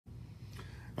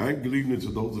And good evening to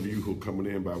those of you who are coming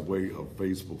in by way of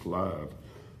Facebook Live.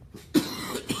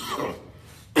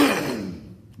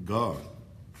 God,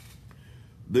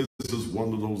 this is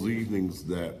one of those evenings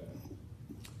that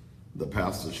the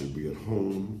pastor should be at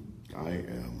home. I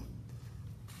am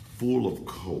full of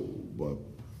cold, but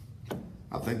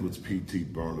I think it was P.T.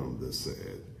 Burnham that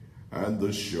said, and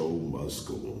the show must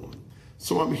go on.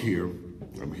 So I'm here.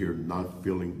 I'm here not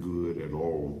feeling good at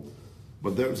all.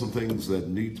 But there are some things that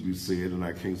need to be said, and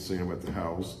I can't say them at the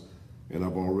house. And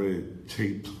I've already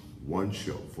taped one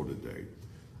show for today,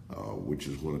 which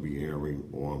is going to be airing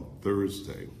on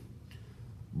Thursday.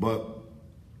 But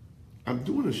I'm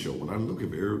doing a show, and I look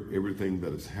at everything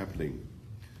that is happening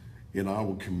in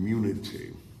our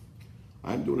community.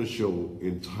 I'm doing a show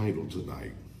entitled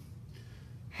tonight,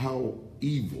 How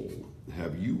Evil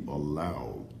Have You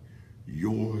Allowed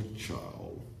Your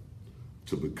Child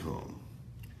to Become?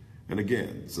 And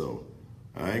again, so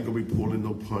I ain't gonna be pulling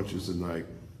no punches tonight,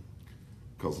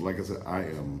 because like I said,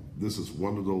 this is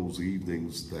one of those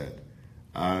evenings that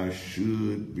I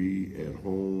should be at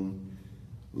home,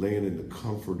 laying in the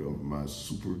comfort of my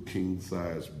super king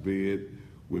size bed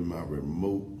with my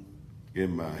remote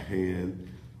in my hand,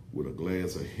 with a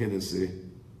glass of Hennessy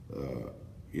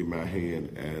in my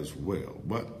hand as well.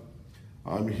 But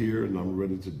I'm here and I'm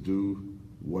ready to do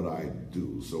what I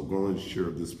do. So go and share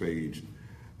this page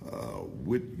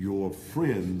with your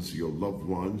friends, your loved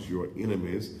ones, your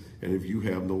enemies. And if you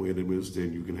have no enemies,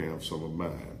 then you can have some of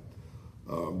mine.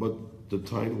 But the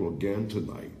title again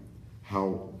tonight,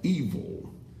 How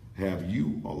Evil Have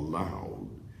You Allowed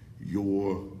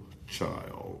Your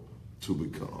Child to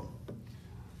Become?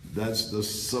 That's the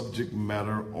subject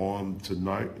matter on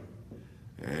tonight,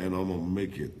 and I'm gonna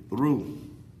make it through.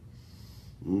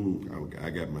 I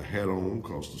got my hat on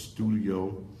because the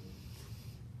studio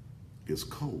is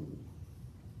cold,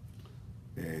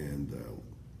 and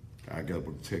I gotta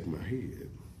protect my head.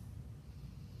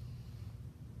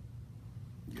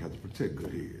 You have to protect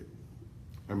good head.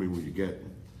 I mean, when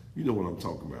you know what I'm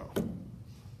talking about.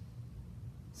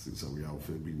 See, some of y'all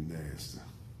finna be nasty.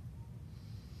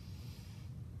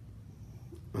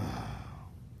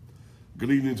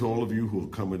 Good evening to all of you who are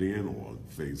coming in on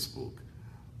Facebook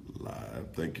Live.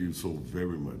 Thank you so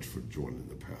very much for joining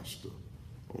the pastor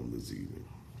on this evening.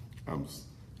 I'm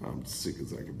sick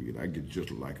as I can be, and I get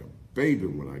just like a baby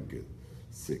when I get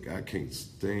sick. I can't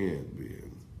stand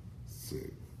being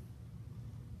sick.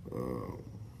 All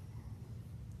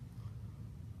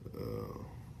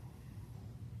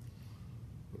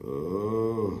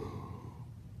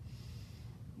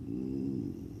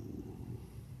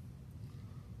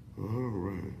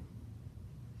right.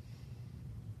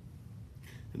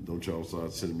 And don't y'all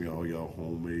start sending me all y'all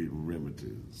homemade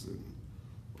remedies and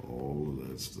all of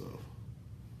that stuff.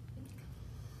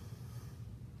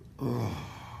 But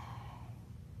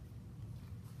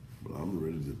I'm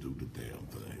ready to do the damn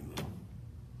thing though.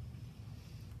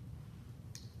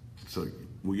 So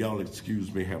will y'all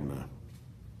excuse me having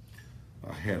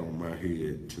a hat on my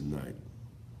head tonight?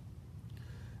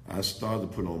 I started to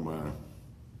put on my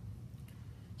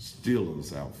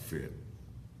Steelers outfit,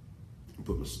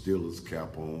 put my Steelers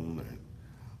cap on and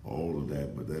all of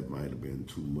that, but that might have been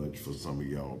too much for some of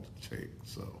y'all to take.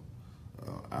 So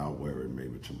I'll wear it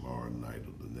maybe tomorrow night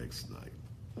or the next night.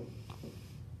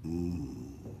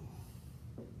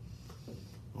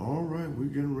 All right, we're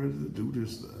getting ready to do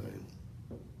this thing.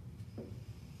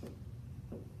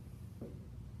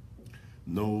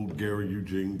 No, Gary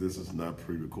Eugene, this is not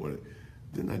pre-recorded.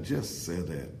 Didn't I just say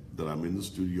that I'm in the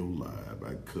studio live?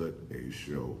 I cut a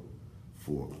show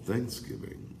for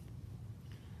Thanksgiving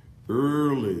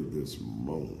early this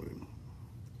morning.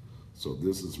 So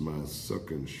this is my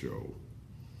second show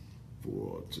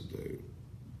for today.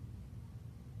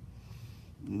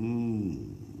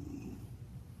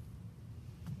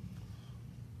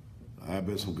 I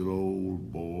bet some good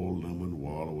old boiled lemon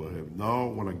water will have. No,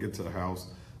 when I get to the house,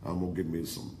 I'm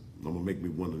gonna make me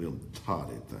one of them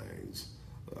toddy things.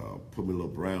 Put me a little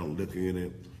brown liquor in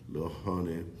it, a little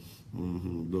honey, a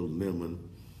little lemon,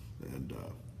 and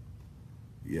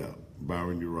yeah,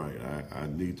 Byron, you're right. I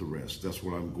need to rest. That's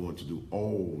what I'm going to do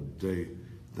all day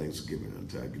Thanksgiving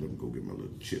until I get up and go get my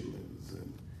little chitlins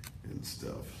and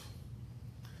stuff.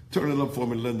 Turn it up for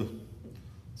me, Linda,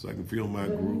 so I can feel my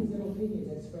groove. The views and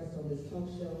opinions expressed on this talk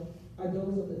show are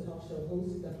those of the talk show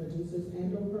hosts, the producers,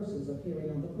 and/or persons appearing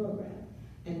on the program,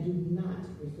 and do not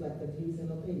reflect the views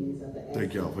and opinions of the.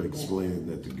 Thank y'all for explaining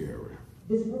that to Gary.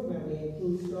 This program may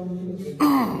include strong imagery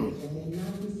and may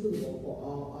not be suitable for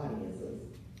all audiences.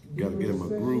 Gotta get in my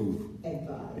groove.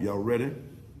 Y'all ready?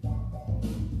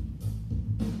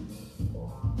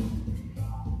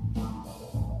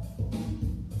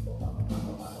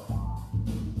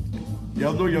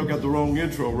 Y'all know y'all got the wrong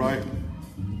intro, right?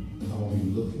 I'll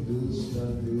be looking good,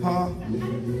 smelling good, Huh?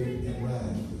 living good, and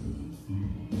riding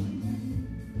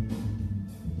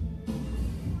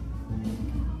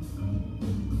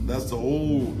good. That's the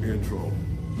old intro.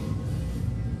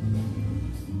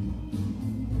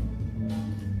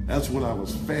 That's when I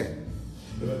was fat.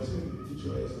 But I tell you, get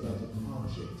your ass about the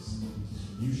projects.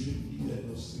 You shouldn't be at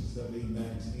those 6, 7, 8, 9,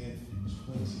 10,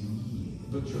 20 years.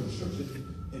 But your churches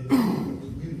and your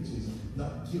communities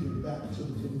not giving back to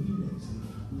the community.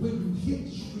 When you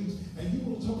hit the streets and you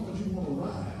want to talk about you want to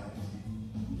ride,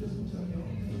 you just want to tell me all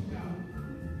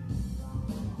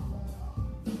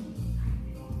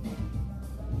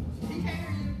He can't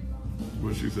hear you.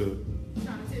 What she said? He's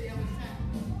trying to tell you how much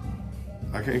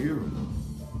time. I can't hear her.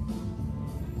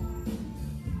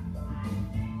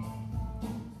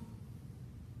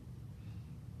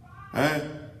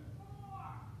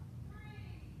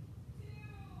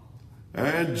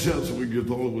 And just when you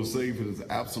thought it was safe, it is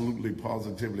absolutely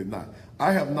positively not.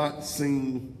 I have not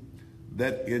seen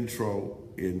that intro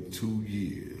in 2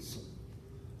 years.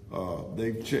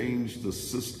 They've changed the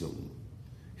system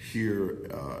here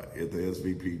at the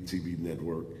SVP TV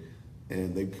network,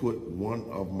 and they put one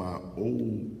of my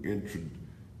old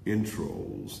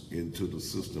intros into the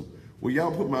system. Well,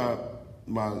 y'all put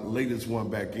my latest one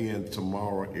back in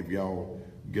tomorrow if y'all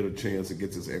get a chance to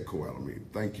get this echo out of me.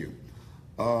 Thank you.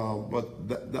 But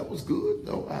that was good,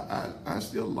 though. I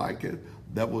still like it.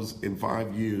 That was in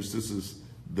 5 years. This is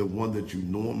the one that you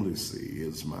normally see.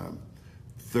 It's my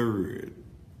third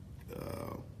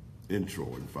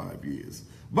intro in 5 years.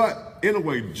 But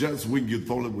anyway, just when you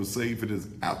thought it was safe, it is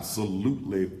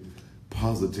absolutely,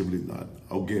 positively not.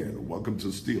 Again, welcome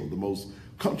to Still, the most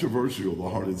controversial, the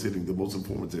hardest hitting, the most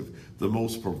informative, the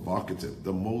most provocative,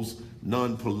 the most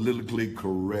non-politically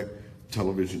correct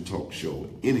television talk show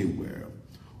anywhere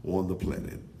on the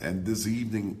planet. And this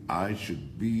evening, I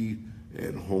should be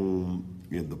at home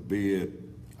in the bed.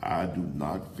 I do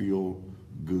not feel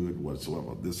good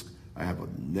whatsoever. I have a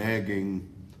nagging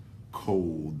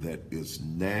cold that is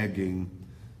nagging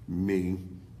me,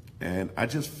 and I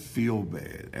just feel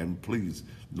bad. And please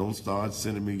don't start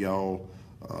sending me y'all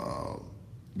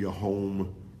your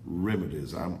home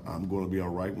remedies. I'm going to be all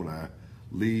right when I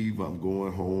leave. I'm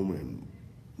going home and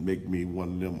make me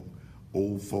one of them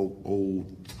old folk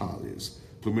old toddies.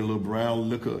 Put me a little brown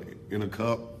liquor in a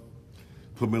cup,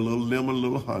 put me a little lemon, a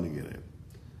little honey in it,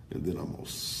 and then I'm gonna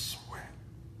sweat.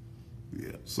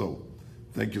 Yeah, so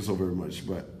thank you so very much.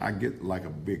 But I get like a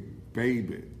big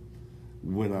baby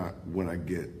when I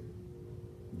get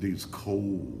these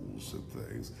colds and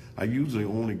things. I usually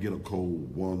only get a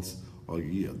cold once a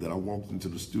year. Then I walked into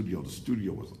the studio. The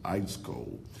studio was ice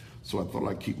cold. So I thought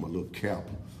I'd keep my little cap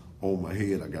on my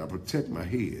head. I gotta protect my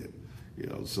head,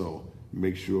 so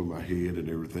make sure my head and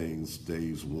everything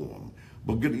stays warm.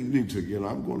 But good evening to you.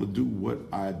 I'm going to do what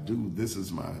I do. This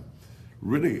is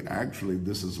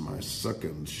this is my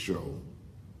second show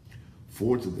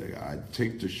for today. I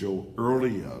take the show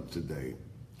earlier today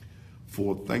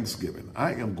for Thanksgiving.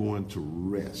 I am going to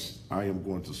rest. I am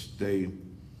going to stay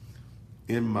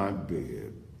in my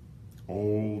bed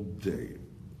all day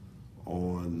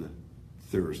on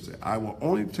Thursday. I will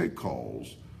only take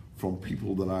calls from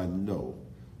people that I know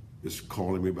is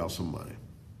calling me about some money.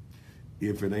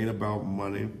 If it ain't about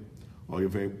money, or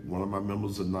if one of my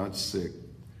members are not sick,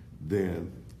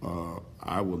 then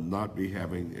I will not be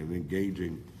having and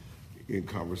engaging in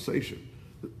conversation.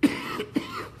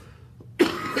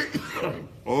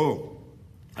 Oh,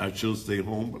 I should stay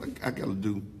home, but I got to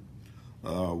do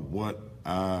what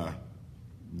I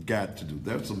got to do.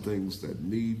 There's some things that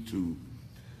need to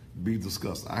be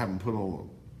discussed. I haven't put on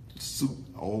a suit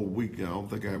all week. I don't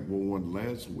think I wore one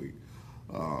last week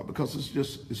because it's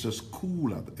just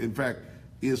cool out there. In fact,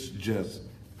 it's just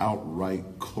outright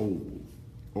cold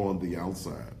on the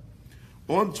outside.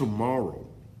 On tomorrow,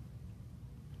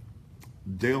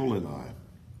 Dale and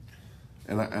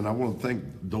I want to thank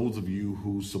those of you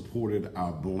who supported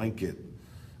our blanket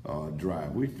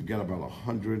drive. We got about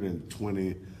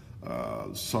 120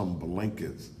 some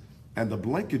blankets. And the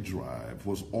blanket drive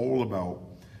was all about,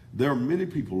 there are many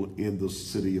people in the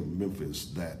city of Memphis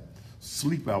that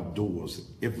sleep outdoors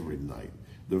every night.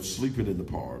 They're sleeping in the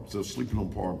parks. They're sleeping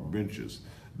on park benches.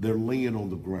 They're laying on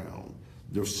the ground.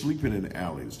 They're sleeping in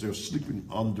alleys. They're sleeping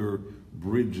under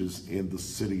bridges in the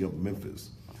city of Memphis.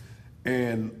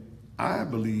 And I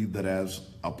believe that as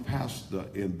a pastor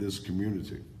in this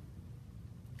community,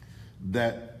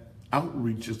 that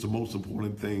outreach is the most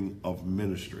important thing of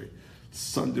ministry.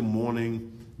 Sunday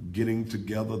morning, getting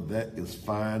together, that is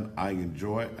fine. I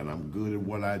enjoy it, and I'm good at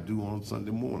what I do on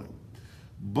Sunday morning.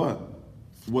 But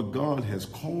what God has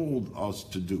called us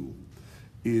to do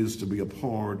is to be a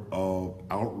part of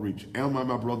outreach. Am I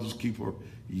my brother's keeper?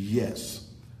 Yes,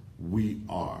 we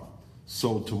are.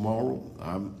 So tomorrow,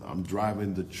 I'm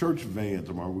driving the church van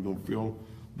tomorrow. We're going to fill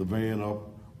the van up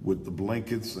with the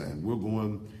blankets, and we're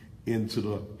going into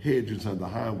the hedges and the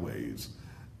highways.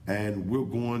 And we're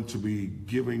going to be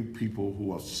giving people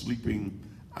who are sleeping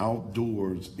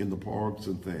outdoors in the parks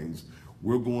and things,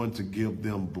 we're going to give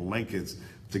them blankets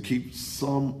to keep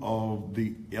some of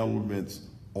the elements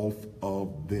off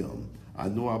of them. I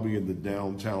know I'll be in the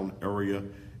downtown area.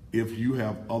 If you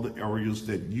have other areas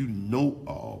that you know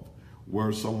of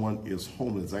where someone is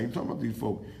homeless, I ain't talking about these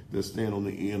folk that stand on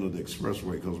the end of the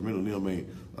expressway, because many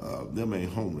of them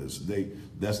ain't homeless.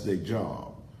 That's their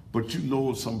job. But you know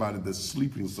of somebody that's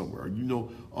sleeping somewhere. You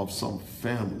know of some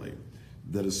family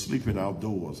that is sleeping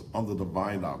outdoors under the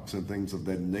viaducts and things of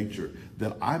that nature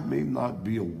that I may not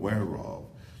be aware of.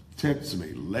 Text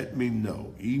me, let me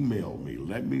know, email me,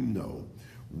 let me know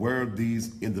where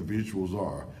these individuals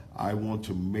are. I want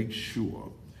to make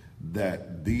sure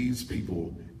that these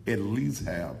people at least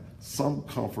have some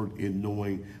comfort in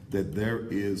knowing that there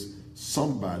is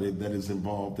somebody that is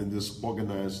involved in this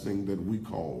organized thing that we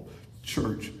call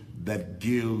church that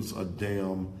gives a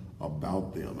damn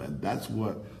about them. And that's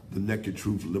what the Naked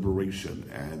Truth Liberation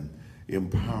and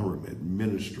Empowerment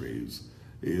Ministries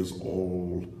is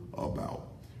all about.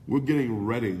 We're getting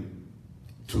ready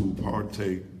to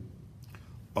partake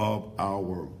of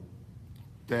our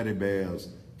Daddy Bear's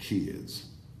Kids,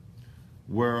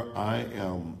 where I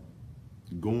am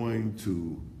going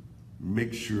to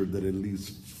make sure that at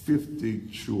least 50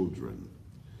 children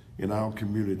in our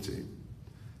community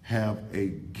have a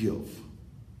gift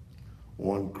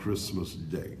on Christmas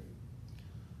Day.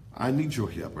 I need your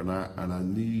help, and I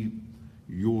need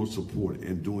your support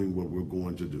in doing what we're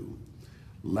going to do.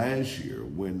 Last year,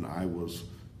 when I was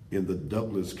in the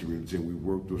Douglas community and we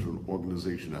worked with an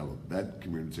organization out of that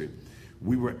community,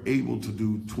 we were able to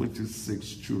do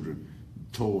 26 children,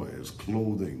 toys,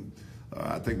 clothing.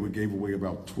 I think we gave away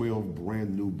about 12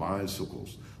 brand new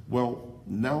bicycles. Well,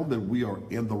 now that we are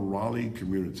in the Raleigh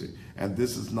community, and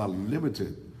this is not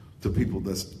limited to people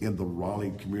that's in the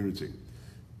Raleigh community,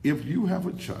 if you have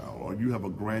a child or you have a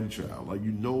grandchild or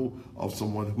you know of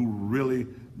someone who really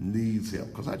needs help,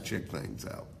 because I check things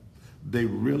out, they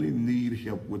really need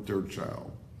help with their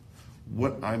child,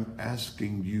 what I'm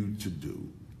asking you to do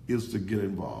is to get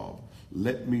involved.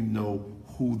 Let me know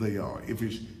who they are. If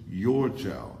it's your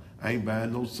child, I ain't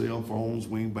buying no cell phones,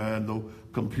 we ain't buying no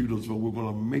computers, but we're going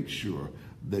to make sure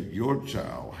that your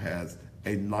child has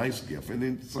a nice gift. And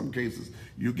in some cases,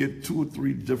 you get 2 or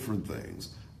 3 different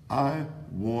things. I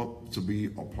want to be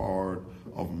a part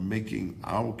of making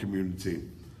our community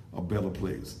a better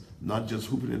place. Not just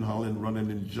hooping and hollering,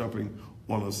 running and jumping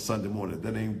on a Sunday morning.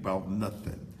 That ain't about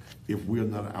nothing if we're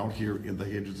not out here in the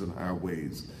hedges and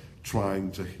highways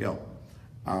trying to help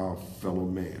our fellow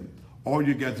man. All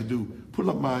you got to do, pull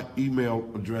up my email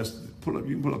address. You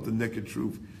can pull up the Naked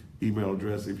Truth email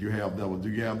address if you have that one. Do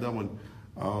you have that one,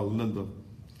 Linda?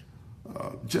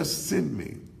 Just send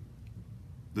me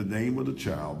the name of the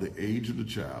child, the age of the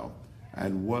child,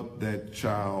 and what that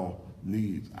child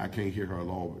needs. I can't hear her at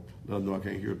all. No, I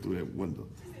can't hear her through that window.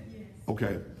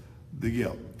 Okay.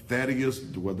 Thaddeus,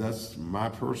 well, that's my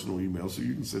personal email, so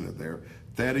you can send it there.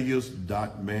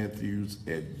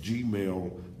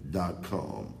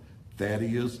 Thaddeus.matthews@gmail.com.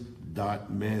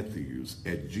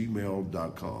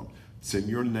 Thaddeus.matthews@gmail.com. Send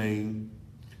your name,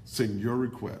 send your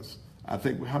request. I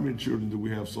think, how many children do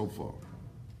we have so far?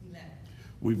 11.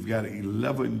 We've got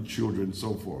 11 children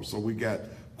so far, so we got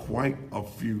quite a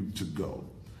few to go.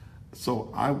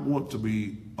 So I want to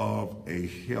be of a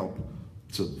help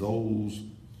to those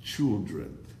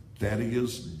children.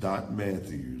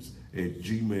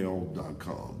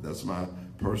 Thaddeus.matthews@gmail.com. That's my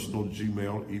personal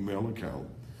Gmail email account.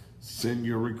 Send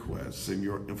your request, send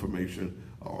your information,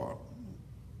 or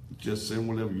just send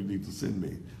whatever you need to send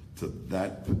me to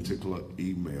that particular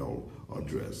email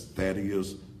address,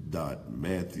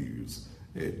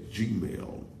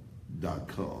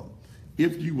 Thaddeus.matthews@gmail.com.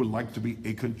 If you would like to be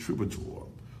a contributor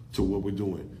to what we're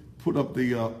doing, put up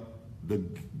the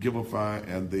Giveify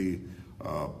and the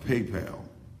PayPal.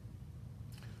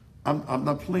 I'm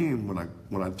not playing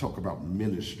when I talk about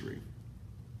ministry.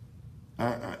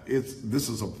 This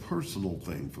is a personal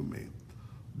thing for me,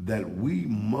 that we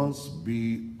must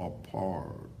be a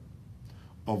part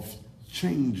of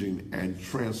changing and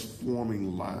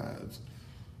transforming lives.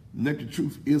 Naked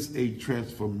Truth is a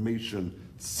transformation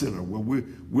center where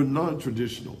we're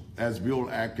non-traditional. As Bill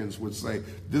Atkins would say,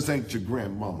 this ain't your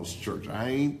grandmama's church. I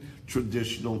ain't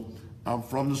traditional. I'm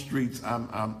from the streets.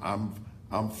 I'm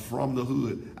I'm from the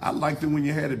hood. I liked it when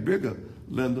you had it bigger,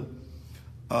 Linda.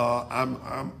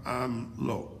 I'm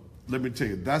low. Let me tell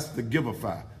you, that's the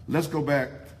Giveify. Let's go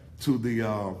back to the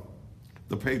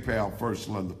PayPal first,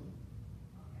 Linda.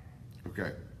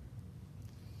 Okay.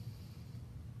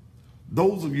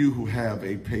 Those of you who have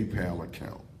a PayPal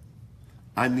account,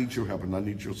 I need your help and I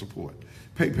need your support.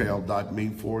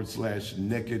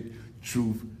 PayPal.me/Naked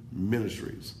Truth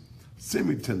Ministries. Send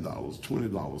me $10, $20,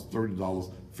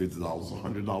 $30, $50,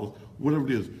 $100, whatever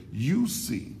it is. You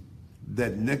see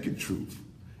that Naked Truth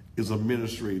is a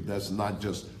ministry that's not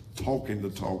just talking the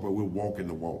talk, but we're walking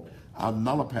the walk. I'm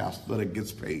not a pastor that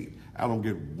gets paid. I don't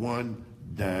get one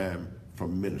dime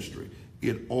from ministry.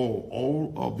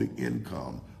 All of the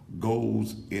income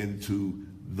goes into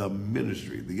the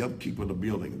ministry, the upkeep of the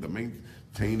building, the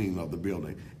maintaining of the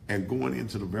building, and going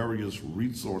into the various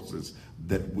resources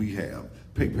that we have.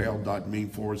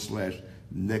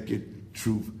 PayPal.me/Naked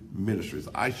Truth Ministries.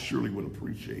 I surely would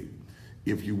appreciate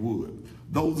if you would.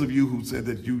 Those of you who said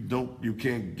that you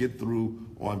can't get through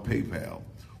on PayPal,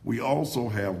 we also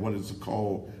have what is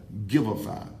called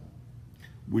Giveify,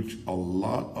 which a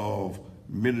lot of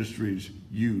ministries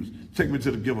use. Take me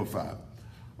to the Giveify.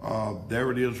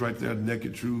 There it is right there,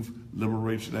 Naked Truth,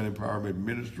 Liberation and Empowerment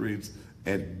Ministries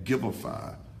at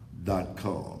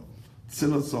Giveify.com.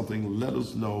 Send us something. Let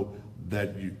us know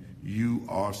that you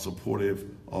are supportive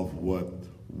of what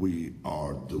we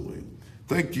are doing.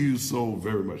 Thank you so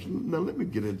very much. Now let me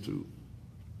get into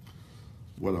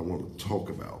what I want to talk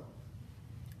about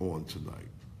on tonight.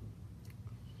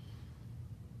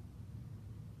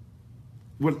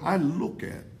 When I look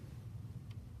at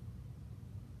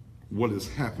what is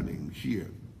happening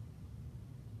here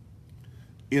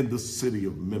in the city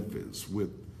of Memphis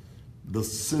with the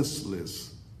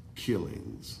senseless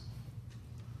killings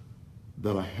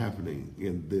that are happening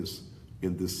in this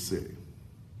city.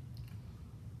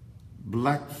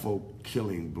 Black folk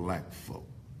killing black folk.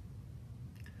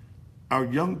 Our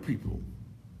young people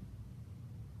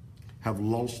have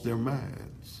lost their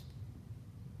minds.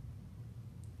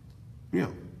 Yeah.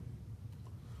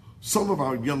 Some of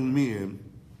our young men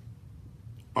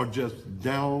are just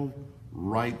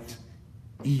downright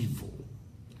evil.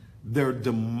 They're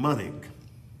demonic.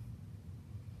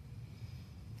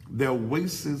 They're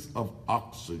wastes of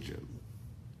oxygen.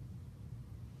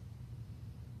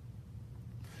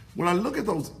 When I look at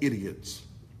those idiots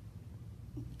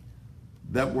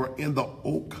that were in the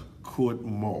Oak Court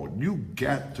Mall, you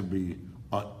got to be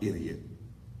an idiot.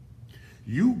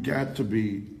 You got to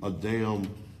be a damn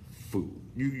fool.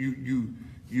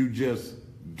 You just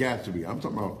got to be. I'm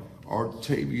talking about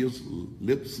Artavius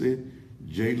Lipsy,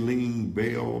 Jaylene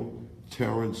Bell,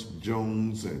 Terrence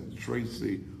Jones, and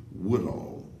Tracy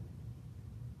Woodall.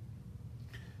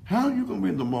 How are you going to be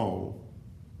in the mall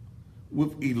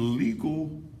with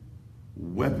illegal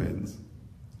weapons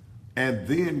and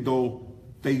then go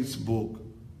Facebook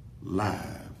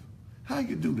Live? How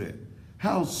you do that?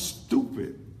 How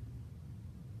stupid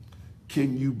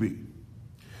can you be?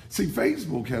 See,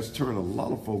 Facebook has turned a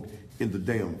lot of folk into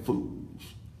damn fools.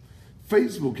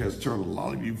 Facebook has turned a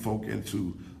lot of you folk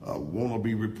into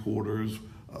wannabe reporters,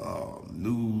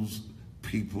 news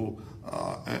people,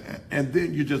 and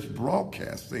then you're just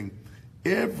broadcasting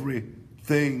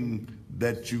everything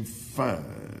that you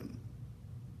find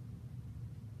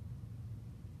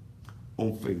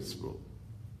on Facebook.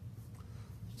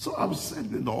 So I was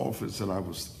sitting in the office and I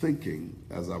was thinking,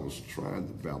 as I was trying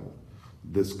to battle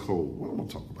this cold, what am I going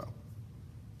to talk about?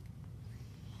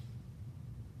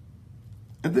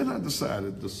 And then I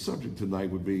decided the subject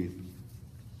tonight would be,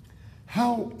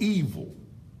 how evil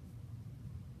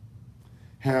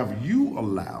have you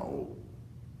allowed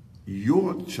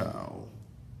your child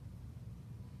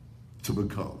to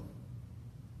become?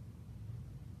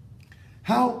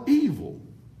 How evil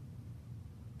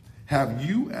have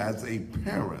you as a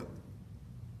parent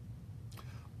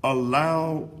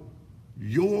allowed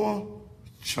your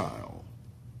child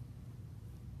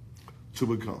to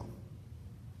become?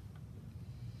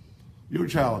 Your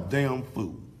child a damn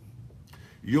fool.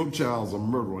 Your child's a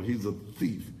murderer. He's a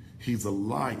thief. He's a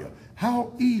liar.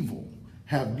 How evil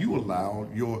have you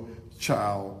allowed your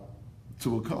child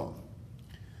to become?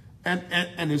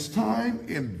 And it's time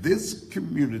in this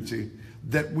community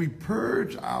that we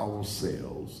purge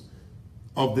ourselves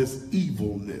of this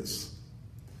evilness.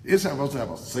 It's supposed to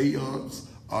have a seance,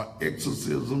 or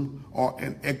exorcism, or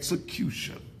an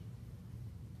execution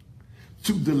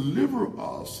to deliver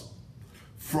us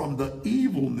from the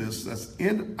evilness that's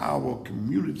in our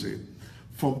community,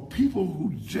 from people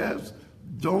who just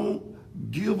don't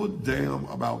give a damn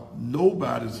about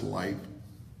nobody's life,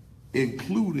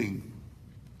 including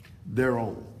their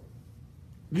own.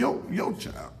 Your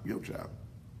child.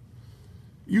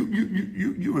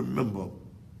 You remember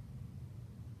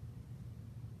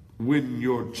when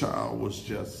your child was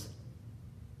just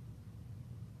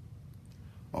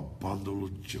a bundle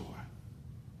of joy.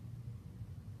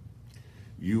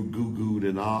 You goo-gooed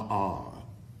and ah.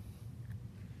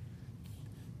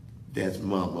 That's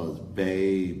mama's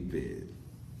baby.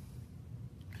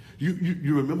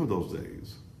 You remember those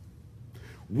days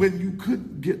when you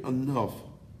couldn't get enough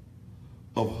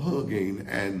of hugging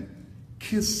and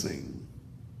kissing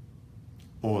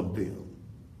on them.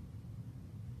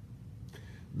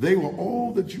 They were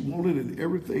all that you wanted and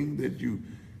everything that you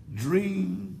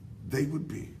dreamed they would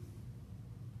be.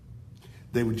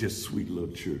 They were just sweet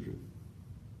little children.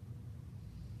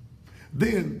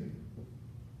 Then,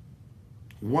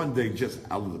 one day, just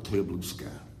out of the clear blue sky,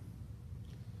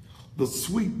 the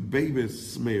sweet baby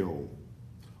smell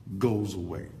goes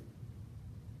away.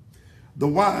 The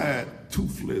wide,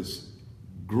 toothless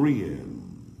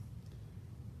grin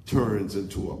turns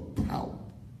into a pout.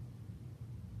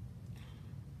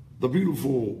 The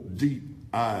beautiful, deep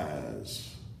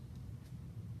eyes,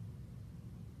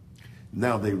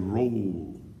 now they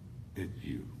roll at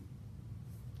you.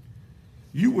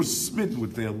 You were smitten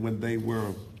with them when they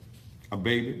were a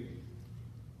baby,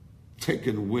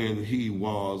 taken when he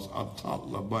was a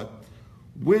toddler, but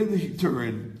when he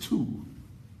turned 2,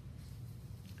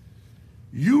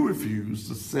 you refused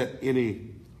to set any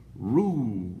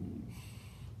rules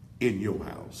in your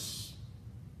house.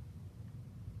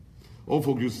 Old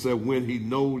folks used to say, when he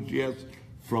knows yes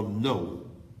from no,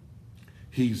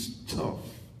 he's tough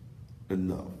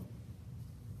enough.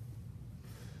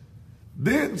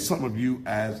 Then some of you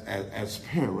as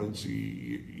parents,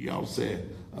 y'all said,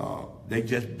 they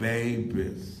just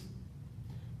babies.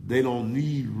 They don't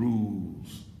need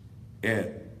rules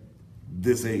at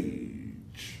this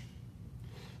age.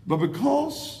 But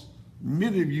because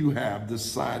many of you have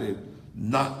decided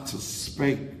not to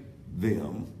spank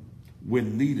them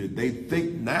when needed, they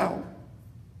think now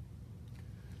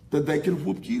that they can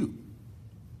whoop you.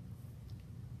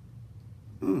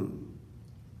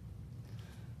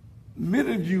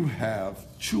 Many of you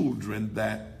have children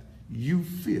that you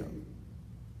fear.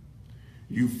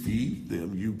 You feed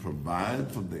them, you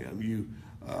provide for them, you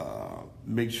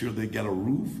make sure they get a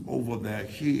roof over their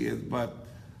heads, but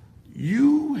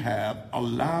you have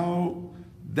allowed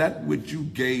that which you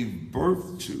gave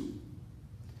birth to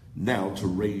now to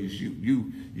raise you.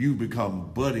 You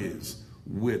become buddies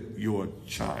with your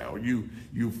child. You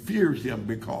fear him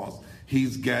because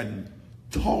he's gotten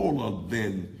taller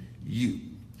than you.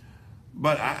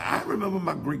 But I remember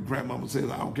my great-grandmama said,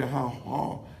 I don't care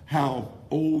how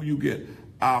old you get,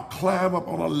 I'll climb up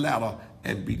on a ladder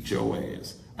and beat your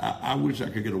ass. I wish I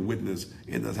could get a witness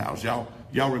in this house. Y'all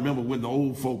remember when the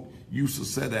old folk used to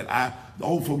say that? The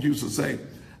old folk used to say,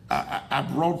 I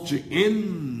brought you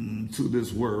into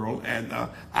this world, and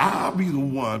I'll be the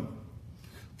one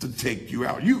to take you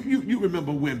out. You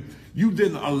remember when you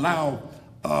didn't allow,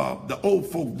 the old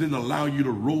folk didn't allow you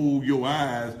to roll your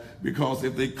eyes, because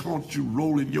if they caught you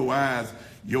rolling your eyes,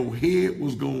 your head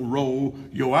was going to roll,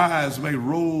 your eyes may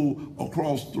roll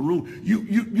across the room.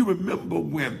 You remember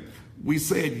when we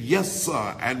said yes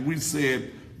sir and we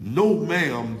said no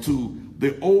ma'am to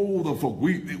the older folk.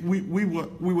 We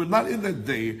were not in that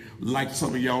day like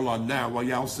some of y'all are now, where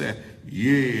y'all said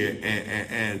yeah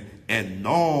and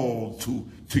no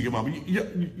to your mama.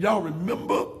 Y'all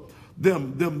remember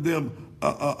them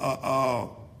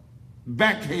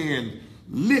backhand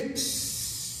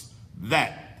licks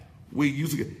that we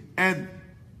used to get. And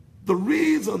the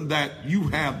reason that you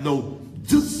have no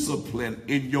discipline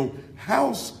in your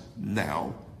house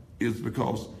now is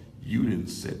because you didn't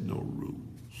set no rules.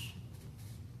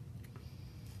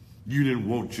 You didn't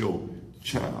want your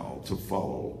child to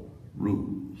follow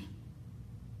rules.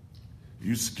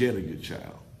 You scared of your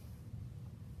child.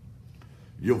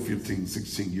 Your 15,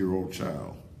 16-year-old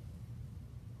child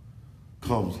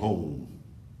comes home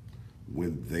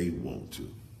when they want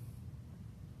to.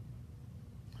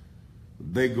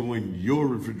 They go in your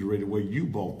refrigerator where you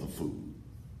bought the food.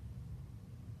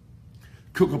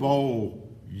 Cook up all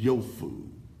your food.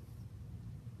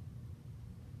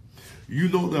 You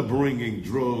know they're bringing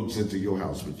drugs into your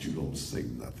house, but you don't say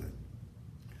nothing.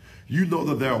 You know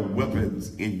that there are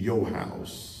weapons in your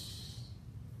house.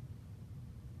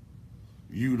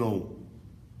 You don't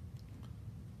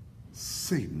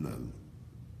say nothing.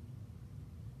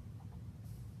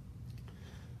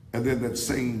 And then that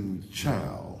same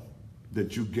child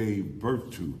that you gave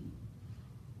birth to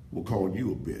will call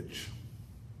you a bitch.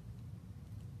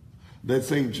 That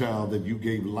same child that you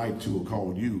gave life to will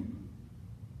call you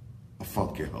a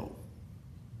funky hoe.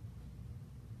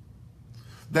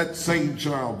 that same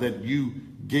child that you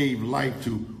gave life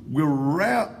to will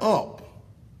rear up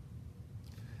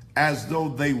as though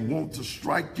they want to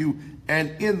strike you, and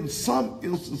in some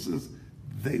instances,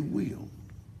 they will.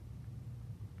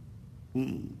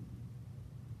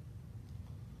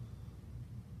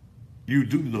 You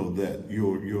do know that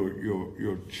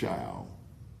your child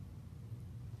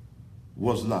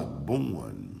was not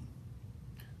born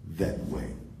that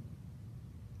way.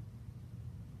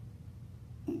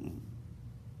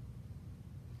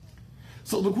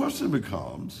 So the question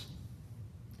becomes,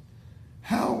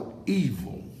 how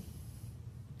evil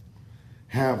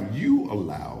have you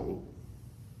allowed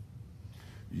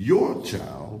your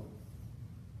child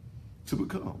to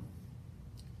become?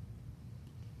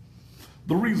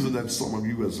 The reason that some of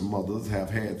you as mothers have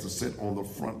had to sit on the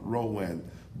front row and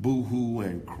boo-hoo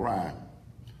and cry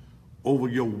over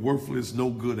your worthless, no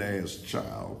good ass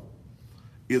child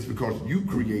is because you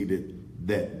created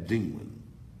that demon.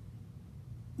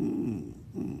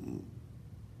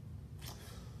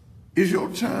 Is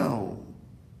your child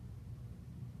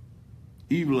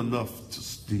evil enough to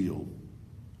steal?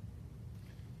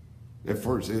 At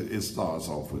first, it starts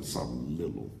off with something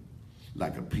little,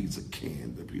 like a piece of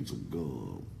candy, a piece of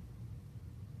gum.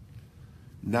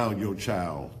 Now your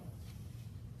child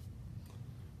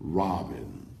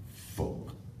robbing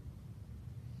folk.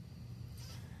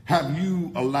 Have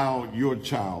you allowed your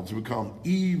child to become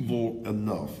evil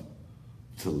enough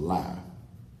to lie?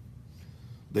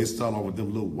 They start off with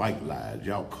them little white lies.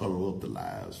 Y'all color up the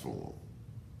lies for them.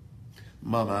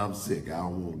 Mama, I'm sick. I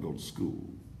don't want to go to school.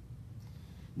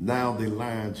 Now they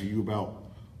lying to you about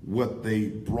what they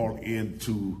brought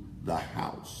into the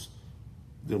house,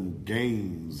 them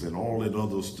games and all that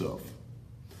other stuff.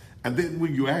 And then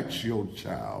when you ask your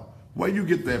child, where you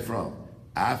get that from?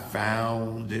 I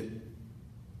found it.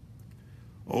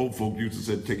 Old folk used to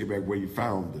say, take it back where you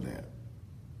found it at.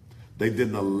 They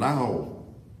didn't allow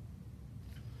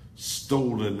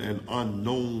stolen and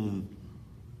unknown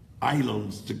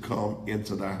items to come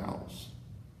into the house.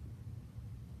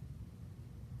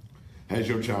 Has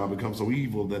your child become so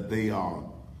evil that they are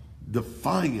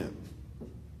defiant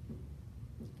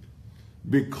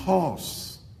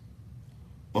because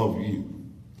of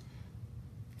you?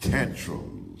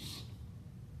 Tantrums.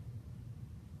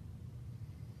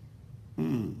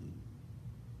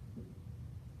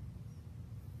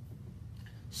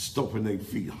 Stomping their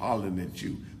feet, hollering at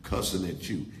you, cussing at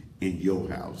you in your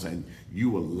house, and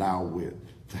you allow it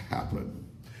to happen.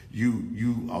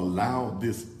 You allow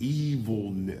this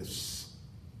evilness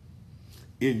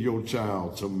in your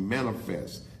child to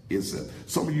manifest itself.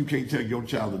 Some of you can't tell your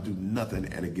child to do nothing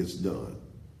and it gets done.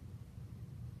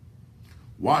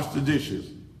 Wash the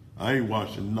dishes. I ain't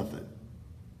washing nothing.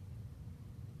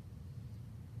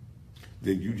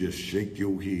 Then you just shake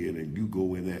your head and you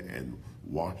go in there and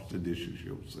wash the dishes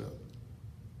yourself.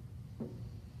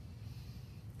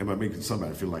 Am I making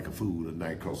somebody feel like a fool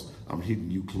tonight because I'm hitting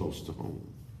you close to home?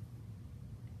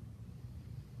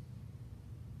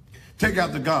 Take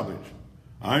out the garbage.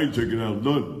 I ain't taking out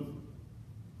nothing.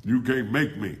 You can't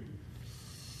make me.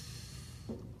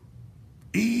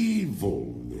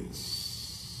 Evilness.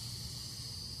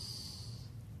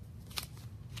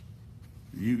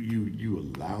 You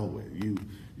allow it.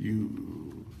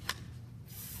 You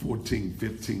 14,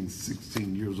 15,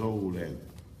 16 years old at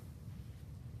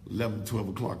 11, 12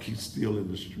 o'clock, he's still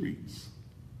in the streets.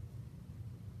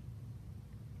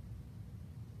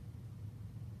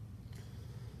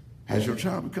 Has your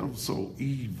child become so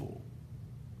evil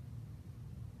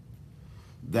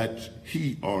that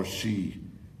he or she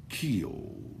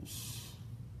kills?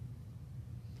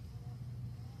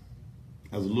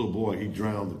 As a little boy, he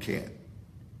drowned the cat.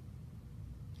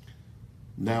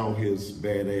 Now his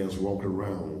bad ass walking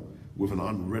around with an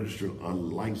unregistered,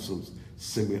 unlicensed,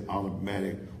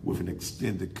 semi-automatic with an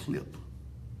extended clip.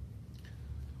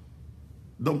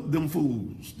 Them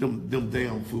fools, them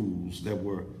damn fools that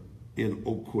were in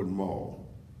Oakwood Mall.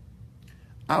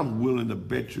 I'm willing to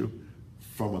bet you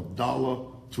from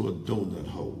 $1 to a donut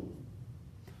hole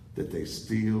that they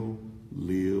still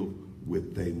live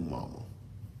with their mama.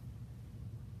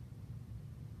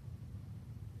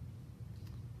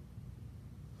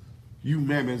 You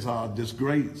mammies are a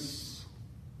disgrace.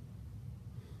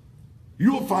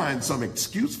 You'll find some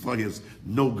excuse for his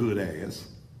no good ass.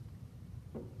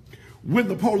 When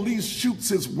the police shoots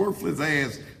his worthless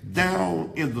ass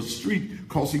down in the street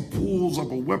because he pulls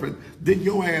up a weapon, then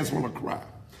your ass want to cry.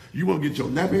 You want to get your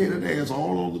nappy-headed ass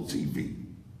all on the TV.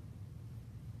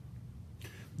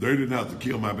 They didn't have to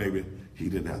kill my baby. He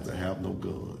didn't have to have no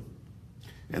gun.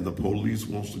 And the police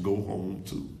wants to go home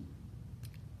too.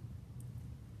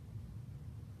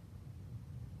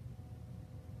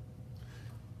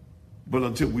 But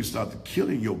until we start to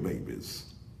killing your babies,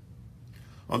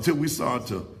 until we start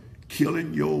to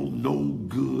killing your no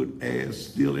good ass,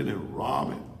 stealing and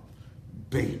robbing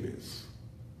babies,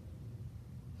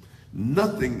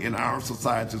 nothing in our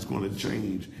society is going to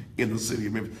change in the city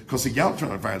of Memphis. Because see, y'all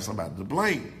trying to find somebody to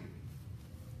blame.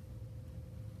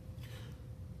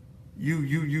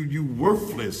 You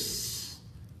worthless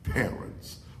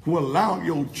parents who allow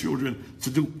your children to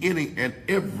do any and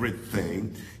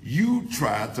everything, you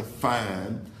try to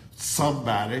find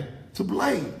somebody to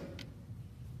blame.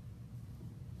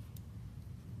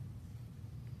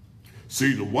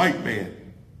 See, the white man.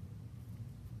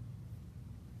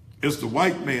 It's the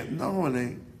white man. No, it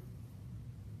ain't.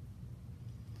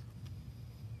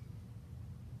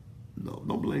 No,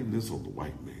 don't blame this on the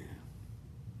white man.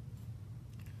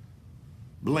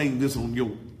 Blame this on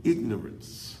your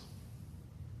ignorance.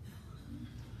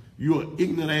 You're an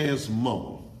ignorant ass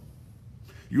mama.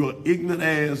 You're an ignorant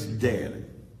ass daddy.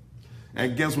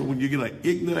 And guess what? When you get an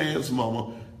ignorant ass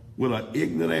mama with an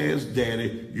ignorant ass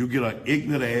daddy, you get an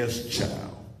ignorant ass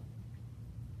child.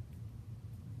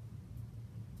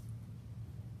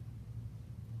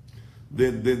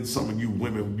 Then some of you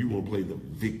women, you want to play the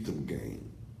victim game.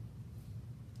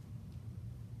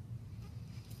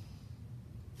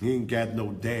 He ain't got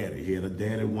no daddy. He had a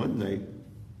daddy one night.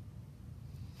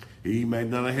 He might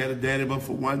not have had a daddy but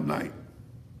for one night.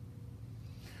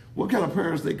 What kind of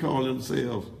parents they call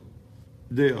themselves?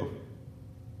 Dale.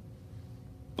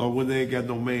 Or when they ain't got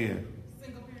no man?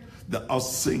 Single parent. A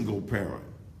single parent.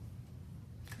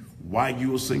 Why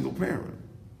you a single parent?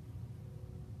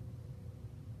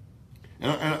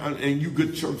 And you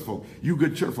good church folk. You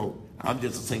good church folk. I'm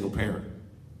just a single parent.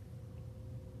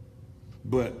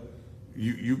 But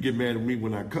you get mad at me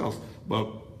when I cuss. But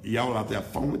y'all out there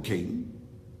fornicating.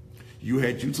 You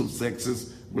had you some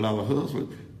sexes without a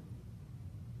husband.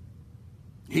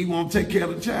 He won't take care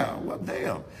of the child. Well,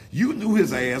 damn. You knew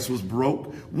his ass was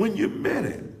broke when you met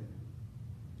him.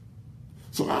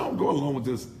 So I don't go along with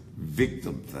this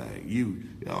victim thing. You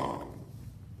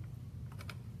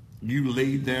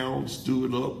laid down,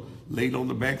 stood up, laid on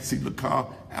the back seat of the car,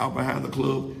 out behind the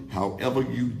club, however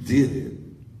you did it.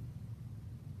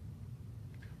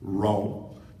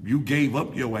 Wrong. You gave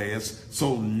up your ass,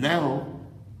 so now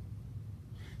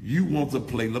you want to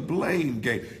play the blame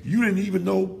game. You didn't even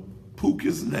know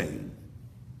Pookie's name.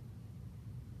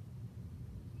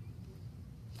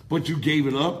 But you gave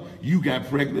it up, you got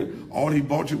pregnant, all he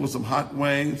bought you was some hot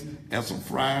wings and some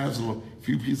fries and a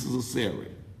few pieces of celery.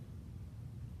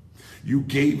 You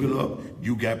gave it up,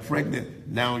 you got pregnant,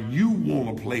 now you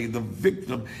want to play the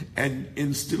victim, and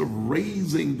instead of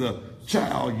raising the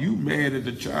child, you mad at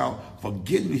the child for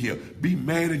getting here. Be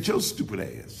mad at your stupid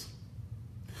ass.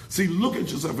 See, look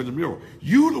at yourself in the mirror.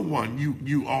 You the one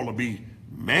you ought to be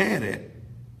mad at.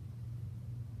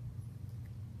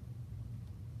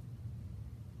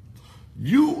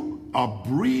 You are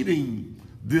breeding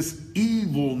this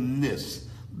evilness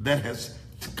that has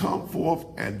come forth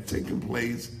and taken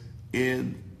place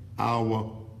in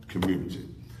our community.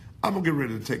 I'm going to get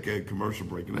ready to take a commercial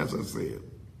break. And as I said,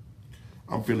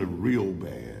 I'm feeling real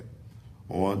bad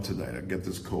on tonight. I got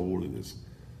this cold and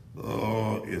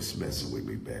it's messing with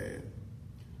me bad.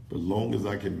 But as long as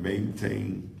I can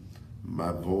maintain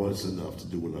my voice enough to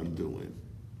do what I'm doing,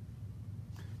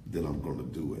 then I'm going to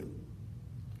do it.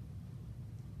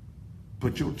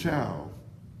 But your child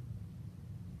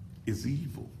is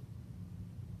evil.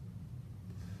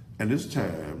 And this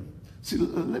time, see,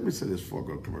 let me say this before I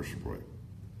go to commercial break.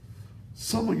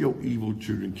 Some of your evil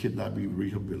children cannot be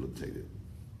rehabilitated.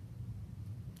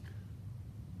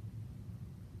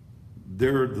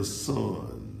 They're the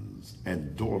sons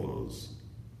and daughters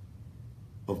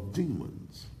of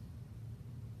demons.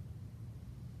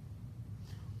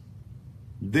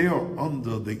 They are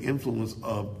under the influence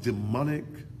of demonic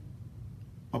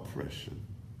oppression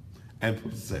and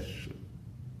possession.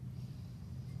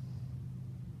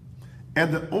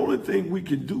 And the only thing we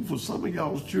can do for some of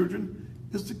y'all's children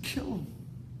is to kill them.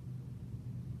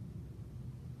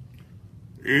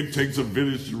 It takes a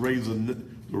village to raise a,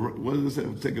 what does it say?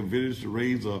 It takes a village to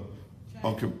raise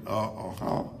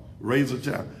raise a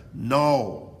child.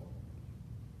 No.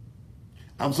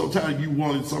 I'm so tired of you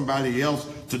wanting somebody else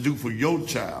to do for your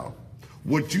child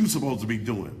what you're supposed to be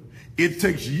doing. It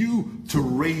takes you to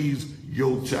raise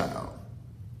your child.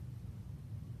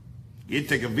 It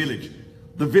takes a village.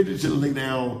 The village should lay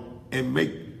down and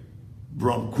make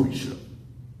bromquisha.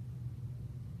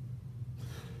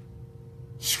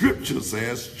 Scripture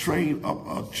says, train up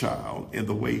a child in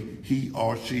the way he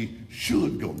or she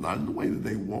should go, not in the way that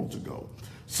they want to go,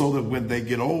 so that when they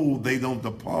get old, they don't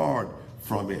depart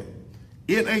from it.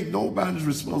 It ain't nobody's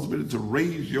responsibility to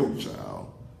raise your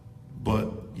child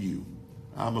but you.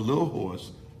 I'm a little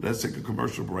hoarse. Let's take a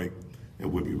commercial break,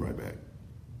 and we'll be right back.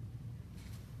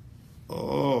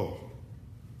 Oh.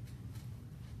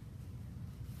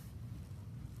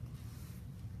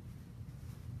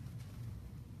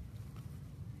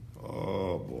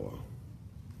 Oh, boy.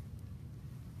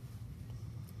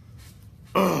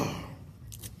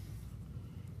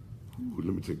 Ooh,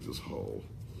 let me take this hole.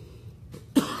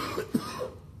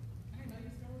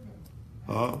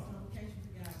 Huh?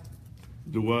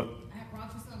 Do what? I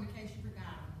brought you some in case you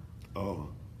forgot. Oh.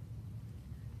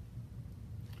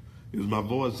 Is my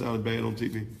voice sounding bad on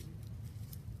TV?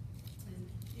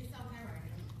 It's okay right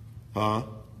now. Huh?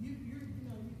 You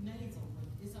nasal, but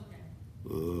it's okay.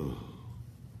 Ugh.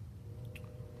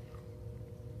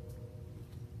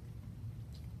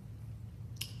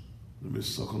 Let me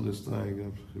suck on this thing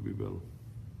up. It'll be better.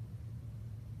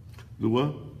 Do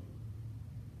what?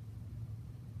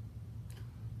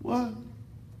 What?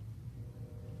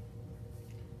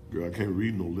 Girl, I can't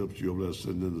read no lips. You over there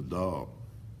sitting in the dark.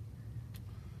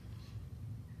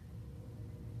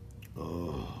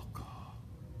 Oh, God.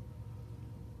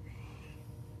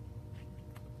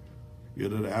 Yeah,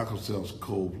 that Alka-Seltz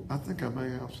cold. I think I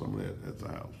may have some of that at the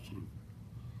house.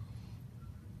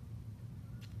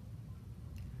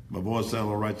 My voice sound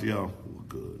all right to y'all? Well,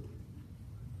 good.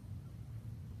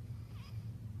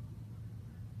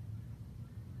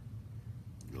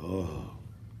 Oh.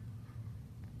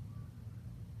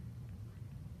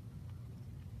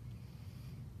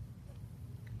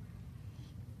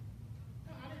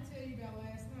 I didn't tell you about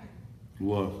last night.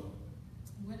 What?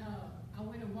 When I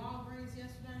went to Walgreens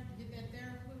yesterday to get that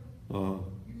therapy. Uh-huh.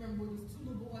 You remember there was two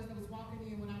little boys that was walking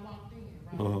in when I walked in,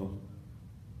 right? Uh-huh.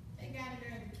 They got in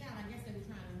there at the counter. I guess they were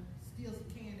trying to steal some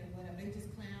candy or whatever. They just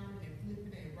clowning and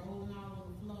flipping and rolling all over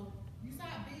the floor. You saw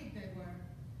how big they were.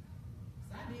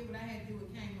 So I did what I had to do and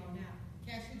came on out.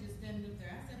 Cashier just standing up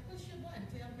there. I said, push your button.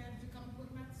 Tell the manager to come and put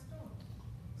them out the store.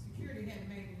 Security hadn't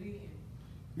made it in.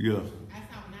 Yeah. I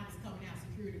thought when I was coming out,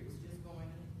 security was just going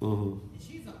in. Uh-huh. And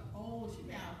she's she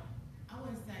about, I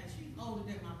wouldn't say, she's older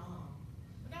than my mom.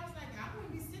 But I was like, I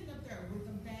wouldn't be sitting up there with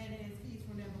them badass kids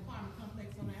from that apartment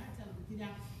complex on there. I tell them to get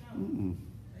out the store. Mm-mm.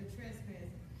 They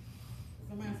trespassing.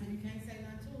 Somebody said, you can't say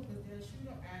nothing to them because they'll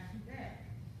shoot up after you back.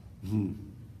 Hmm.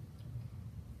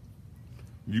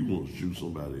 You want to shoot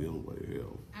somebody anyway,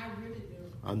 hell. I really do.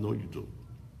 I know you do.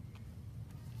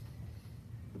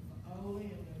 Oh, yeah.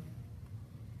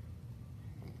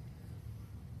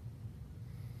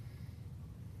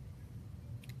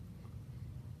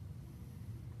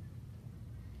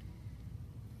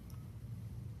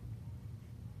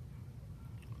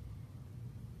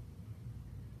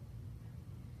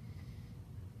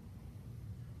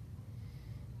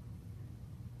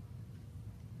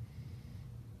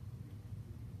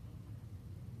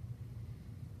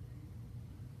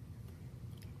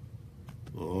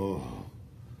 Oh,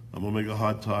 I'm gonna make a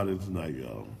hot toddy tonight,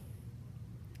 y'all.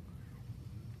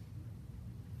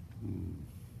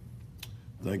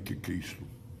 Thank you, Keisha.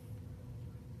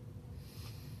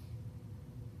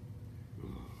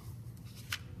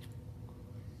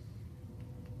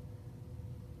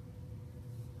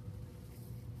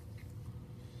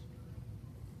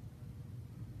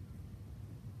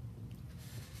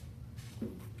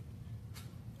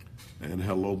 And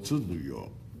hello to New York.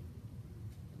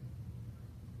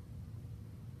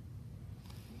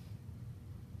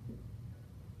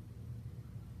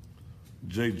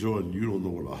 Jay Jordan, you don't know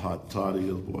what a hot toddy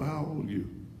is. Boy, how old are you?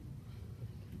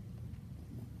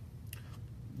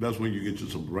 That's when you get you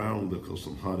some brown liquor,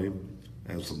 some honey,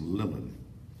 and some lemon.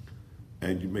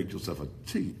 And you make yourself a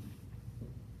tea.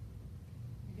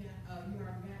 You already got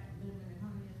lemon and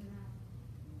honey at your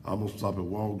house? I'm gonna stop at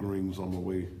Walgreens on my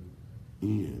way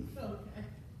in. Okay.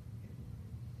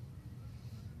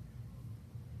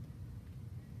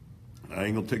 I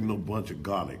ain't gonna take no bunch of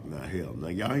garlic now, hell. Now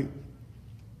y'all ain't.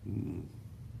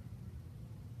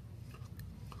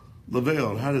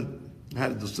 Lavelle, how did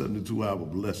the 72-hour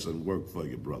blessing work for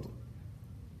you, brother?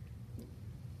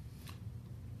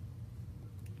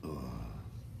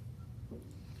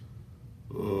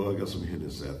 I got some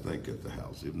Hennessy, I think, at the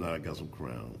house. If not, I got some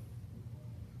Crown.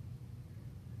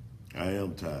 I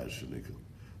am tired, Shanika.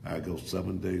 I go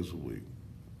 7 days a week.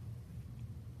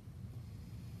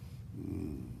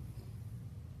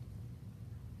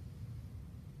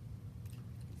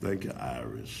 Thank you,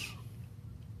 Iris.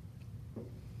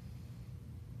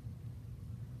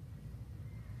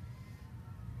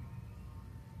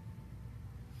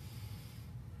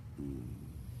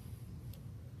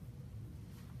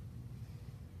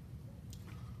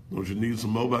 Don't you need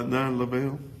some more by 9,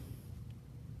 Lavelle?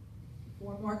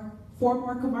 Four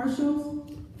more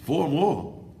commercials. 4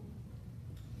 more.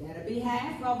 That'll be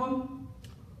half of them.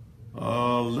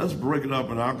 Let's break it up,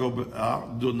 and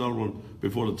I'll do another one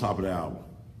before the top of the hour.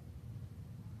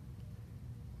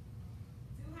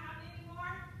 Do how many more?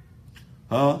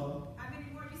 Huh? How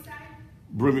many more you say?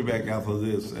 Bring me back after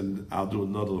this, and I'll do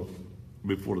another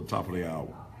before the top of the hour.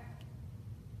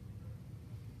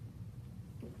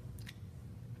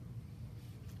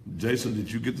 Jason,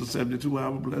 did you get the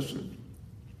 72-hour blessing?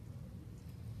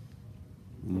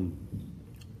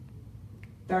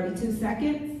 32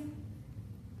 seconds.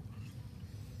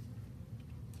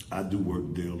 I do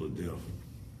work Dale to death.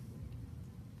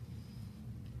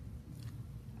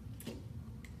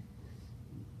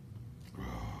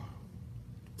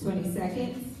 – 20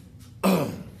 seconds.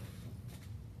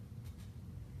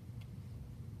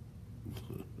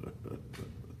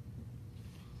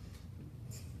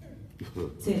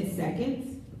 10 seconds.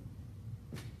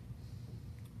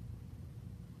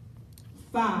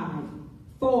 5,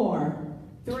 4,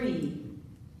 3,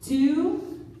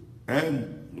 2.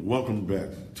 And welcome back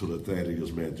to the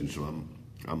Thaddeus Matthews Show.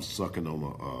 I'm sucking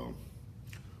on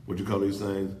what you call these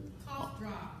things? Cough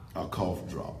drop. A cough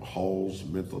drop, Hall's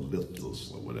mental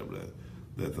lifters, or whatever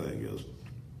that thing is.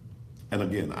 And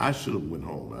again, I should have went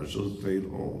home. I should have stayed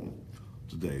home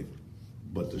today,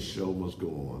 but the show must go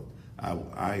on.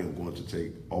 I am going to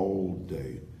take all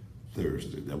day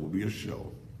Thursday. That will be a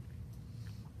show.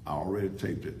 I already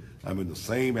taped it. I'm in the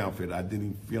same outfit. I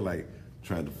didn't even feel like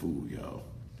trying to fool y'all.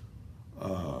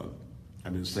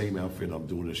 I'm in the same outfit. I'm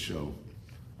doing a show.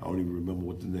 I don't even remember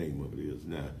what the name of it is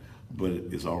now, but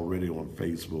it's already on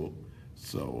Facebook.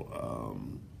 So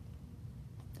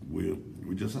we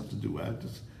just have to do it.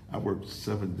 I work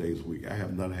 7 days a week. I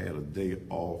have not had a day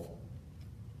off.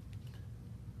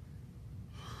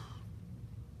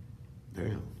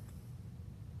 Damn.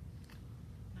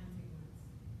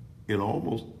 19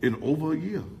 months. In over a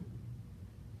year.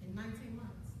 In 19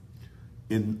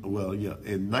 months.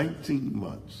 In 19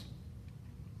 months,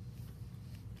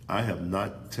 I have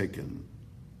not taken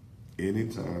any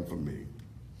time for me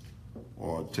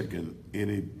or taken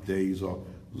any days off.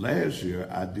 Last year,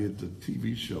 I did the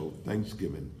TV show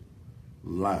Thanksgiving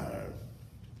live.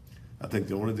 I think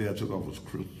the only day I took off was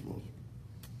Christmas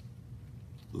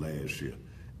last year.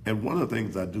 And one of the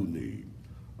things I do need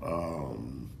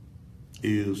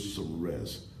is some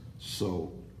rest.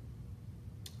 So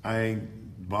I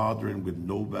ain't bothering with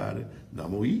nobody. Now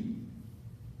I'm gonna eat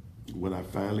when I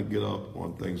finally get up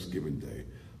on Thanksgiving Day.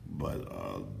 But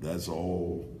that's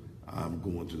all I'm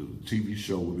going to. The TV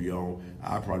show will be on.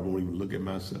 I probably won't even look at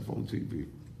myself on TV.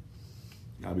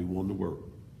 I'll be wanting to work.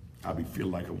 I'll be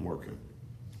feeling like I'm working.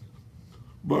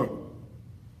 But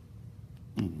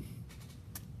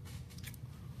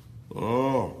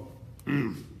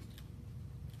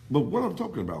but what I'm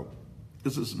talking about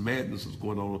is this madness that's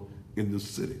going on in this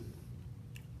city.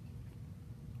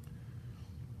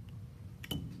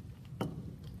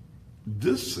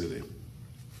 This city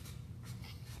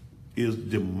is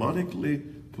demonically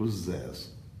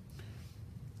possessed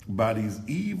by these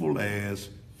evil ass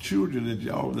children that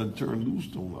y'all done turned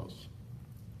loose on us.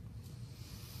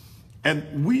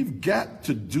 And we've got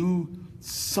to do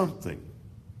something,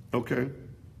 okay?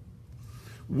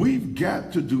 We've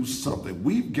got to do something.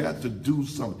 We've got to do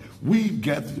something. We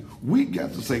got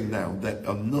to say now that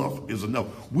enough is enough.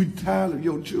 We tired of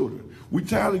your children. We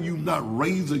tired of you not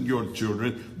raising your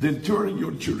children, then turning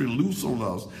your children loose on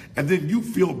us, and then you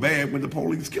feel bad when the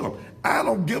police kill them. I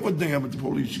don't give a damn if the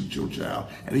police shoot your child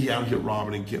and he out here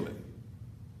robbing and killing.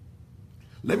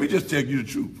 Let me just tell you the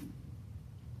truth.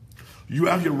 You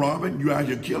out here robbing, you out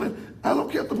here killing, I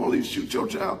don't care if the police shoot your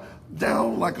child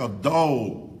down like a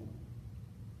dog.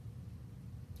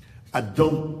 I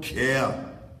don't care.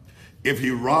 If he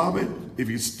robbing, if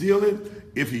he's stealing,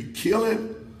 if he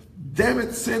killing, damn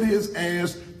it, send his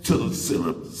ass to the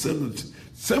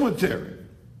cemetery.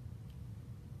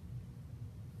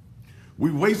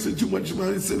 We wasted too much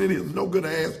money sending his no good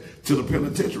ass to the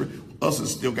penitentiary. Us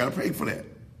has still got to pay for that.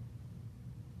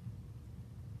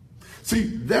 See,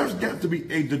 there's got to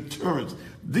be a deterrence.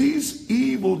 These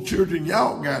evil children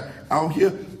y'all got out here,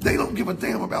 they don't give a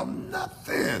damn about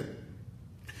nothing.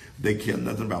 They care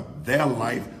nothing about their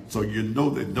life, so you know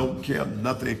they don't care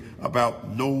nothing about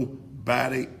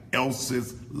nobody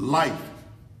else's life.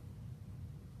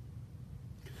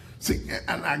 See,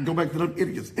 and I go back to them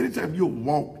idiots. Anytime you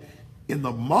walk in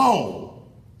the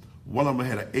mall, one of them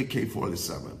had an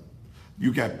AK-47.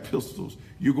 You got pistols.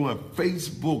 You're going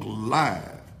Facebook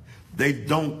Live. They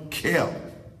don't care.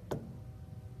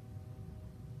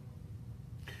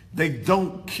 They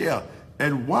don't care.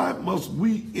 And why must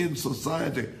we in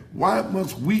society, why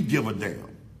must we give a damn?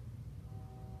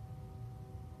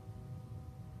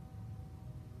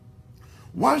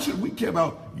 Why should we care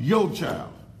about your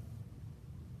child?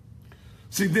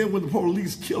 See, then when the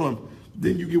police kill him,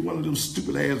 then you get one of them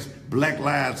stupid ass Black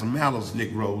Lives Matters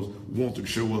Negroes want to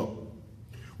show up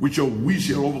with your "we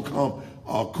shall overcome"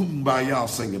 kumbaya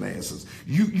singing asses.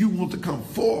 You want to come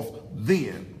forth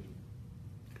then.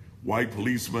 White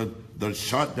policeman that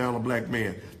shot down a black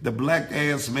man. The black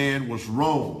ass man was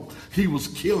wrong. He was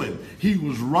killing. He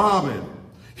was robbing.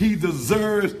 He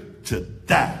deserves to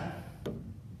die.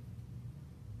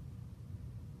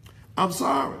 I'm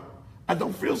sorry. I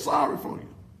don't feel sorry for you.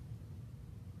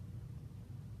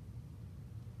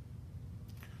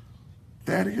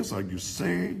 Thaddeus, are you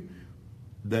saying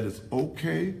that it's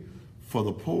okay for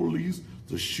the police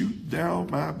to shoot down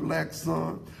my black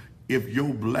son if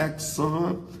your black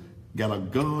son got a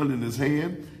gun in his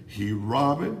hand? He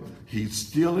robbing, he's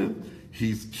stealing,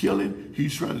 he's killing,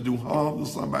 he's trying to do harm to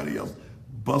somebody else.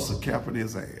 Bust a cap in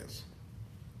his ass.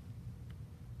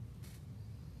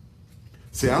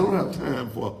 See, I don't have time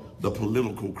for the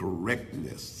political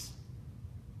correctness.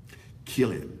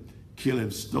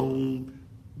 Killing stone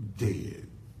dead.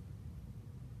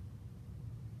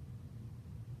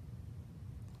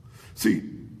 See,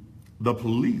 the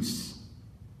police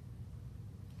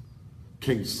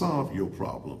can't solve your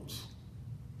problems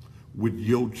with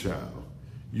your child.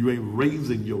 You ain't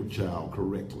raising your child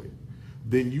correctly.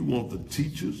 Then you want the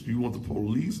teachers, you want the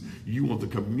police, you want the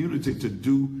community to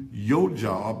do your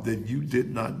job that you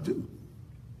did not do.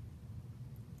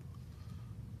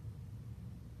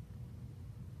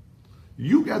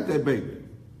 You got that baby.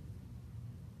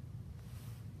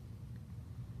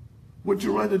 What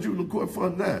you running to juvenile court for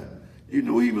now? You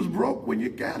knew he was broke when you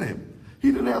got him.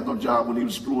 He didn't have no job when he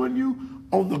was screwing you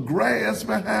on the grass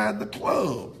behind the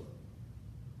club.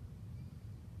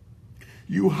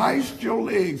 You heiched your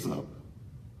legs up,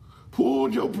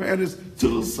 pulled your panties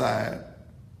to the side.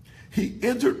 He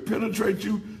entered, penetrated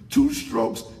you, 2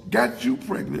 strokes, got you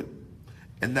pregnant,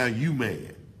 and now you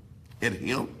mad at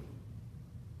him.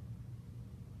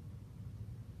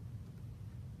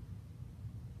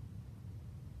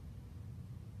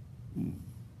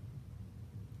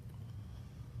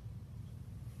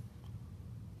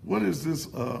 What is this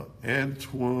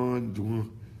Antoine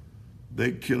doing?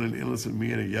 They killing innocent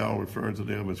men and y'all referring to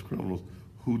them as criminals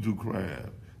who do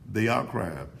crime. They are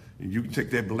crime. And you can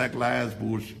take that Black Lives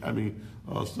bullshit,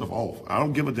 stuff off. I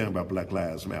don't give a damn about Black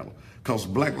Lives Matter. Because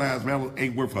Black Lives Matter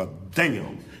ain't worth a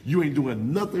damn. You ain't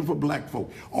doing nothing for black folk.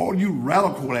 All you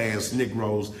radical ass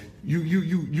Negroes, you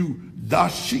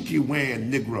dashiki wearing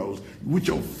Negroes with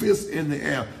your fists in the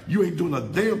air. You ain't doing a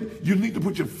damn. You need to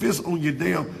put your fist on your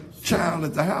damn child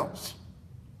at the house.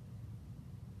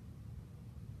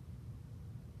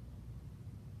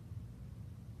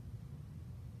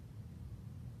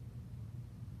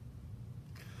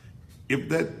 If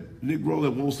that Negro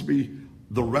that wants to be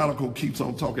the radical keeps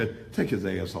on talking, take his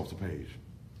ass off the page.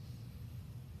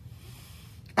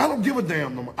 I don't give a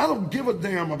damn no more. I don't give a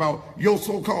damn about your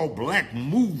so-called black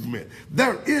movement.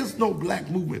 There is no black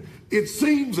movement. It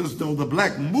seems as though the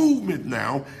black movement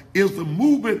now is the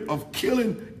movement of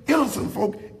killing innocent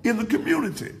folk in the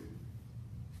community.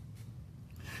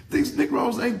 These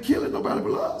Negroes ain't killing nobody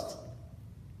but us.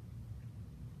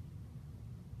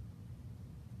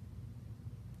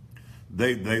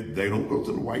 They don't go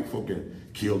to the white folk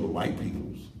and kill the white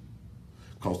peoples.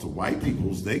 Because the white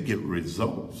peoples, they get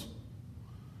results.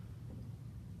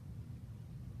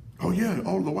 Oh yeah,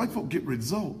 all the white folk get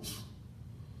results.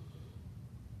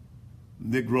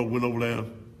 Negro went over there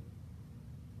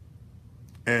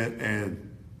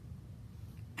and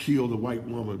killed a white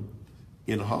woman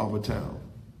in Harbor Town.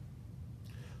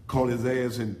 Caught his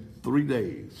ass in 3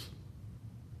 days.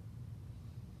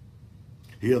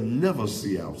 He'll never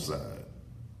see outside.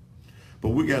 But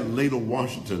we got Leda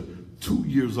Washington, 2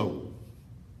 years old.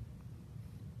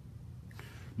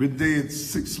 Been dead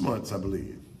 6 months, I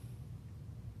believe.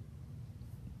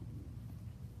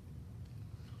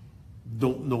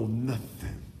 Don't know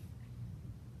nothing.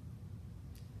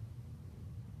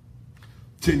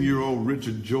 10-year-old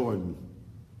Richard Jordan,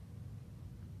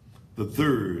 the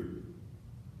third,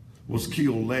 was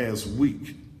killed last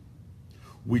week.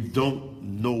 We don't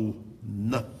know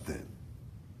nothing.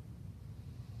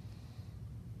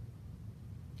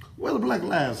 Where the Black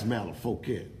Lives Matter folk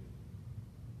at?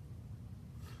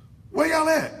 Where y'all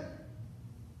at?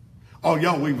 Oh,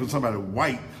 y'all waiting for somebody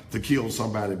white to kill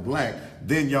somebody black.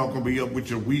 Then y'all gonna be up with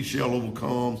your "we shall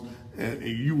overcome," and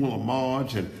you want to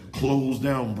march and close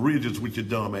down bridges with your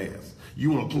dumb ass.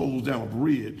 You want to close down a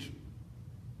bridge,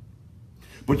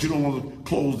 but you don't want to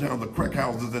close down the crack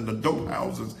houses and the dope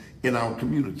houses in our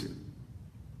community.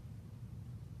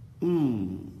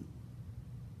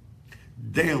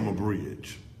 dam a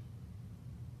bridge.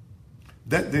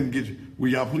 That didn't get you. Will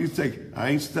y'all please take it? I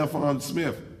ain't Stephon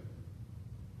Smith.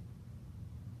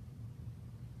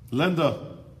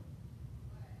 Linda,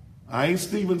 I ain't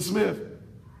Stephen Smith.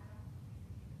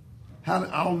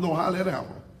 I don't know how that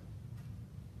happened.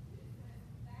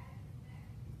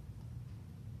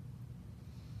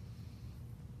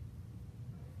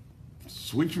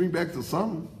 Switch me back to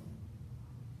something.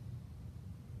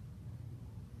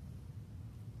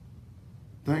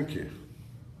 Thank you.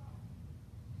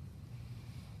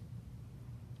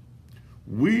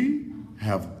 We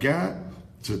have got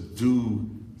to do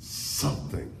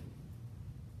something.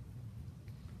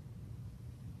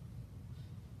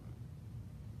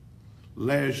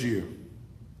 Last year,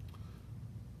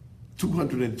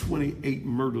 228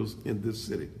 murders in this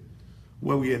city.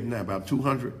 Where we at now? About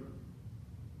 200?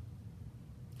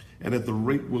 And at the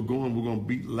rate we're going to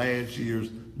beat last year's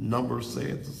number,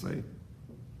 sad to say.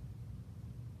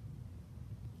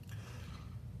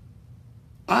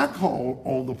 I called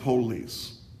on the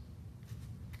police,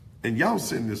 and y'all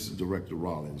send this to Director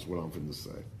Rollins, what I'm finna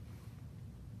say.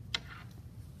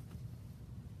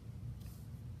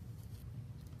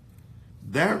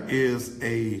 There is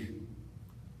a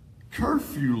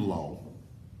curfew law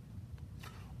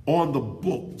on the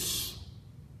books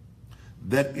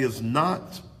that is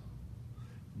not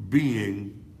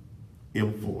being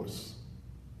enforced.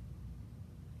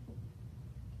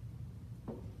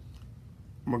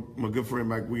 My good friend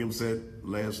Mike Williams said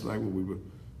last night when we were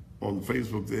on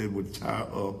Facebook, they would tie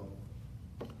up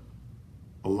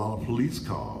a lot of police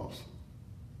cars.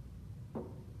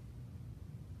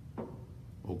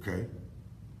 Okay.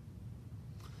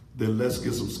 Then let's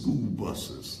get some school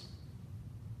buses.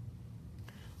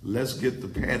 Let's get the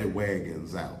paddy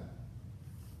wagons out.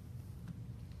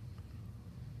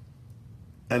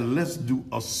 And let's do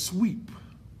a sweep.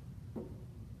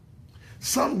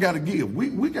 Something got to give.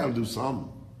 We got to do something.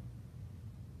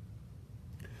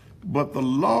 But the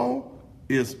law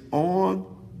is on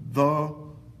the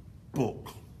book.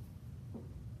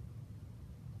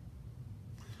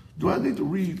 Do I need to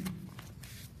read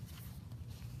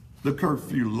the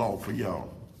curfew law for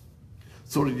y'all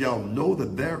so that y'all know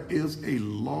that there is a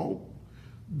law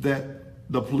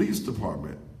that the police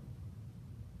department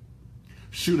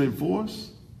should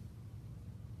enforce?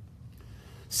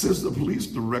 Since the police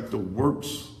director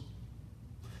works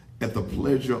at the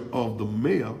pleasure of the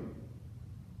mayor,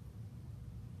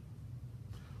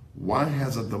 why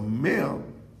hasn't the mayor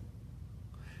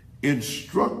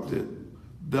instructed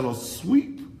that a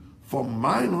sweep for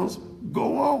minors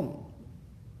go on?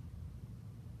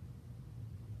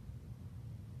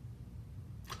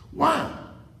 Why?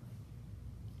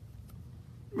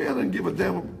 Man, I didn't give a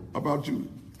damn about you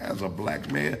as a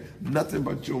black man, nothing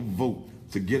but your vote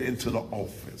to get into the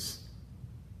office.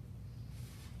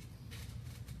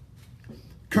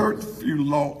 Curfew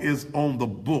law is on the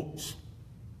books.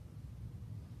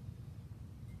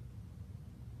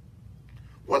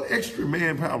 What extra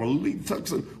manpower? Lee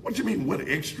Tucson, what you mean, what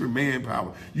extra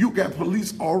manpower? You got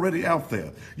police already out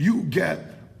there. You got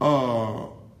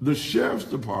the sheriff's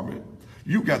department.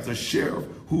 You got the sheriff,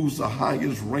 who's the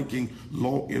highest ranking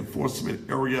law enforcement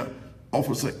area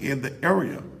officer in the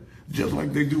area. Just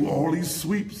like they do all these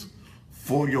sweeps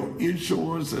for your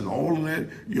insurance and all of that,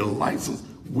 your license,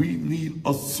 we need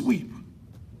a sweep.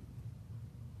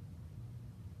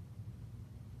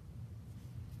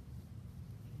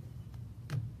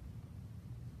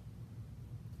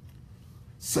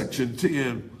 Section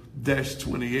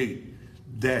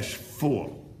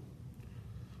 10-28-4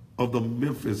 of the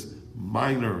Memphis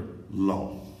minor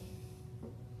law,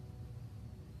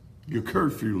 your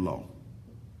curfew law.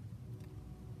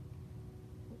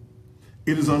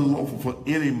 It is unlawful for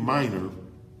any minor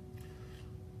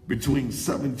between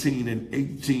 17 and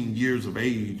 18 years of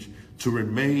age to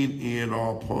remain in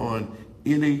or upon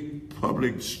any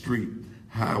public street,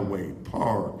 highway,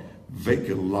 park,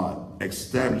 vacant lot,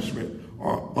 establishment,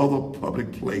 or other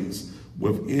public place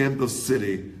within the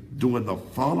city during the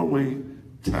following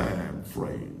time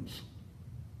frames: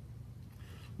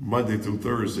 Monday through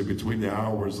Thursday between the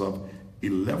hours of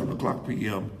 11 o'clock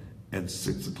p.m. and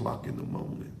 6 o'clock in the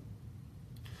morning.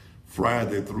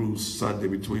 Friday through Sunday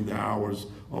between the hours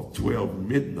of 12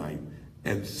 midnight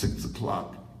and 6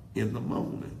 o'clock in the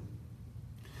morning.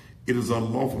 It is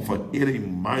unlawful for any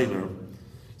minor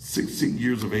 16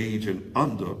 years of age and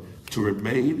under to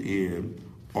remain in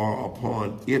or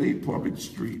upon any public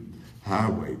street,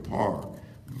 highway, park,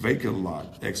 vacant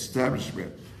lot,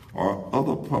 establishment, or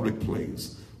other public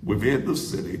place within the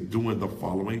city during the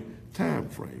following time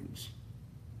frames: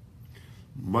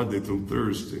 Monday through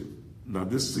Thursday. Now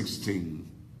this 16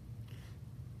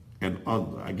 and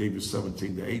under. I gave you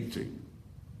 17 to 18.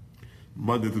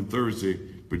 Monday through Thursday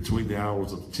between the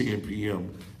hours of 10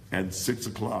 p.m. and 6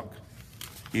 o'clock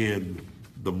in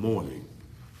the morning.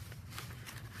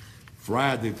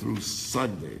 Friday through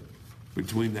Sunday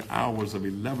between the hours of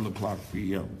 11 o'clock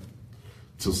p.m.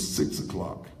 to 6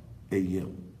 o'clock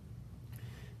a.m.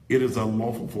 It is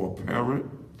unlawful for a parent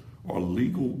or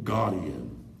legal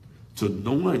guardian to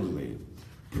knowingly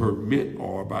permit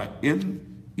or by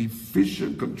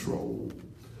inefficient control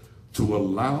to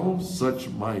allow such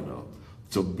minor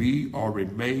to be or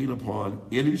remain upon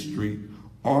any street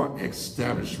or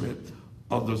establishment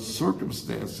under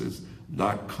circumstances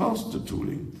not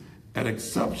constituting an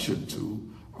exception to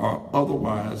or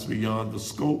otherwise beyond the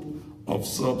scope of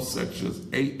subsections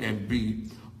A and B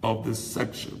of this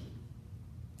section.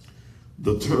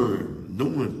 The term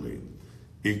knowingly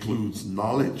includes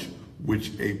knowledge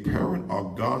which a parent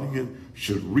or guardian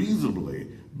should reasonably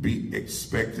be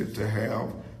expected to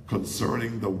have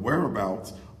concerning the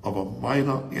whereabouts of a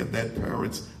minor in that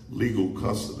parent's legal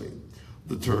custody.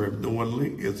 The term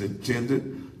knowingly is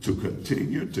intended to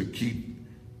continue to keep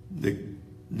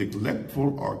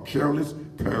neglectful or careless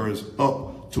parents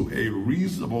up to a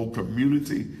reasonable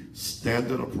community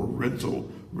standard of parental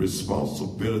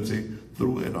responsibility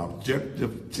through an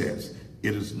objective test.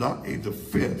 It is not a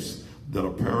defense that a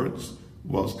parent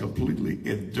was completely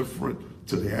indifferent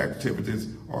to the activities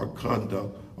or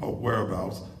conduct or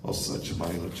whereabouts of such a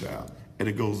minor child. And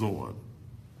it goes on.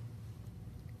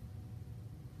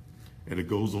 And it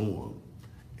goes on.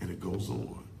 And it goes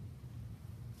on.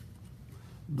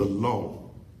 The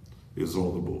law is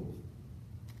on the book.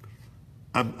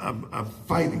 I'm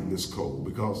fighting this code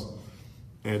because,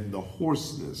 and the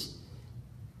hoarseness,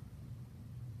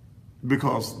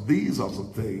 because these are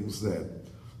some things that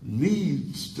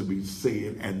needs to be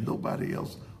said and nobody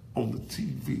else on the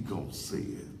TV gonna say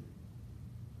it.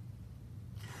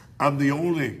 I'm the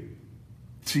only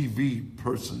TV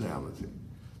personality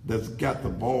that's got the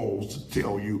balls to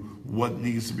tell you what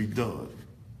needs to be done.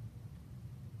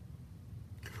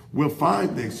 We'll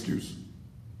find the excuse.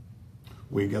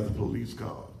 We ain't got the police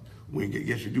car. We ain't get,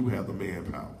 yes, you do have the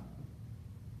manpower.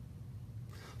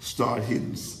 Start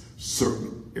hitting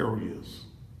certain areas.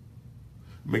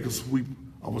 Make a sweep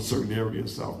of a certain area in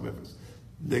South Memphis.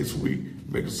 Next week,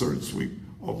 make a certain sweep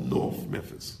of North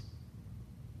Memphis.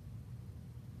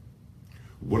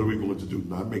 What are we going to do?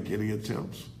 Not make any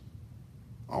attempts?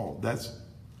 Oh, that's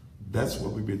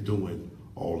what we've been doing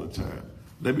all the time.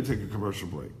 Let me take a commercial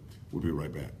break. We'll be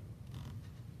right back.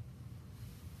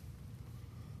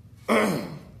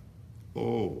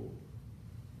 Oh.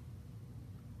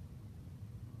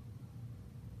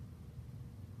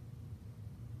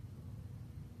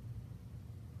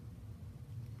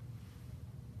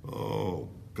 Oh,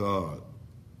 God.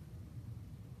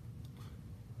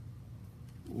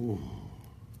 Ooh.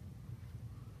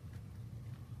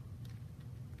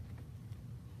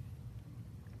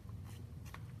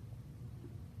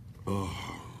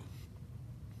 Oh,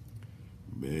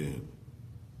 man.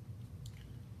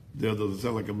 Does it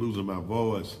sound like I'm losing my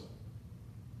voice?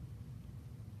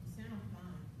 You sound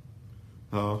fine.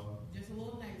 Huh? Just a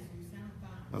little lazy. You sound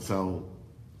fine. I sound...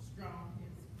 Strong,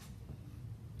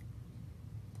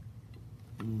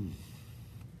 yes.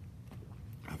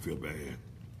 I feel bad. I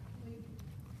believe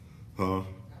you. Huh? I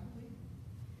believe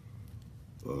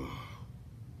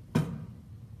you.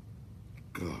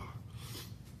 God.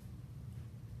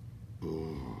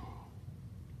 Oh.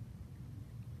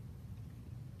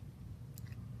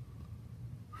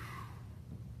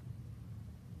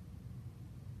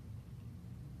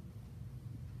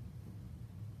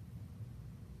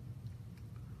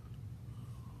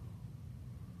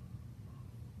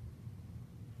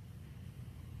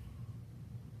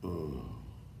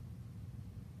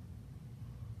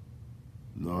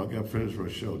 No, I got finished for a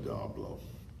show, dog blow.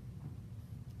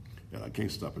 And I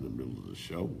can't stop in the middle of the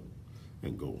show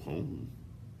and go home.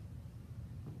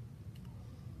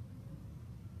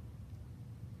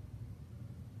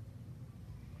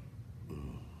 I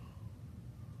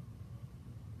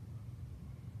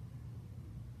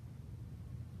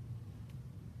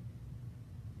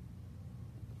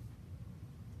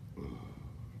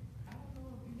don't know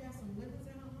if you got some lemons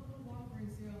in her home.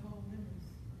 Walgreens sell whole lemons.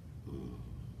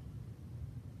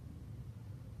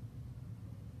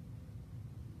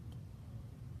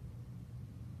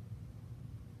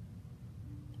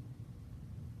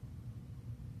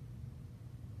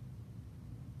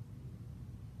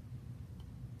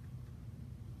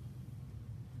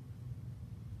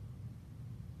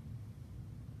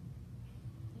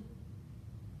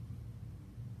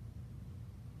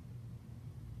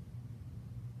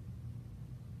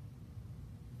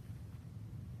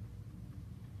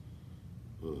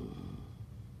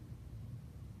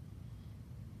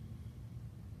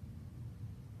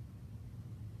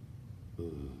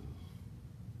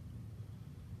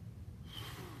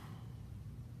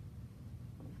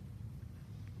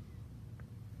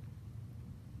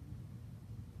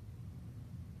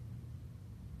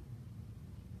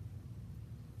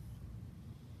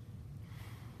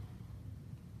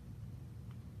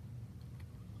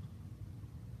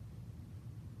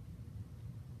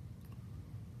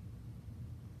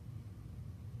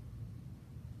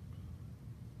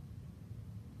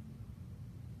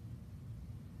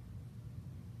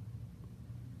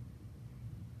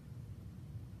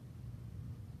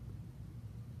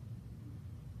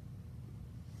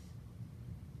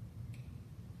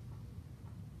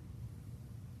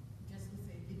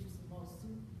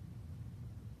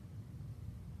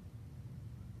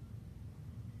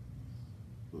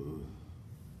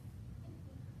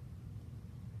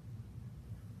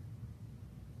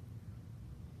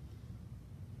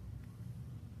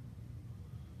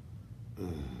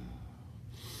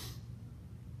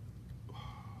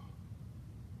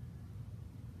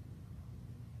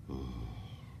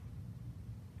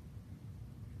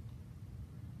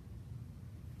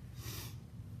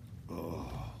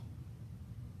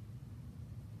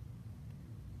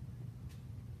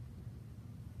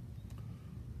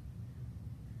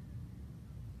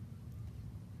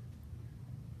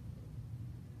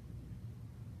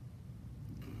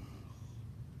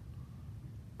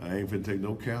 I ain't finna take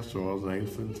no castor oils. I ain't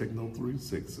finna take no 3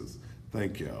 6s.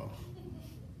 Thank y'all.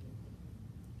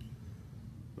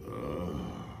 Somebody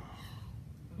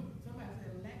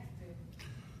said laxative.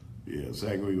 Yes,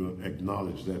 I ain't gonna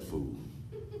acknowledge that fool.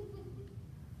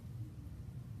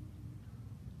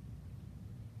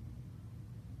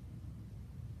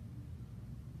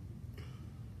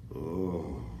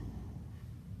 Oh.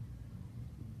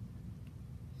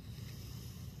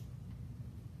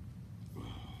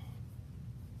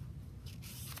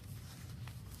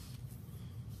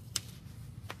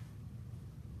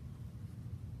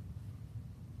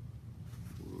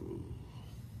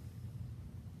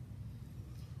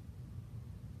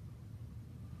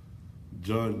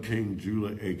 John King,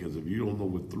 Julia Akins. If you don't know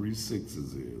what 3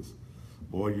 6s is,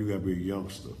 boy, you gotta be a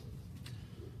youngster.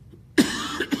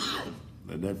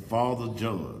 And that Father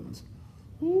John's,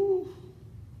 whoo.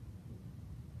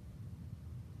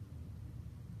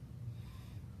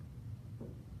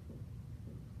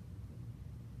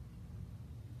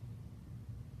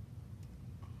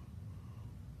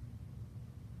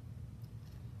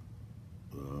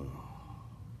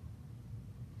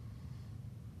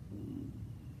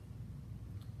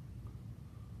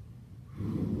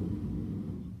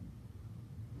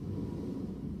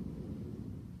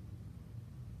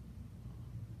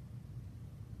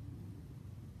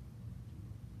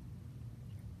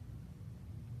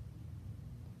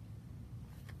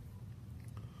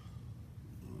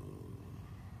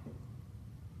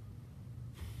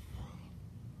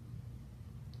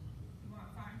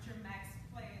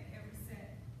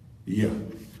 Yeah.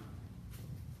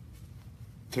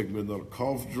 Take me another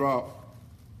cough drop.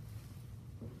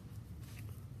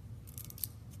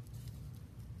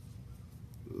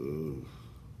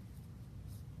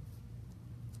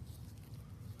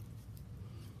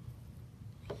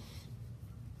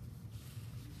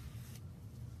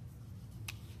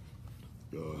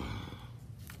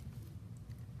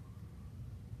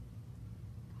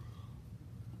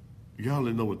 Y'all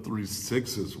didn't know what 3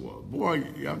 6s was. Boy,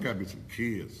 y'all gotta be some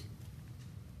kids.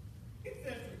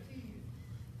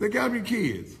 They gotta be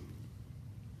kids.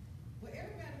 Well,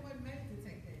 everybody wasn't made to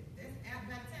take that. That's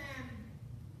by the time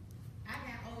I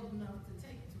got old enough to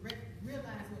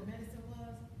realize what medicine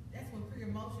was. That's when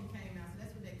pre-emotion came out. So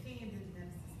that's when that Kansas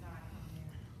medicine started coming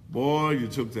out. Boy, you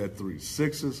took that 3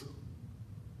 6s.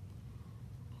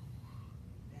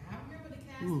 Now, I remember the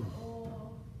castor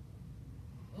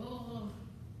oil,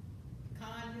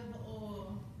 cod liver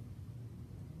oil,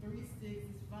 3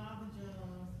 6s, Father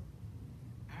John's.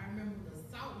 I remember the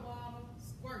salt water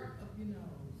squirt up your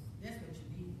nose. That's what you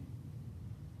need.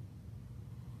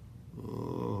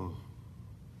 Oh,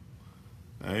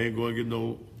 I ain't going to get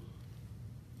no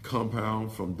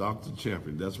compound from Dr.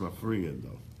 Champion. That's my friend,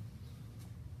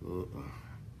 though.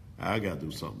 I got to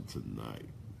do something tonight.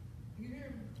 You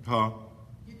hear me? Huh?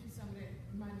 Get you some of that.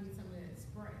 You might need some of that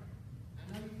spray.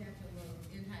 I know you got your little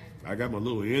inhaler. I got my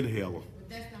little inhaler. But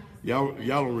that's not the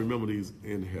Y'all don't remember these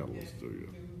inhalers, do you?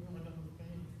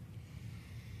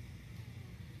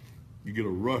 You get a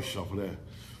rush off of that.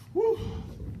 Woo.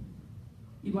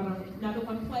 You want another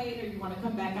one played, or you want to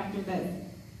come back after this?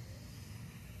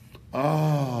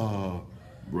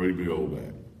 Bring me on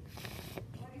back.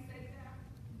 What do you say, Sarah?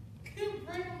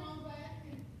 Bring them on back.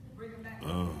 Bring them back.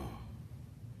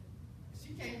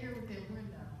 She can't hear with that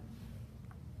window.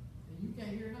 And you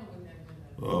can't hear her with that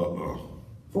window.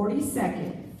 40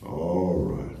 seconds.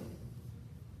 All right.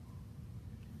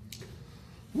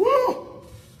 Woo!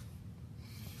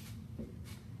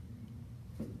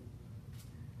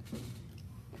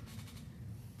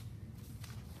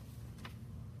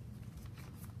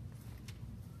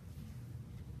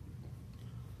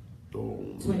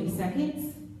 Don't. 20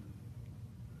 seconds.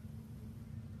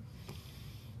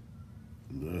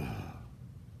 Nah.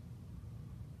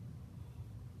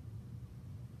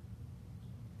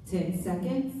 10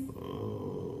 seconds.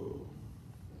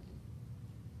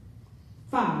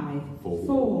 5,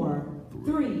 4,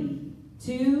 3,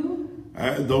 2.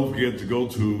 And don't forget to go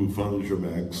to Furniture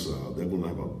Max. They're going to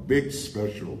have a big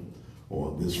special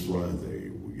on this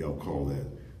Friday. Y'all call that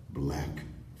Black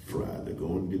Friday.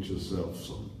 Go and get yourself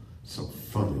some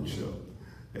furniture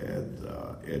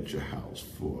at your house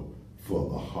for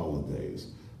the holidays.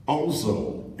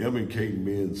 Also, M&K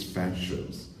Men's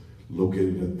Fashions,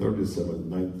 located at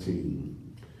 3719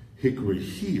 Hickory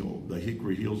Hill, the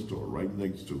Hickory Hill store, right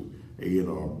next to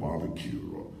A&R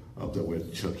Barbecue, or up there where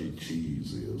Chuck E.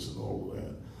 Cheese is and all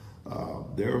that.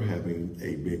 They're having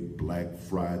a big Black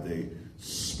Friday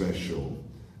special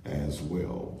as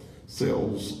well.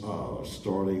 Sales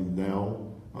starting now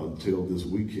until this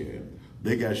weekend.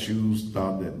 They got shoes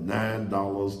starting at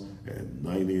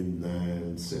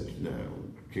 $9.99 now.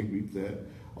 Can't beat that.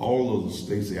 All of the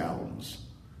Stacey Adams,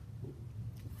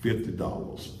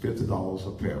 $50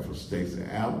 a pair for Stacey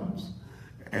Adams,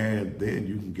 and then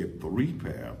you can get 3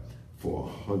 pair for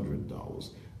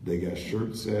 $100. They got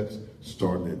shirt sets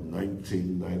starting at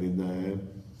 $19.99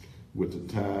 with the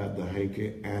tie, the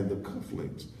hanky, and the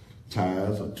cufflinks.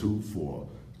 Ties are 2 for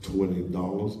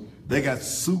 $20. They got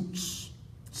suits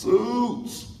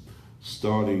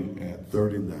starting at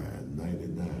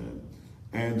 $39.99,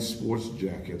 and sports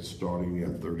jackets starting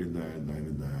at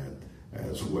 $39.99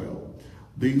 as well.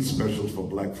 These specials for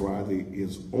Black Friday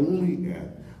is only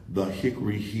at the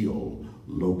Hickory Hill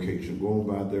location. Going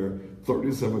by there,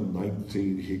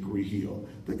 3719 Hickory Hill.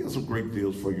 They got some great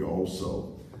deals for you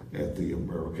also at the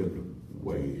American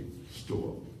Way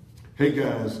store. Hey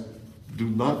guys, do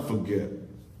not forget,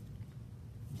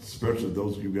 especially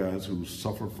those of you guys who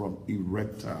suffer from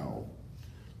erectile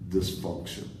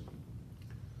dysfunction,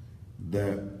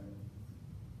 that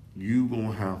you're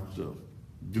going to have to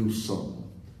do something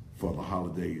for the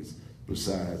holidays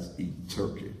besides eat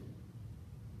turkey.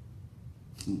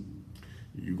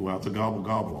 You're going to have to gobble,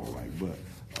 all right, but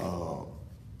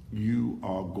you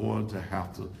are going to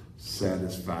have to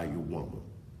satisfy your woman.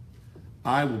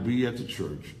 I will be at the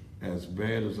church. As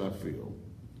bad as I feel,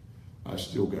 I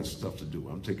still got stuff to do.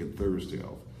 I'm taking Thursday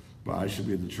off, but I should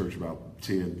be in the church about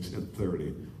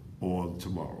 10:30 on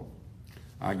tomorrow.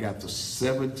 I got the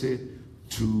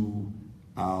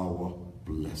 72-hour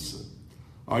blessing.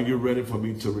 Are you ready for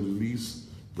me to release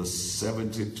the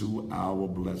 72-hour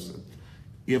blessing?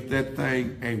 If that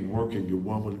thing ain't working, your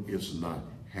woman is not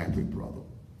happy, brother.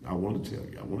 I want to tell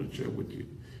you, I want to share with you.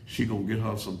 She gonna get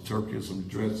her some turkey and some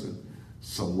dressing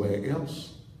somewhere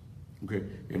else. Okay,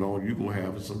 and all you're gonna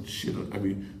have is some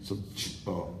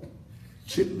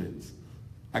chitlins.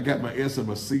 I got my S and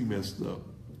my C messed up.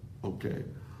 Okay,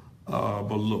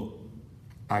 but look,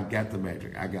 I got the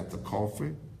magic. I got the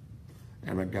coffee,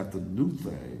 and I got the new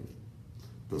thing,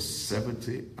 the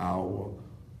 70-hour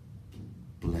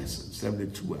blessing,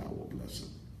 72-hour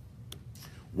blessing.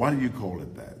 Why do you call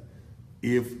it that?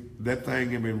 If that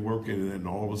thing ain't been working and then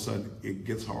all of a sudden it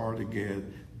gets hard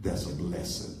again, that's a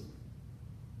blessing.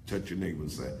 Touch your neighbor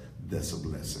and say, that's a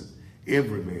blessing.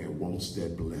 Every man wants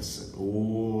that blessing.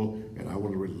 Oh, and I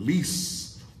want to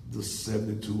release the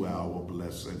 72-hour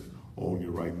blessing on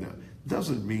you right now.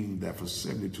 Doesn't mean that for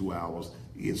 72 hours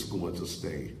it's going to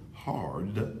stay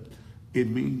hard. It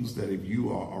means that if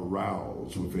you are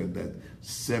aroused within that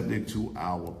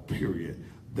 72-hour period,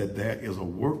 that there is a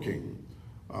working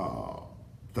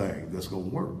thing that's going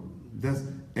to work.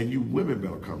 And you women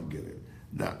better come get it.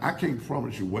 Now, I can't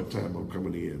promise you what time I'm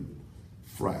coming in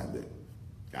Friday.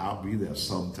 I'll be there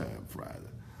sometime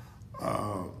Friday.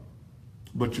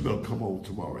 But you better come on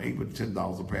tomorrow. Ain't but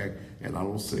 $10 a pack, and I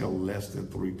don't sell less than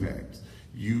 3 packs.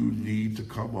 You need to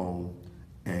come on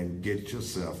and get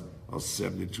yourself a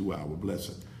 72-hour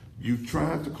blessing. You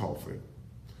tried the coffee,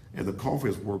 and the coffee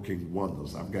is working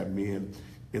wonders. I've got men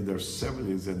in their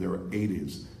 70s and their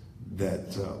 80s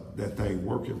that thing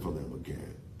working for them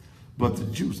again. But the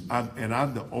juice,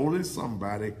 I'm the only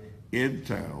somebody in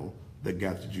town that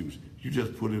got the juice. You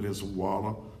just put it in some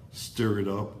water, stir it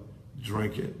up,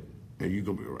 drink it, and you're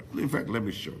going to be all right. In fact, let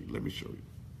me show you.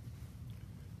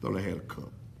 Thought I had a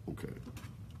cup. Okay.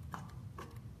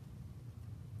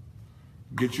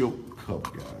 Get your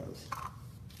cup, guys.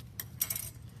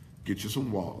 Get you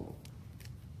some water.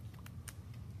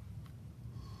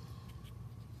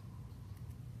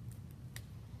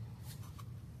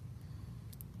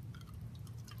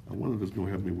 I wonder if it's going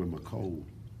to help me with my cold.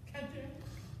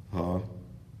 Huh?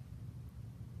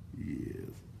 Yes.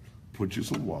 Put you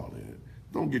some water in it.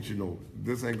 Don't get you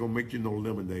this ain't going to make you no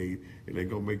lemonade. It ain't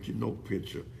going to make you no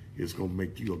pitcher. It's going to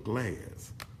make you a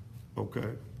glass.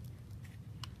 Okay?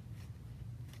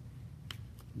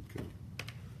 Okay.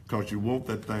 Because you want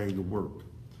that thing to work.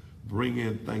 Bring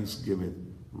in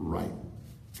Thanksgiving right.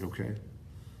 Okay?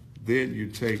 Then you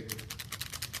take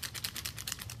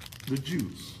the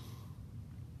juice.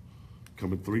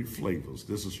 Come in 3 flavors.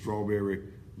 This is strawberry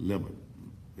lemon.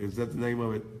 Is that the name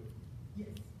of it? Yes.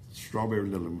 strawberry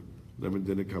lemon,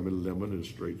 then it come in lemon and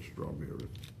straight strawberry.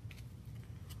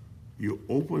 You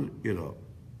open it up,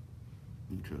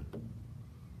 okay,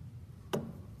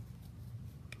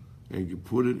 and you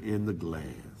put it in the glass.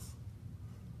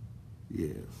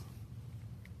 Yes.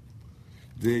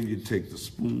 Then you take the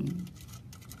spoon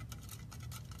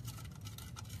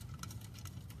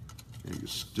and you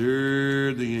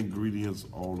stir the ingredients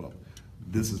all up.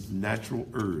 This is natural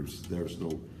herbs. There's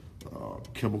no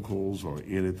chemicals or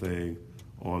anything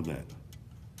on that.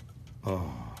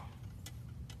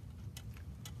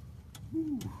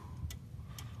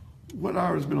 What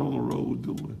Ira's been on the road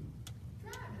doing?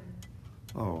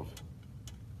 Oh.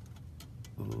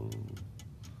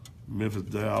 Memphis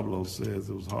Diablo says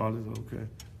it was hardest. Okay.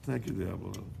 Thank you,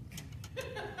 Diablo.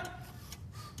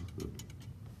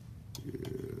 Yeah.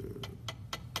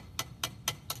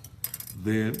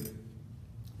 Then,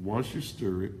 once you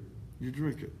stir it, you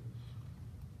drink it.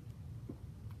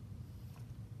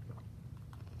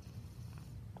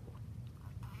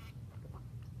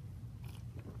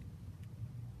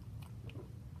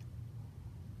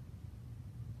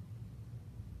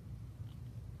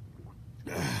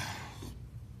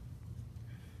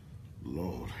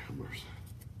 Lord have mercy.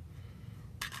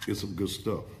 It's some good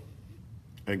stuff.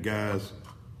 And guys,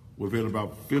 within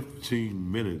about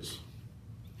 15 minutes,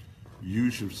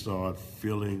 you should start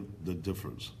feeling the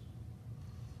difference.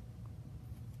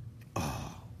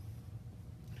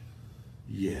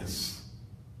 Yes,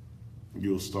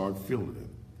 you'll start feeling it.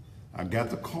 I got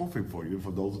the coffee for you.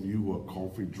 For those of you who are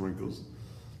coffee drinkers,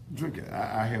 drink it.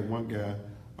 I had one guy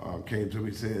came to me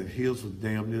and said his was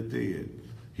damn near dead.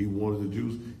 He wanted the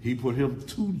juice. He put him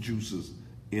 2 juices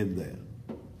in there,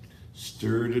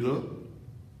 stirred it up,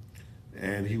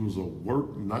 and he was a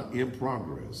work not in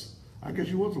progress. I guess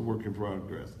he was a work in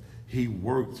progress. He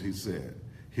worked, he said.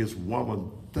 His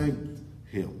woman thanked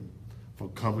him for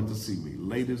coming to see me.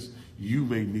 Ladies, you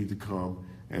may need to come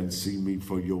and see me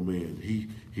for your man. He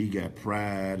got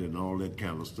pride and all that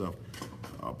kind of stuff.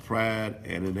 Pride,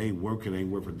 and it ain't worth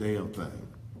a damn thing.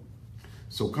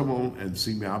 So come on and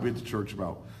see me. I'll be at the church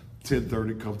about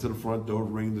 10:30. Come to the front door,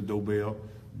 ring the doorbell.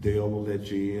 Dale will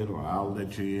let you in, or I'll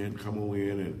let you in. Come on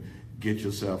in and get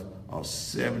yourself a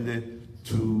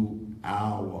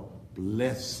 72-hour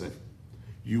blessing.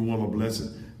 You want a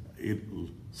blessing? It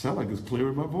sounds like it's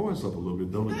clearing my voice up a little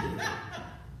bit, don't it?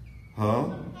 Huh?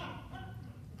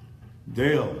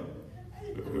 Dale.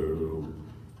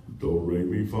 Do, re,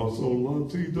 mi, fa, sol, la,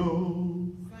 ti,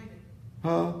 do.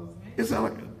 Huh? It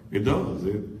sounds like it does.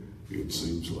 It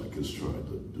seems like it's trying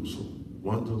to do some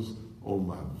wonders on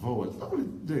my voice. Oh,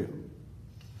 damn.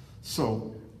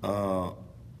 So,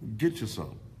 get you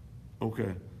some.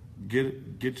 Okay.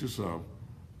 Get you some.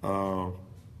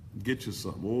 Get you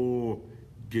some. Or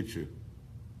get you.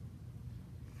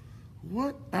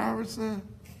 What Ira said?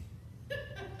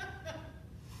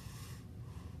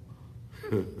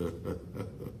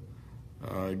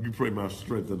 You pray my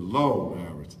strength in the Lord,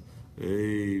 Ira.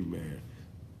 Amen.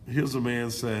 Here's a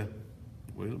man saying,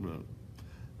 wait a minute.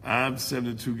 I'm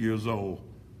 72 years old.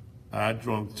 I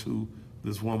drunk 2.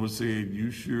 This woman said,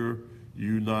 you sure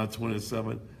you not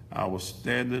 27? I was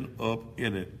standing up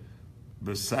in it,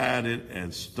 beside it,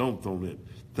 and stomped on it.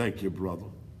 Thank you, brother.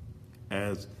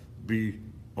 As be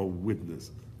a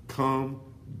witness. Come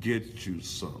get you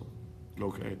some.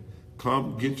 Okay?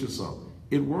 Come get you some.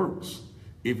 It works.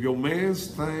 If your man's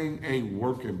thing ain't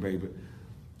working, baby,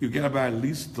 you got to buy at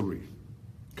least 3.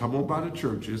 Come on by the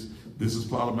churches. This is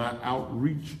part of my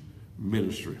outreach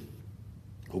ministry.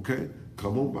 Okay?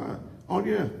 Come on by. Oh,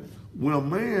 yeah. When a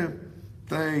man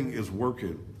thing is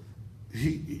working,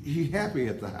 he happy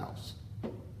at the house.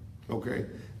 Okay?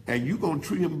 And you going to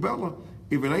treat him better.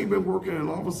 If it ain't been working and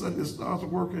all of a sudden it starts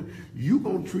working, you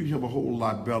going to treat him a whole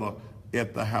lot better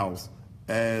at the house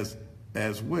as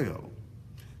well.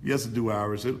 Yes, it do,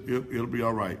 Iris. It'll be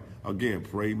all right. Again,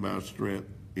 pray my strength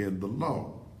in the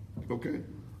Lord. Okay?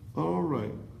 All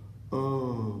right.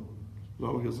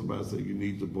 Lord, hear somebody say you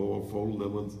need to boil 4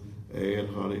 lemons, add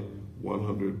honey,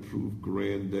 100 proof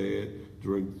granddad,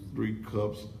 drink 3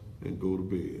 cups, and go to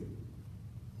bed.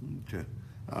 Okay.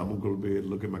 I'm going to go to bed,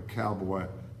 look at my cowboy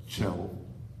channel.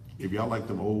 If y'all like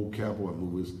them old cowboy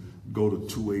movies, go to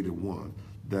 281.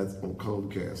 That's on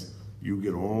Comcast. You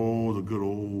get all the good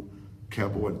old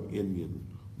cowboy and Indian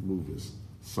movies,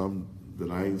 some that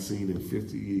I ain't seen in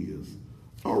 50 years.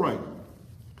 All right.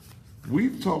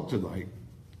 We've talked tonight,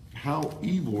 how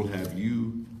evil have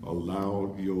you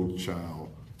allowed your child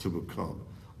to become?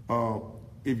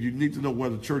 If you need to know where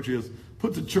the church is,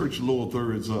 put the church lower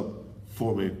thirds up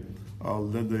for me,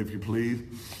 Linda, if you please.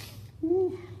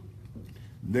 Ooh.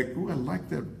 Nick, ooh, I like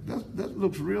that. That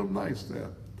looks real nice there.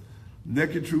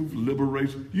 Naked Truth,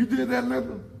 Liberation. You did that,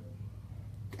 Linda?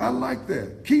 I like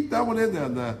that. Keep that one in there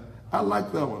now. I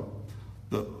like that one.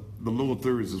 The lower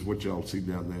thirds is what y'all see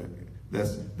down there. That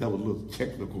was a little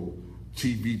technical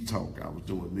TV talk I was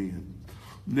doing then.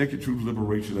 Naked Truth,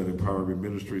 Liberation, and Empowerment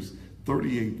Ministries,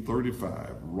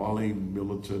 3835 Raleigh,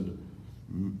 Milton,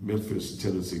 Memphis,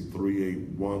 Tennessee,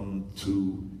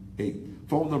 38128.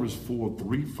 Phone number is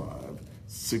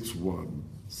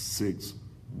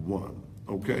 435-6161.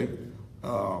 Okay?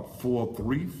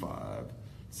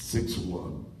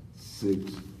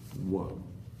 435-6161.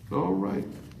 All right.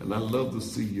 And I love to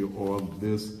see you on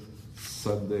this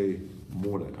Sunday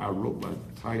morning. I wrote my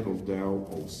title down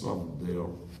on something,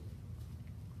 Dale.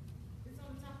 It's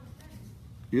on the top of the thing.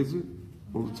 Is it?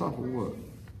 On the top of what?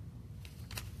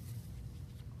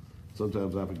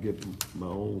 Sometimes I forget my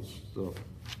own stuff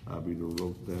I be done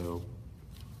wrote down.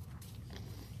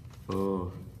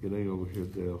 It ain't over here,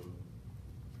 Dale.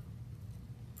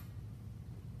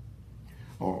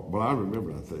 Oh, but I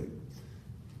remember, I think.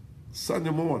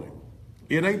 Sunday morning.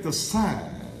 It ain't the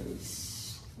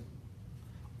size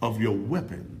of your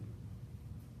weapon.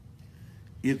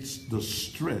 It's the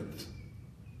strength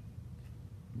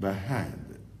behind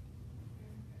it.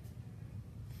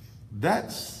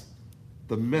 That's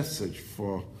the message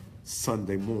for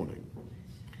Sunday morning.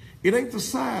 It ain't the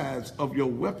size of your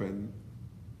weapon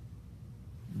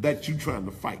that you're trying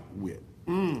to fight with.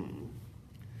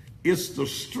 It's the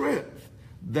strength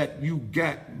that you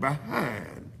got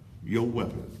behind your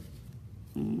weapon.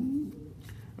 I'm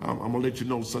going to let you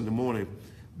know Sunday morning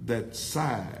that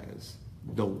size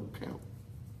don't count.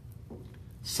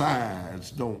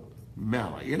 Size don't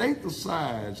matter. It ain't the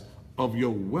size of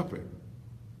your weapon.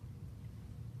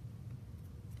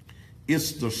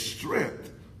 It's the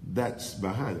strength that's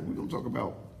behind it. We're going to talk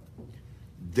about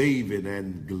David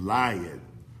and Goliath.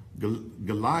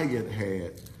 Goliath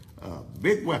had a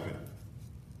big weapon.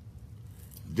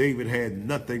 David had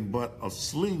nothing but a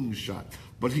slingshot,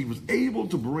 but he was able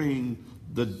to bring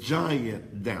the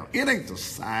giant down. It ain't the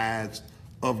size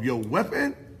of your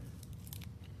weapon.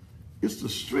 It's the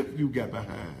strength you got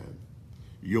behind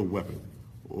your weapon.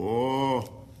 Oh,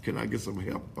 can I get some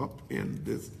help up in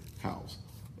this house?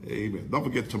 Amen. Don't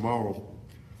forget tomorrow,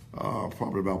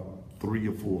 probably about 3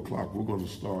 or 4 o'clock, we're going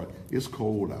to start. It's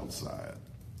cold outside.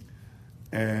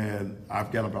 And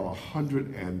I've got about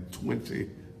 120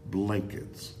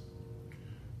 blankets.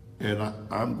 And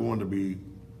I'm going to be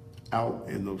out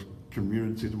in the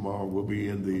community tomorrow. We'll be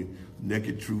in the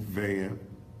Naked Truth van.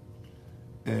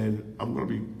 And I'm going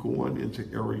to be going into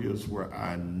areas where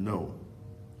I know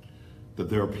that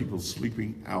there are people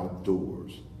sleeping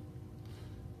outdoors.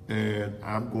 And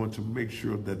I'm going to make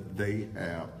sure that they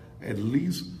have at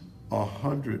least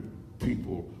 100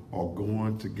 people are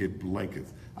going to get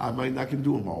blankets. I might not can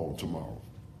do them all tomorrow,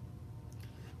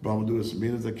 but I'm going to do as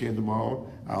many as I can tomorrow.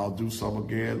 I'll do some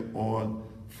again on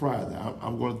Friday.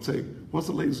 I'm going to take, what's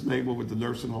the lady's name over at the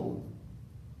nursing home?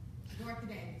 Dorothy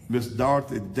Davis. Miss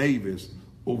Dorothy Davis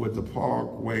over at the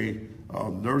Parkway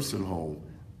nursing home.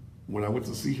 When I went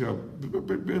to see her,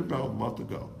 been about a month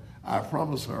ago, I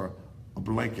promised her a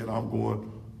blanket. I'm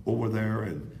going over there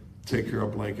and take her a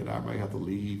blanket. I might have to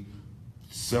leave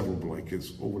several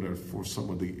blankets over there for some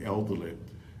of the elderly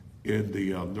in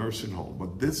the nursing home.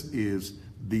 But this is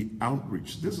the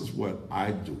outreach. This is what I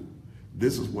do.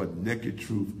 This is what Naked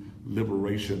Truth,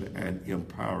 Liberation, and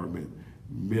Empowerment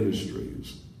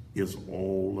Ministries is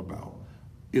all about.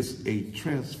 It's a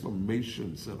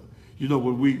transformation center. You know,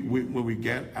 when we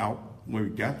got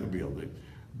the building,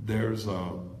 there's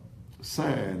a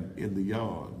sign in the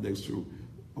yard next to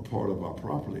a part of our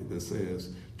property that says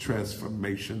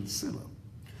Transformation Center.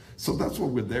 So that's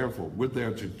what we're there for. We're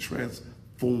there to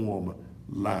transform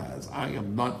lives. I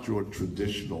am not your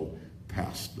traditional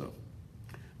pastor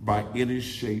by any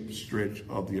shape, stretch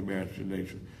of the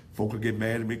imagination. Folk will get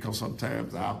mad at me because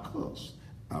sometimes I'll cuss.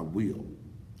 I will.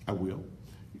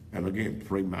 And again,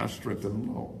 pray my strength in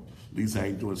the Lord. At least I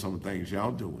ain't doing some of the things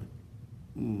y'all doing.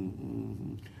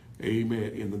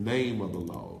 Amen. In the name of the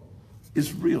Lord.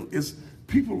 It's real.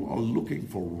 People are looking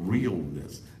for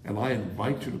realness. And I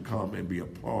invite you to come and be a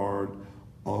part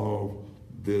of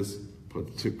this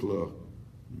particular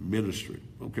ministry.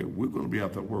 Okay, we're going to be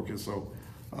out there working. So,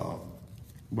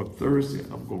 but Thursday,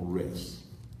 I'm going to rest.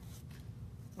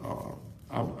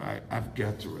 I've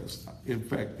got to rest. In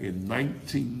fact, in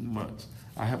 19 months,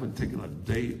 I haven't taken a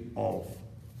day off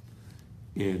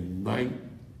in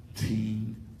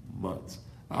 19 months.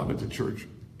 I'm at the church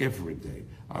every day.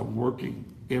 I'm working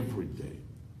every day.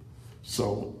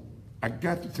 So I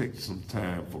got to take some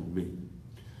time for me.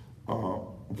 A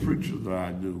preacher that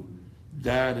I knew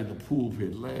died in the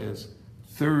pulpit last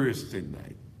Thursday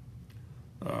night.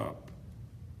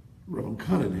 Reverend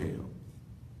Cunningham.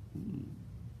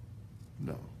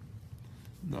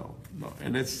 No.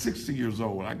 And at 60 years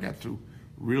old, I got to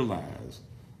realize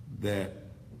that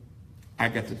I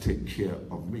got to take care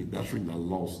of me. That's the reason I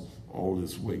lost all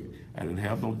this weight. I didn't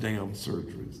have no damn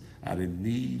surgeries. I didn't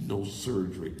need no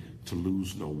surgery to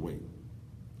lose no weight.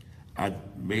 I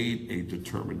made a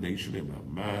determination in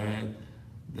my mind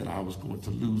that I was going to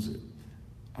lose it.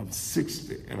 I'm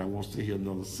 60 and I want to stay here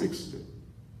another 60.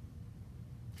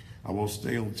 I want to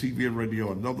stay on TV and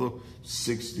radio another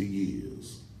 60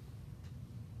 years.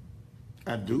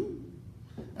 I do.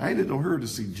 I ain't in no hurry to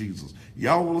see Jesus.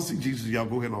 Y'all want to see Jesus, y'all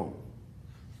go ahead on.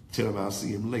 Tell him I'll see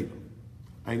him later.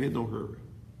 I ain't in no hurry.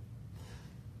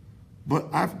 But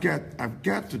I've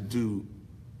got to do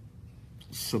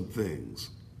some things.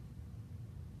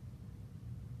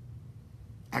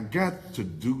 I got to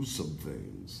do some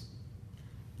things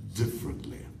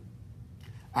differently.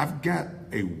 I've got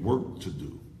a work to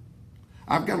do.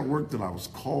 I've got a work that I was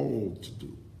called to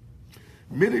do.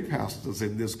 Many pastors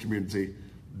in this community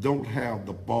don't have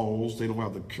the balls, they don't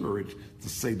have the courage to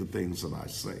say the things that I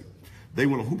say. They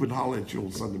want to hoop and holler at you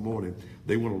on Sunday morning.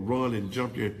 They want to run and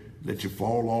jump you, let you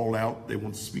fall all out. They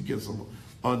want to speak in some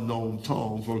unknown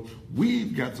tongues. Well,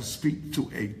 we've got to speak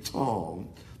to a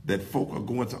tongue that folk are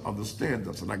going to understand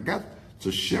us. And I got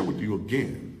to share with you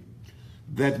again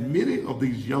that many of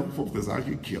these young folk that's out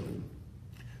here killing,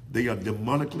 they are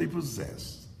demonically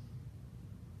possessed.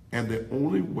 And the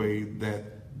only way that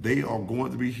they are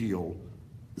going to be healed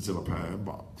is in a pine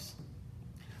box.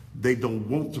 They don't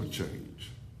want to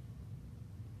change.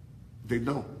 They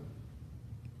don't.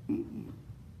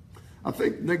 I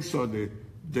think next Sunday,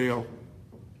 Dale,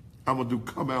 I'm going to do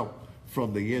Come Out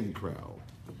from the In crowd.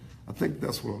 I think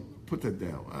that's what, put that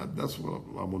down. That's what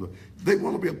I'm going to, they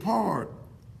want to be a part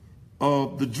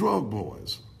of the drug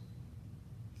boys.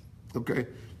 Okay?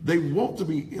 They want to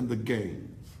be in the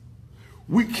game.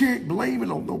 We can't blame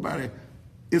it on nobody.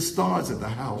 It starts at the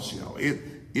house, y'all.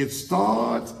 It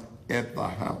starts at the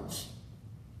house.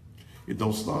 It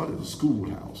don't start at the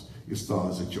schoolhouse. It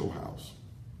starts at your house.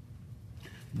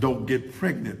 Don't get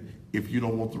pregnant if you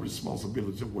don't want the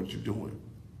responsibility of what you're doing.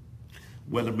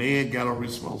 Well, the man got a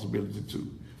responsibility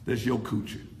too. That's your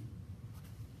coochie.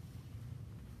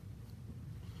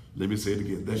 Let me say it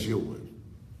again. That's your one.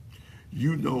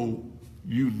 You know,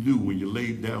 you knew when you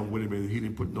laid down with him and he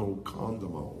didn't put no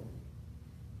condom on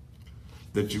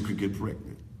that you could get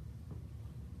pregnant.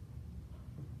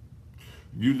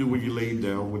 You knew when you laid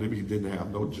down with him he didn't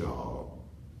have no job,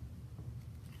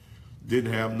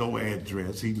 didn't have no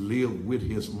address. He lived with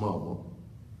his mama.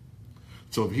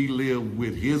 So if he lived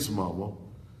with his mama,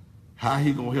 how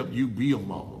he gonna help you be a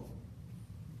mama?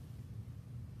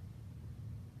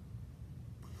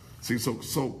 See,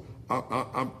 so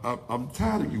I'm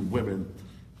tired of you women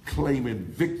claiming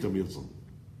victimism.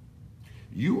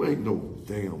 You ain't no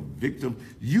damn victim.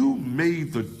 You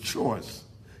made the choice.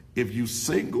 If you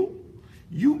single,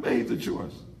 you made the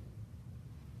choice.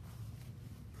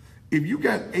 If you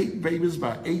got 8 babies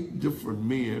by 8 different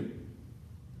men,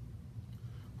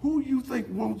 who you think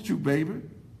wants you, baby?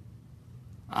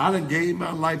 I done gave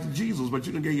my life to Jesus, but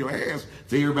you done gave your ass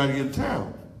to everybody in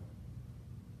town.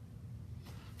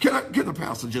 Can the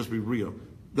pastor just be real?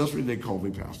 That's when they call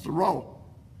me Pastor Raw.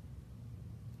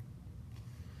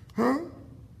 Huh?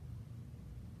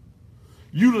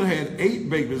 You done had 8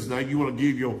 babies, now you want to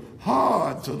give your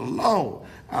heart to the Lord.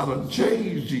 I done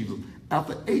changed Jesus.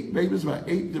 After 8 babies by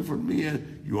 8 different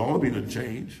men, you ought to be done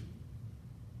changed.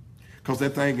 Because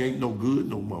that thing ain't no good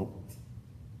no more.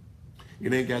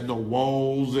 It ain't got no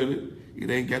walls in it. It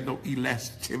ain't got no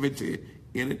elasticity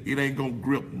in it. It ain't going to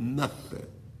grip nothing.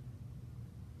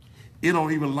 It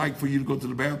don't even like for you to go to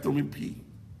the bathroom and pee.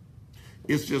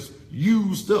 It's just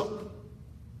used up.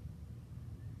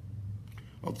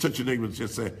 I'll touch your neighbor and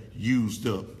just say, used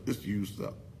up. It's used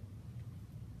up.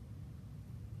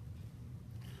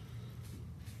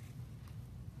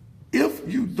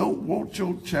 If you don't want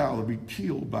your child to be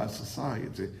killed by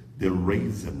society, then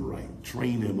raise him right.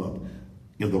 Train him up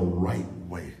in the right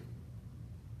way.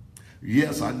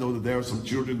 Yes, I know that there are some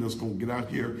children that's going to get out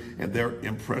here and they're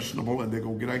impressionable and they're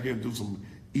going to get out here and do some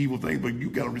evil things, but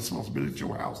you got a responsibility at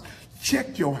your house.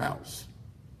 Check your house.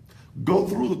 Go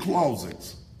through the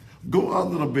closets. Go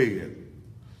under the bed.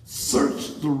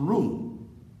 Search the room.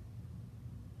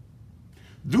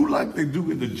 Do like they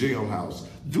do in the jailhouse.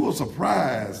 Do a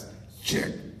surprise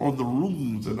check on the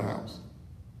rooms in the house.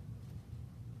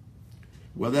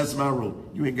 Well, that's my room.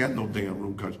 You ain't got no damn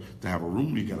room, because to have a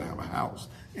room, you got to have a house.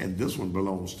 And this one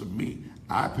belongs to me.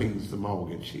 I pays the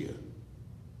mortgage here.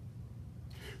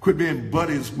 Quit being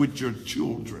buddies with your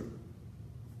children.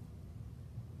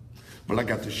 But I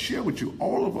got to share with you,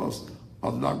 all of us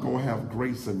are not going to have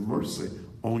grace and mercy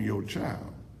on your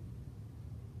child.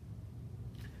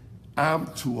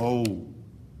 I'm too old.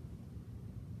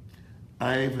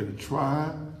 I ain't going to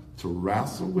try to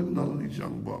wrestle with none of these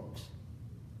young bucks.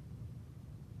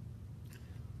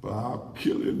 But I'll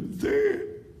kill him dead.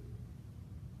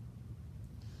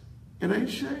 It ain't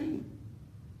shame.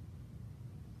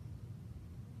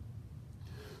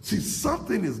 See,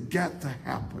 something has got to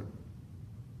happen.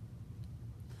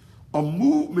 A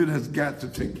movement has got to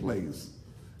take place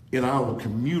in our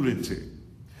community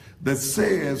that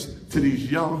says to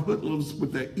these young hoodlums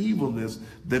with their evilness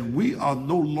that we are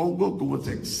no longer going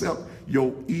to accept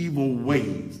your evil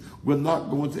ways. We're not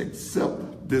going to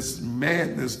accept this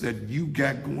madness that you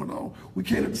got going on. We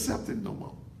can't accept it no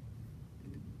more.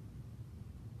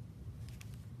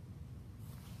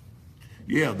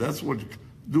 Yeah, that's what you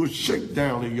do, a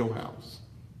shakedown in your house.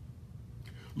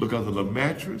 Look under the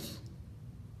mattress.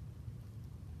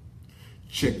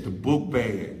 Check the book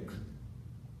bag.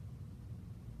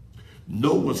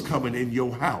 Know what's coming in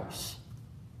your house.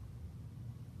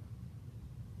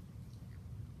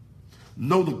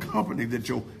 Know the company that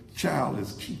your child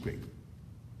is keeping.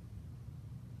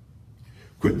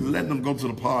 Quit letting them go to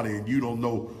the party and you don't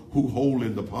know who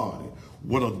holding the party.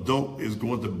 What adult is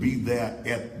going to be there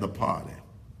at the party.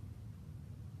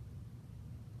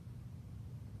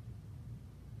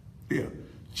 Yeah,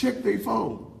 check their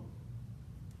phone.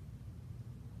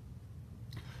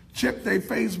 Check their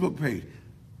Facebook page.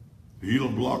 He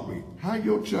don't block me. How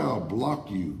your child block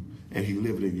you and he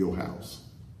living in your house?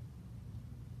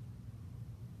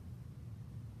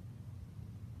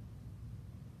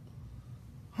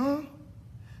 Huh?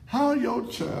 How your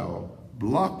child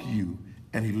block you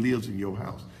and he lives in your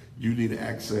house? You need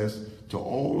access to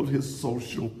all of his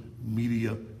social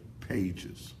media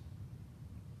pages.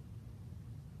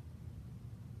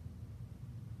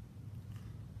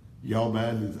 Y'all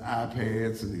buying these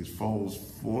iPads and these phones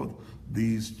for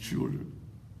these children.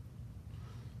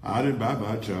 I didn't buy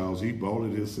my child's, he bought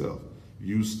it himself.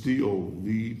 You still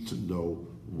need to know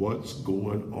what's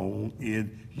going on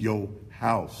in your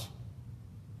house.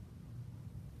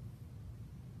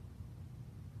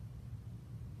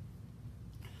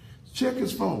 Check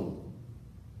his phone.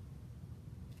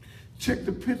 Check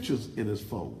the pictures in his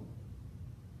phone.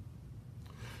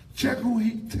 Check who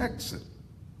he texted.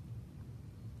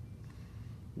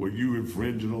 Were you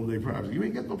infringing on their privacy? You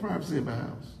ain't got no privacy in my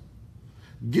house.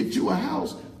 Get you a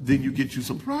house, then you get you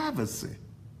some privacy.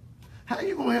 How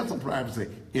you gonna have some privacy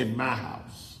in my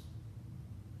house?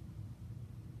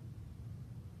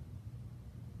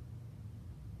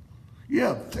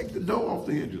 Yeah, take the door off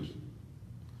the hinges.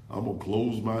 I'm gonna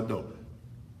close my door.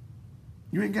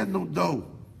 You ain't got no door.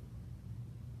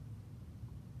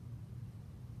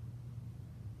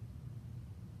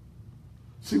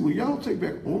 See, when y'all take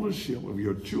back ownership of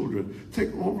your children, take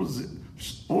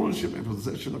ownership and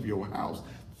possession of your house,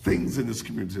 things in this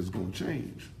community is going to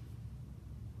change.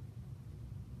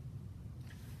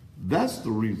 That's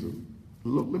the reason.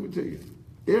 Look, let me tell you,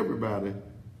 everybody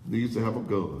needs to have a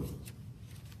gun.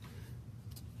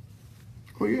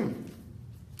 Oh, yeah.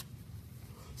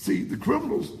 See, the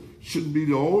criminals shouldn't be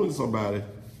the only somebody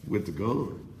with the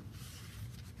gun.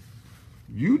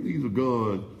 You need a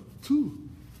gun, too.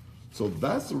 So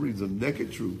that's the reason,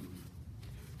 Naked Truth,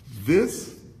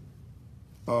 this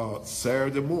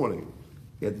Saturday morning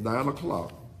at 9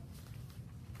 o'clock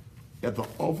at the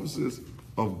offices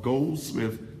of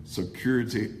Goldsmith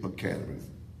Security Academy.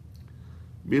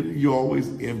 Many of you always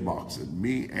inboxing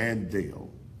me and Dale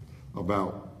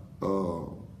about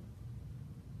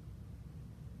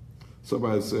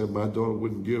somebody said my daughter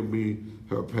wouldn't give me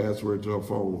her password to her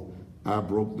phone. I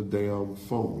broke the damn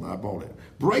phone. I bought it.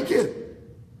 Break it.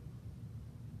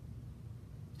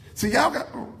 See, y'all got,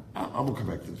 I'm going to come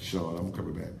back to Sean. I'm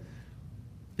coming back.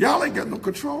 Y'all ain't got no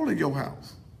control in your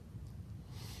house.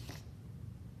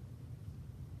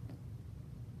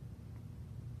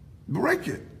 Break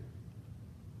it.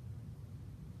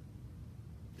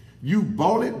 You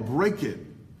bought it, break it.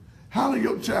 How did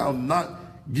your child not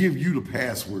give you the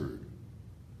password?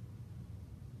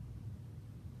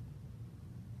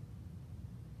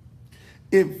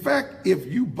 In fact,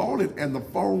 if you bought it and the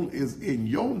phone is in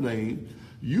your name,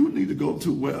 you need to go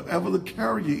to wherever the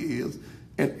carrier is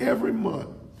and every month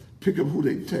pick up who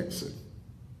they texted.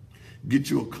 Get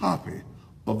you a copy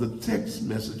of the text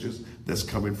messages that's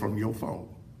coming from your phone.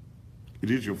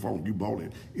 It is your phone. You bought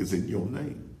it. It's in your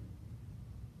name.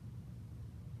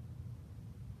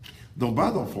 Don't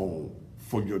buy the phone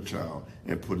for your child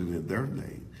and put it in their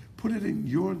name. Put it in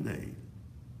your name.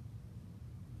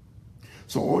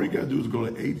 So all you got to do is go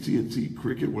to AT&T,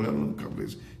 Cricket, whatever them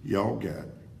companies y'all got,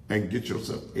 and get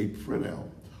yourself a printout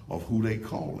of who they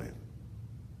calling.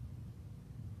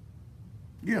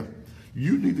 Yeah,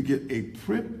 you need to get a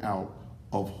printout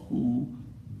of who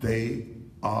they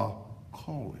are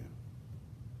calling.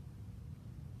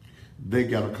 They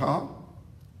got a car?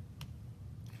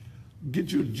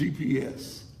 Get your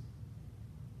GPS.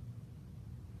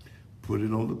 Put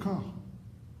it on the car.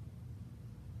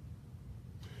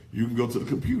 You can go to the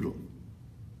computer.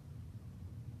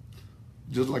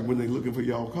 Just like when they're looking for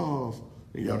y'all cars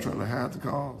and y'all trying to hide the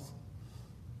cars.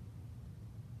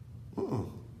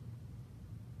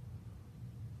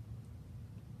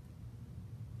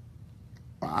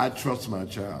 I trust my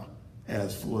child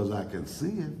as far as I can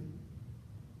see him.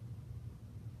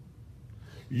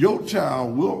 Your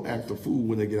child will act a fool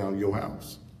when they get out of your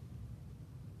house.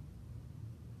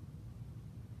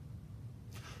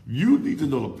 You need to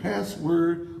know the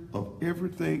password of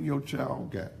everything your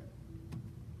child got.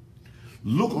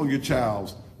 Look on your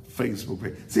child's Facebook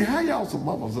page. See how y'all some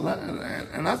mamas,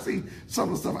 and I see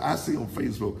some of the stuff I see on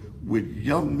Facebook with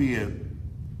young men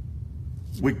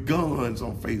with guns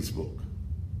on Facebook,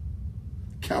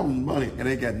 counting money and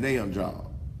they got damn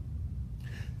job,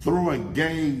 throwing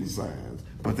gang signs,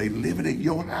 but they living in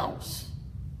your house.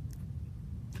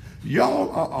 Y'all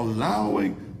are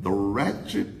allowing the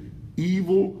ratchet,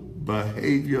 evil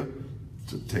behavior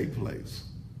to take place.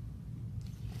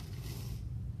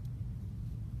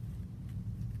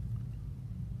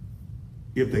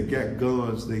 If they got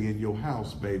guns, they in your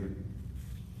house, baby.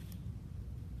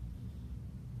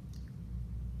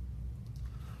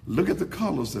 Look at the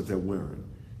colors that they're wearing.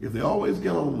 If they always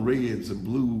get on reds and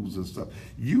blues and stuff,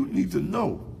 you need to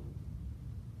know.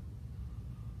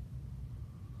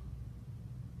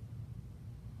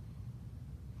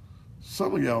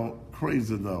 Some of y'all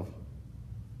crazy enough.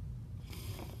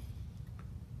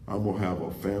 I'm gonna have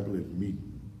a family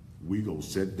meeting. We gonna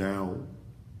sit down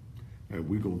and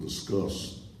we gonna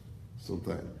discuss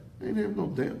something. Ain't have no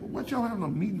damn. What y'all having a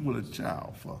meeting with a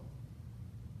child for?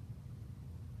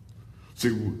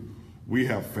 See, we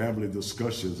have family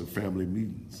discussions and family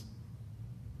meetings.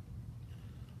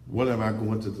 What am I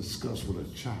going to discuss with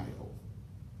a child?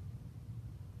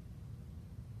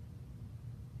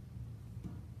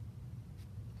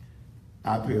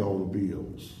 I pay all the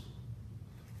bills.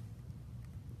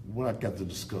 What I got to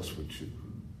discuss with you?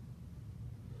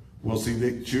 Well, see,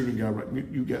 the children got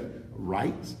you got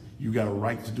rights. You got a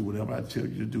right to do whatever I tell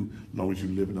you to do, as long as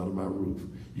you're living under my roof.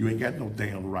 You ain't got no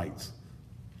damn rights.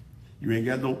 You ain't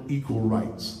got no equal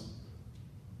rights.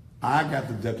 I got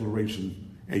the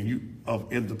Declaration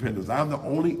of Independence. I'm the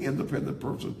only independent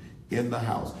person in the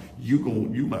house. You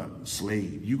my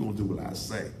slave. You gonna do what I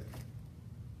say.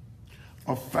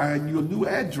 Or find you a new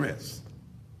address.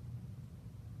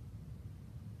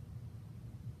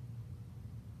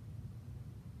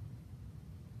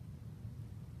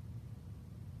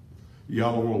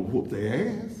 Y'all don't want to whoop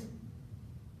their ass.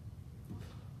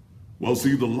 Well,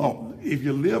 see, the law, if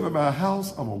you live in my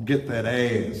house, I'm going to get that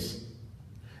ass.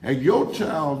 And your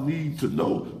child needs to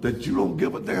know that you don't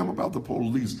give a damn about the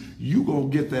police. You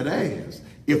going to get that ass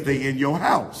if they in your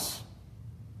house.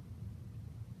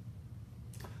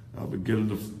 I've been getting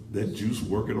that juice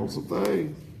working on some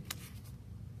things.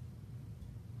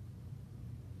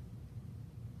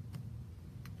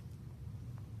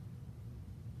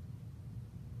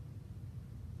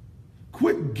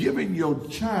 Quit giving your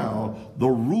child the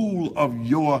rule of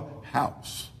your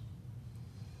house.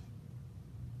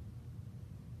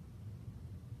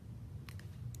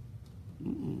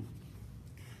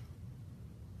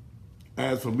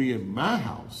 As for me and my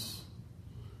house,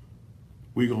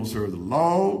 we're going to serve the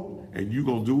law, and you're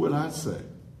going to do what I say.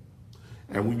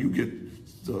 And when you get,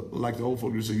 like the old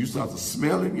folks say, you start to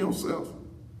smelling yourself,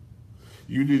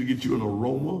 you need to get you an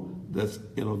aroma that's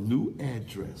in a new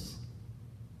address.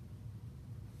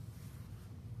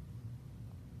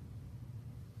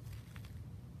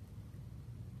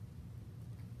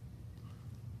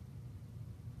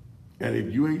 And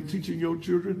if you ain't teaching your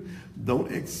children,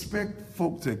 don't expect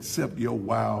folk to accept your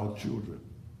wild children.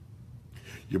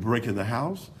 You're breaking the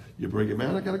house, you're breaking,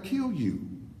 man, I gotta kill you.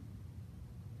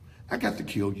 I got to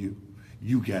kill you.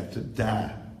 You got to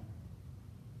die.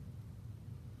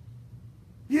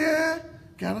 Yeah,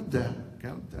 gotta die,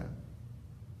 gotta die.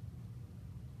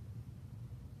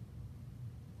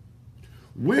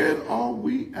 When are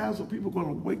we as a people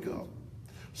gonna wake up?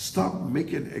 Stop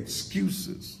making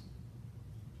excuses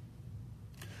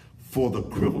for the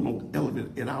criminal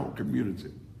element in our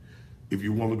community. If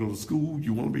you want to go to school,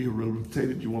 you want to be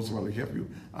rehabilitated, you want somebody to help you,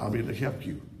 I'll be able to help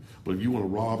you. But if you want to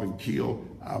rob and kill,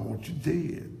 I want you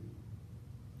dead.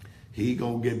 He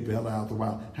gonna get Bella out the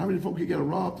while. How many folk he got to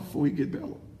rob before he get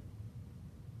Bella?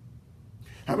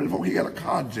 How many folk he got to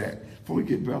carjack before he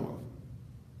get Bella?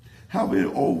 How many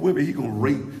old women he gonna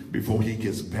rape before he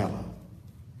gets Bella?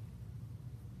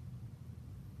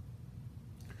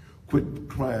 Quit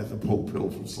crying the Pope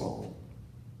Pilgrim song.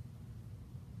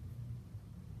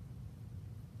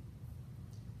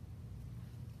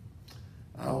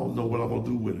 I don't know what I'm gonna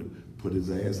do with him. Put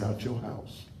his ass out your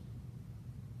house.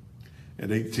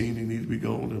 At 18, he needs to be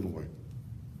gone anyway.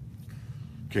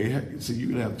 Okay, see, you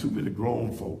can have too many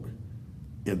grown folk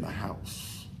in the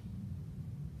house.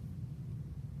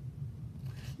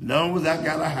 Long as I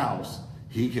got a house,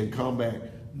 he can come back.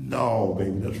 No,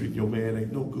 baby, that's reason your man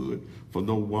ain't no good for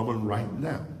no woman right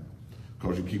now,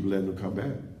 because you keep letting him come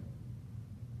back.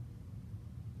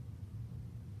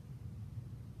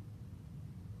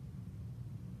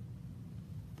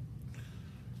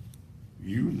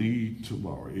 You need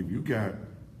tomorrow, if you got,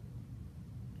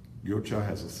 your child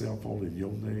has a cell phone in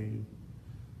your name,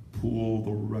 pull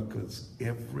the records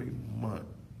every month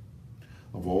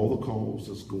of all the calls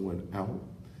that's going out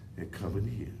and coming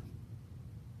in.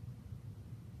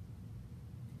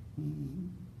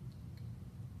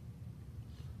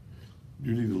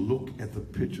 You need to look at the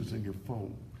pictures in your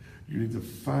phone. You need to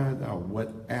find out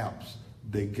what apps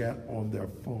they got on their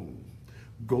phone.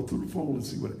 Go through the phone and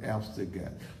see what apps they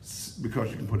got. Because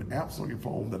you can put apps on your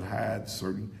phone that hide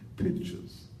certain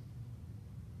pictures.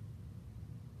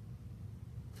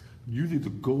 You need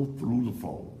to go through the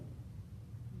phone.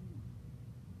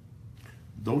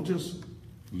 Don't just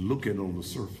look at it on the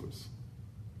surface.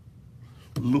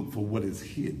 Look for what is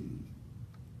hidden.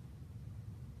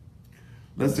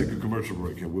 Let's take a commercial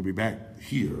break and we'll be back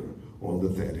here on the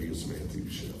Thaddeus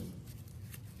Matthews Show.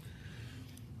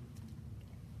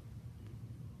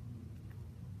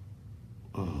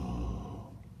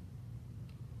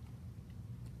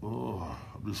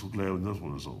 I'm just so glad when this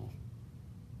one is over.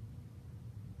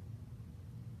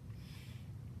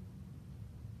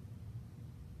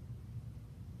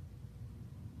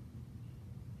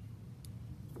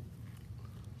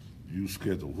 You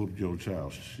scared to whoop your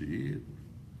child. Shit.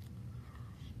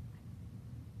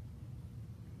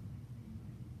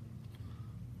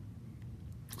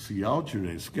 See, y'all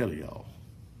children ain't scared of y'all.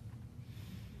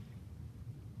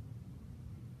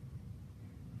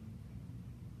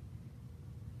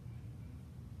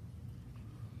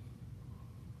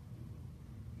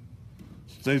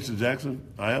 Stacey Jackson,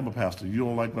 I am a pastor. You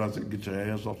don't like what I said, get your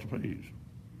ass off the page.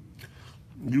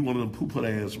 You one of them poo-put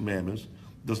ass mammies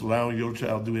that's allowing your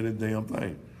child to do any damn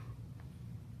thing.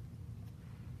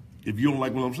 If you don't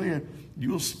like what I'm saying,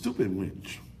 you're a stupid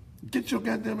wench. Get your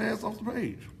goddamn ass off the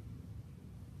page.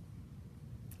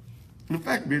 In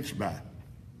fact, bitch, bye.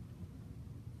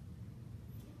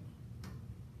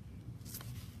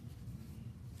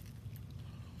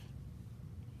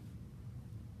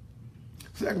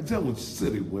 See, I can tell when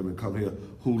city women come here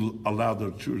who allow their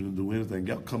children to do anything,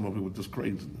 y'all come up here with this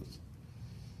craziness.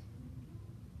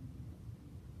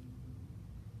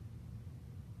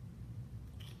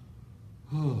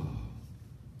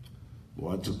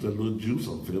 Boy, I took that little juice,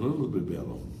 I'm feeling a little bit better.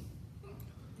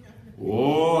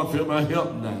 Oh, I feel my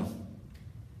help now.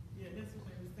 Yeah, that's what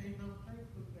they were saying on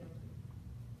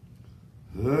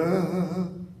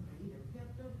Facebook.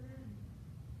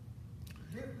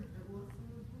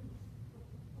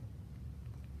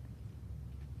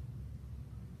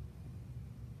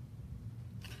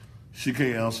 She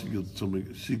can't answer you to me.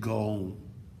 She gone.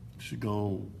 She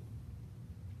gone.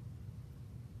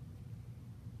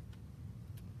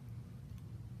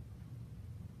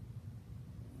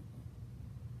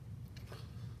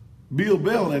 Bill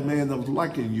Bell, that man that was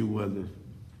liking you, wasn't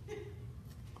it?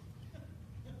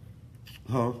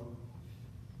 Huh?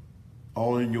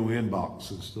 All in your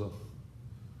inbox and stuff.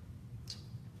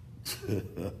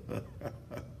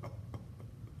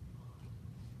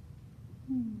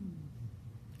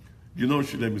 You know,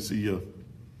 she let me see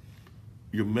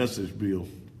your message, Bill.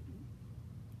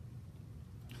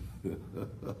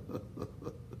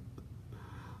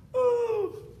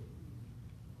 Oh.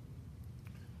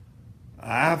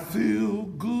 I feel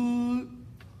good,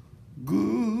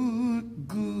 good,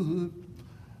 good.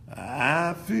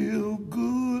 I feel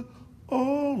good,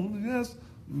 oh yes,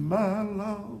 my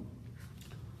Lord.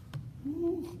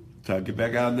 Ooh. Try to get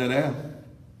back out in that air.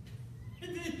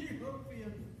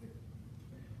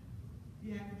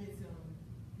 You have to get some.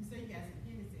 You say you got some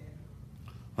Hennessy at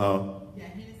home. Huh? You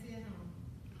got Hennessy at home.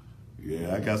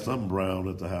 Yeah, I got something brown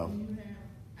at the house. Do you have?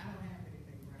 I don't have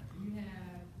anything brown. Do you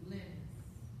have lemons?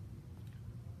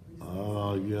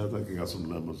 Yeah, I think I got some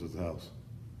lemons at the house.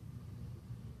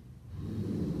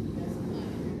 That's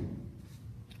honey.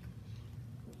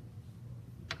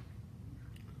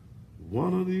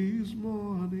 One of these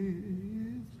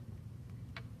mornings.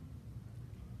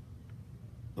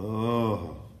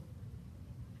 Oh.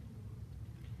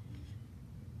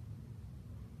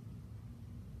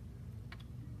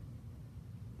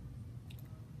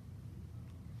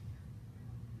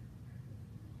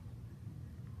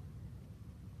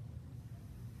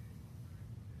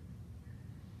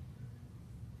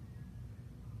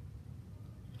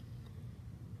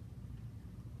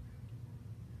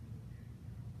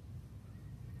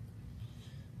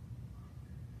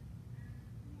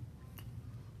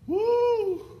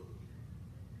 Woo!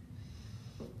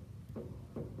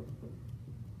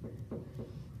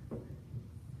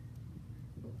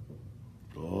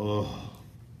 Oh.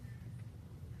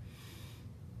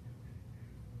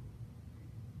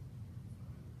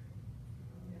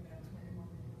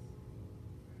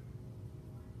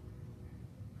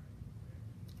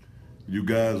 You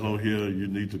guys on here, you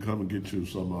need to come and get you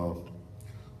some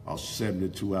a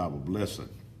 72-hour blessing.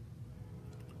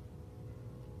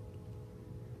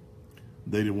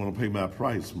 They didn't want to pay my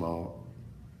price, Ma.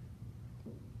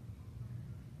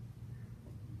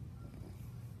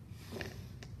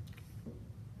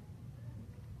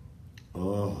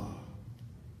 Oh,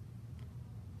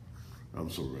 I'm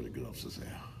so ready to get off this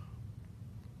air.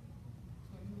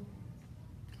 20 more minutes.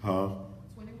 Huh?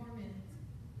 20 more minutes.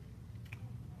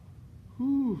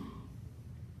 Whew.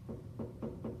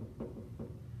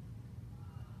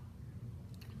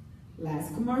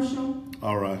 Last commercial.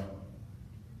 All right.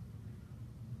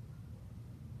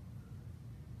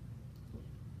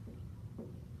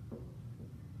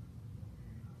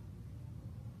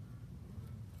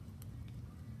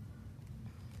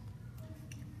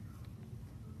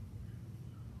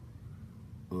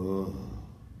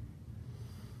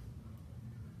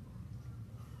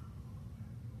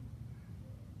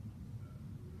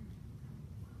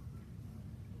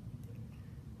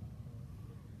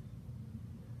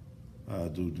 I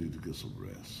do need to get some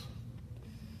rest.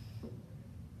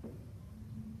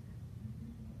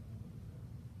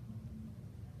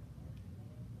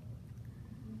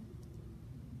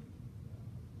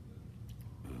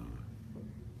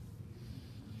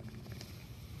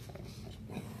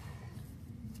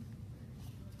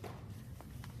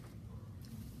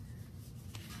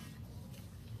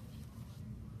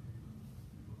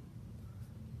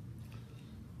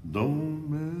 Don't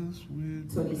mess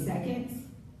with 20 seconds.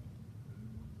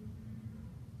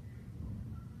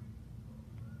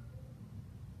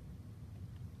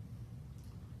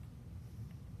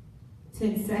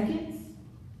 Ten seconds.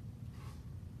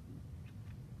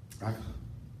 I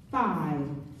 5,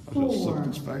 just 4, sucked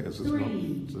as fast as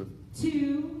 3,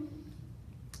 2.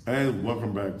 And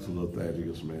welcome back to the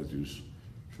Thaddeus Matthews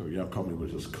show. Y'all caught me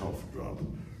with this cough drop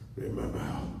in my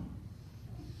mouth.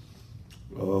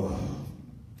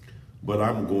 But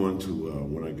I'm going to,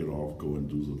 when I get off, go and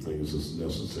do the things that's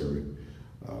necessary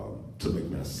to make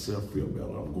myself feel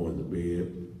better. I'm going to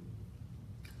bed,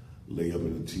 lay up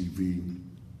in the TV,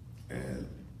 and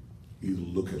either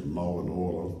look at Law and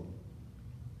Order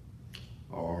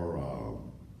or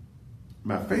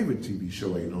my favorite TV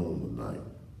show ain't on tonight.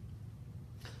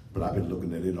 But I've been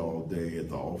looking at it all day at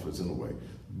the office anyway.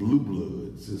 Blue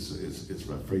Bloods is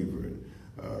my favorite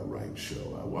right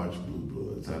show. I watch Blue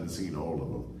Bloods. I haven't seen all of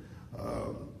them.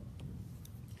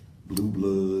 Blue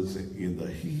Bloods in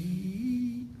the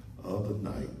heat of the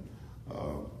night.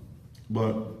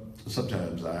 But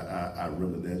sometimes I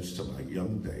reminisce to my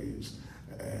young days,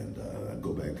 and I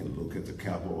go back and look at the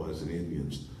Cowboys and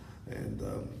Indians, and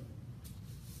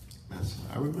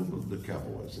I remember the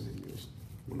Cowboys and Indians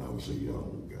when I was a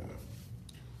young guy.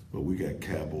 But we got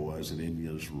Cowboys and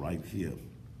Indians right here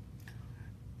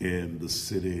in the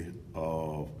city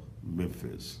of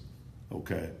Memphis,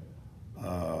 okay?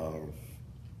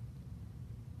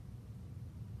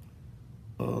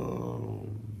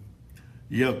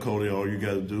 Yeah, Cody, all you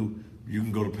got to do, you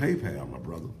can go to PayPal, my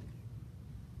brother.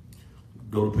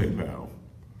 Go to PayPal.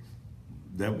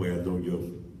 That way I know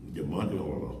your money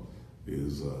order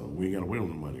is, we ain't got to wait on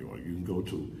the money order. You can go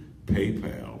to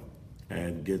PayPal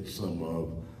and get some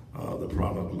of the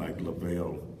product like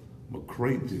Lavelle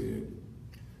McCray did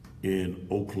in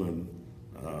Oakland,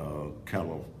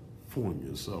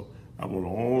 California. So I want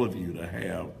all of you to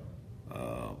have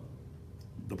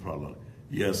the product.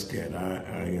 Yes, Kat,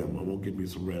 I am. I'm gonna get me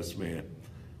some rest, man.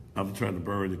 I'm trying to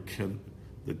burn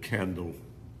the candle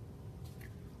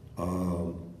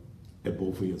at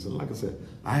both ends. And like I said,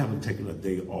 I haven't taken a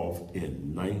day off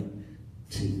in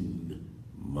 19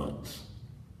 months.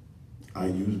 I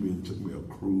usually took me a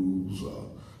cruise or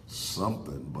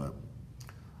something, but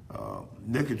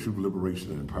Naked Truth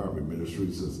Liberation and Empowerment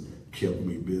Ministries has kept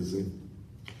me busy.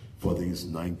 for these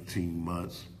 19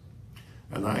 months.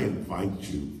 And I invite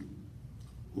you,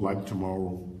 like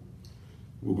tomorrow,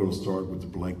 we're going to start with the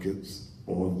blankets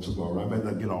on tomorrow. I may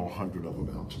not get all 100 of them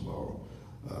out tomorrow.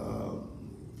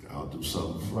 I'll do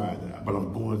something Friday, but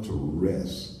I'm going to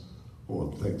rest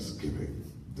on Thanksgiving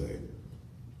Day.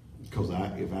 Because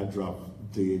if I drop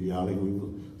dead, y'all ain't going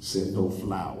to send no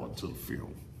flour to the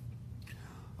funeral.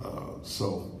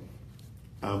 So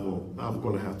I'm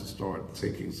going to have to start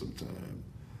taking some time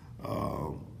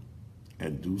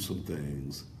and do some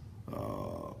things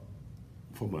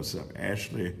for myself.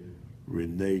 Ashley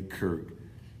Renee Kirk,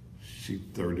 she's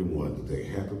 31 today.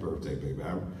 Happy birthday, baby.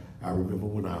 I remember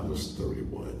when I was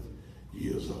 31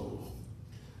 years old.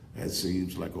 That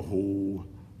seems like a whole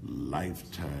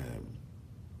lifetime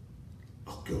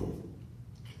ago.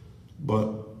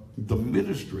 But the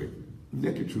ministry,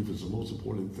 Naked Truth, is the most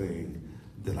important thing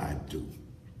that I do.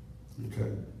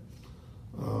 Okay?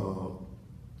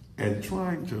 And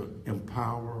trying to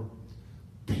empower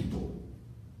people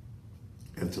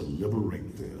and to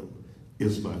liberate them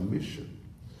is my mission.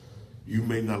 You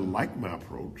may not like my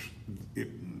approach,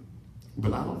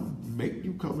 but I don't make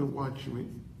you come and watch me,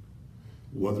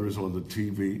 whether it's on the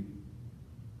TV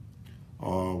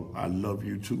or I Love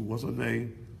You Too. What's her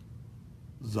name?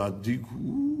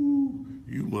 Zadiku.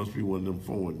 You must be one of them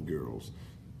foreign girls.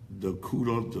 The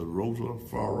Kuda, the Rosa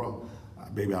Farah.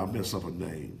 Maybe I'll mess up a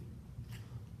name.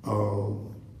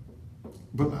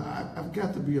 But I've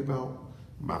got to be about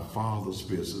my Father's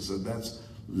business, and that's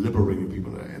liberating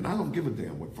people. And I don't give a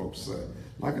damn what folks say.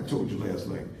 Like I told you last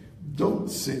night, don't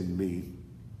send me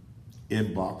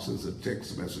inboxes and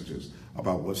text messages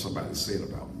about what somebody said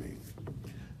about me.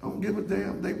 I don't give a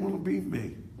damn. They want to be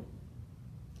me.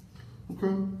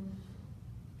 Okay?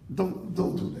 Don't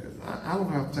do that. I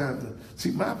don't have time to.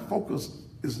 See, my focus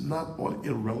is not on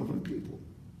irrelevant people.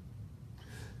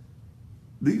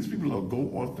 These people will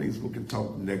go on Facebook and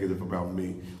talk negative about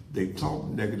me. They talk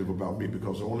negative about me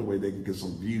because the only way they can get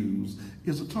some views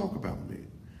is to talk about me.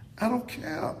 I don't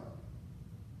care.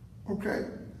 Okay?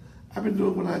 I've been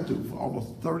doing what I do for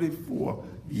almost 34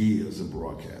 years in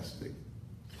broadcasting.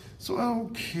 So I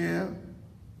don't care.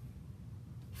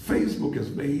 Facebook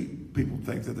has made people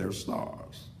think that they're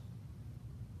stars.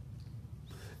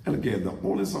 And again, the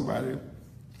only street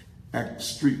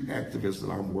activist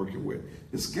that I'm working with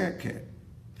is Scat Cat.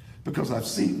 Because I've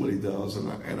seen what he does,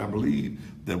 and I believe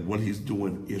that what he's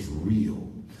doing is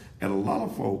real. And a lot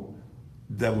of folk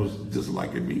that was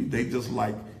disliking me, they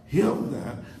dislike him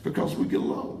now because we get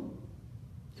along.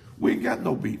 We ain't got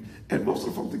no beef. And most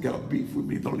of the folks that got a beef with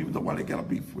me don't even know why they got a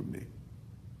beef with me.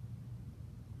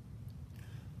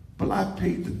 But I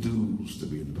paid the dues to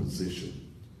be in the position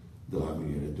that I'm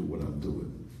in and do what I'm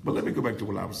doing. But let me go back to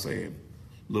what I was saying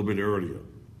a little bit earlier.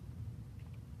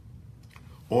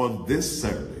 On this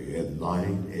Saturday at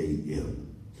 9 a.m.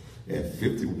 at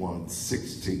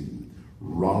 5116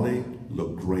 Raleigh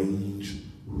LaGrange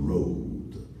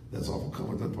Road, that's off of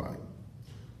Cumberland Pike,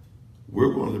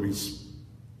 we're going to be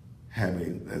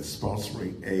having and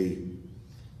sponsoring a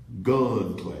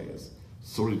gun class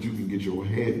so that you can get your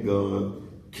handgun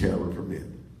carry permit.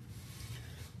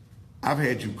 I've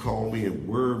had you call me and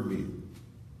word me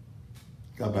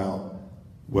about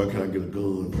where can I get a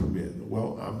gun permit?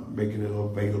 Well, I'm making it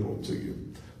available to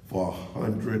you for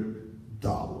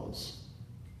 $100.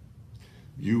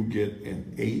 You get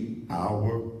an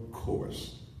 8-hour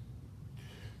course.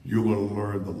 You're going to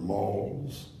learn the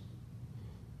laws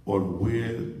on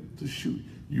when to shoot.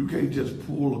 You can't just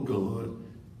pull a gun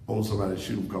on somebody and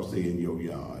shoot them because they're in your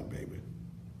yard, baby.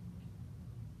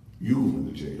 You in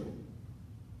the jail.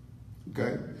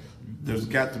 Okay? There's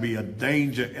got to be a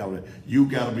danger element. You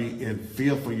got to be in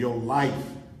fear for your life.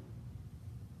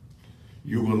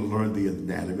 You're going to learn the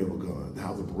anatomy of a gun,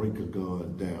 how to break a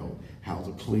gun down, how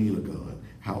to clean a gun,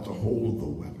 how to hold the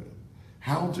weapon,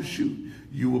 how to shoot.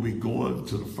 You will be going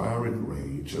to the firing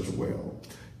range as well.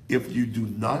 If you do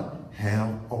not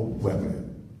have a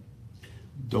weapon,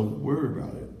 don't worry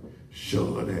about it.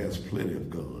 Sean has plenty of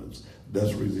guns.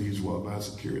 That's the reason he's one of my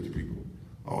security people.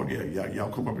 Oh yeah,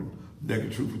 y'all come up and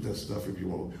Naked Truth with that stuff if you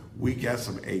want. We got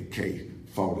some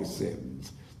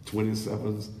AK-47s,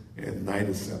 27s, and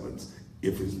 97s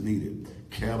if it's needed.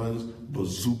 Cannons,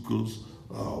 bazookas,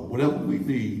 whatever we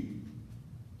need.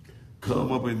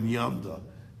 Come up in yonder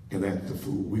and act the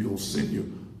fool. We're going to send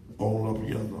you all up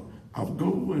yonder. I'm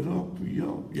going up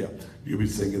yonder. Yeah, you'll be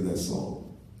singing that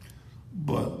song.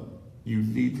 But you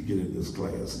need to get in this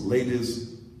class.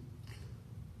 Ladies,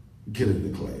 get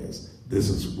in the class. This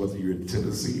is whether you're in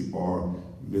Tennessee or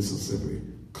Mississippi.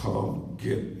 Come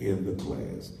get in the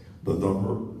class. The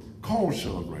number, call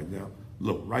Sean right now.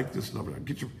 Look, write this number down.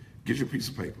 Get your piece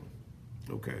of paper.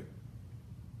 Okay.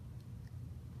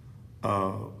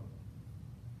 You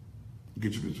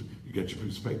got your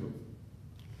piece of paper?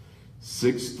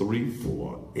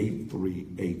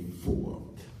 634-8384.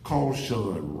 Call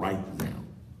Sean right now.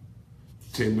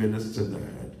 10 minutes to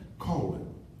 9. Call him.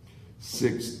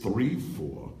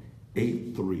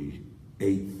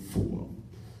 634-8384.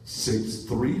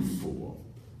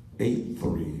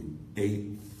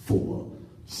 634-8384.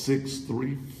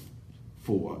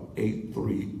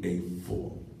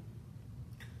 634-8384.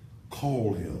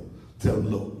 Call him. Tell him,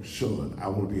 look, Sean, I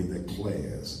want to be in that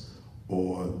class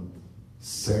on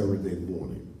Saturday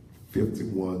morning,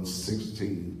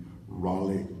 5116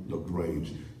 Raleigh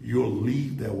LaGrange. You'll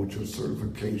leave there with your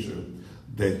certification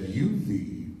that you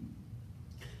need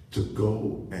to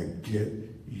go and get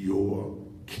your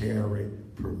carry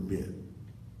permit.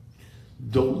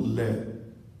 Don't let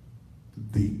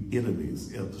the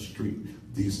enemies in the street,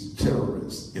 these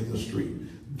terrorists in the street,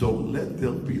 don't let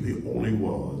them be the only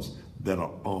ones that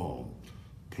are armed.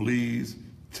 Please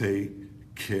take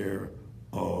care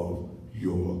of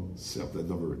yourself. That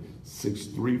number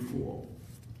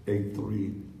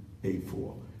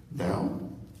 634-8384. Now,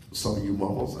 some of you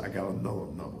mamas, I got another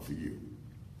number for you.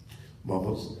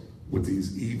 Mamas, with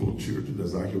these evil children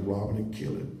that's out here robbing and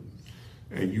killing,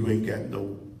 and you ain't got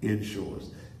no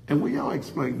insurance. And will y'all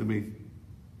explain to me,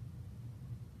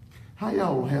 how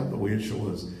y'all have no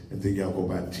insurance and then y'all go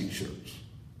buy t-shirts?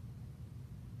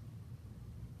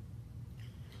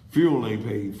 Fuel ain't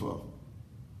paid for.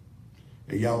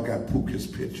 And y'all got Pookie's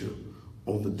picture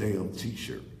on the damn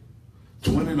t-shirt.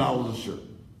 $20 a shirt.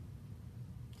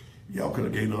 Y'all could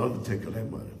have gave the Undertaker that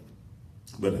money.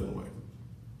 But anyway.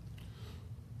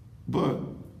 But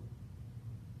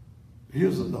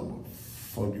here's a number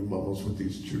for you mamas with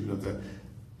these children,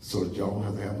 so that y'all don't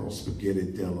have to have no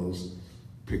spaghetti dinners,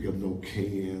 pick up no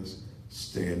cans,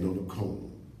 stand on the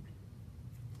cone.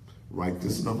 Write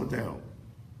this number down.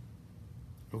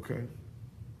 Okay?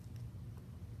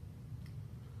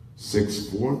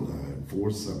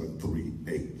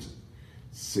 649-4738.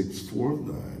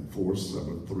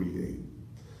 649-4738.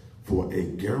 For a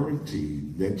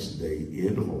guaranteed next day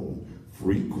in-home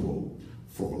free quote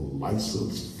from a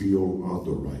licensed field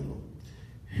underwriter.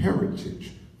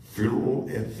 Heritage Funeral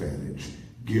Advantage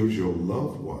gives your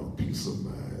loved one peace of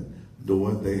mind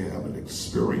knowing they have an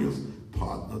experienced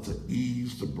partner to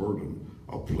ease the burden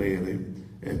of planning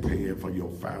and paying for your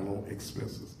final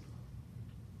expenses.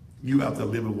 You out there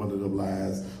living one of them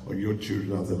lives, or your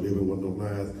children out there living one of them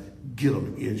lives, get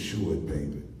them insured,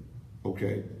 baby.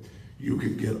 Okay? You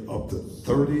can get up to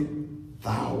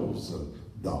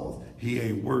 $30,000. He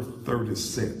ain't worth 30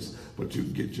 cents, but you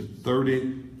can get your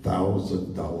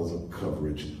 $30,000 of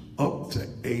coverage up to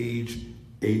age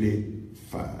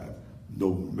 85.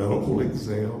 No medical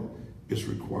exam is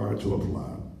required to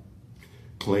apply.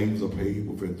 Claims are paid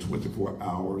within 24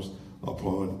 hours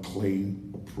upon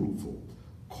claim approval.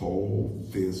 Call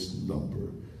this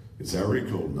number. It's area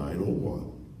code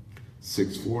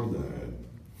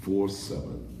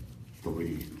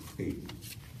 901-649-4738.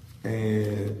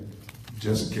 And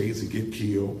just in case he get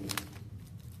killed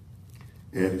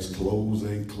and his clothes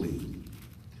ain't clean,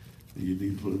 you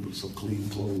need to put some clean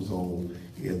clothes on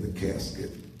in the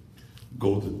casket.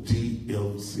 Go to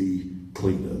DMC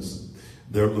Cleaners.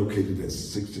 They're located at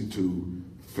 62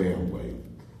 Fairway.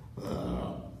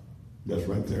 That's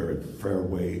right there at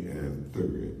Fairway and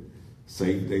 3rd.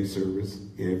 Same day service,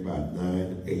 in by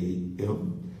 9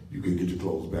 a.m. You can get your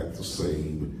clothes back the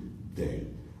same day.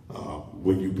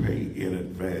 When you pay in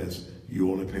advance,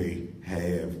 you only pay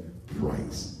half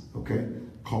price, okay?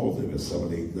 Call them at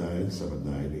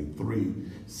 789-7983,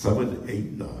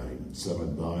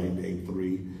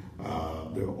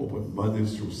 789-7983. They're open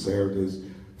Mondays through Saturdays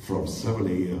from 7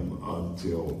 a.m.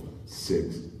 until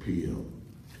 6 p.m.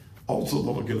 Also,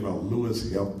 don't forget about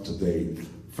Lewis Help Today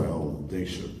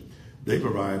Foundation. They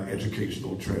provide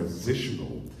educational,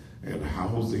 transitional, and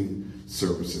housing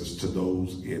services to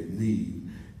those in need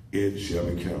in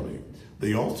Shelby County.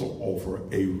 They also offer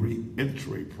a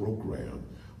re-entry program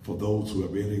for those who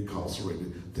have been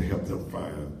incarcerated to help them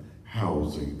find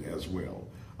housing as well.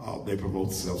 They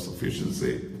promote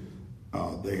self-sufficiency.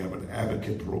 They have an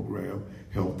advocate program,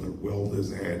 health and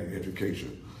wellness and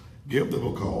education. Give them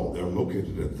a call. They're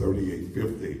located at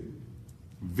 3850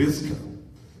 Viscount.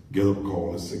 Give them a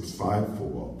call at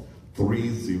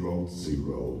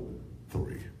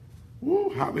 654-3003. Woo,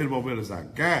 how many more minutes I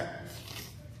got?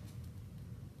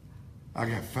 I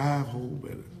got 5 whole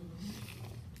minutes.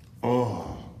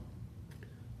 Oh,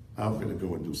 I'm going to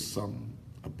go and do something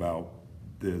about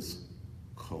this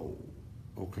cold,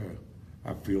 okay?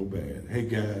 I feel bad. Hey,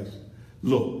 guys,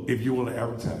 look, if you want to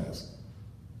advertise,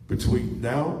 Between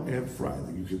now and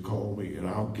Friday, you can call me and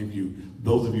I'll give you,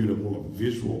 those of you that want a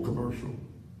visual commercial,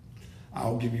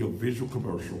 I'll give you a visual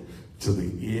commercial to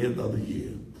the end of the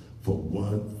year for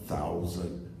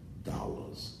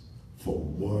 $1,000. For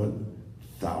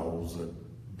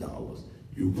 $1,000.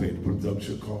 You pay the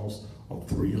production cost of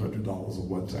 $300 a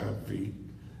one-time fee,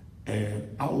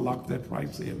 and I'll lock that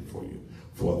price in for you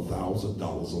for $1,000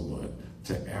 a month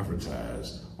to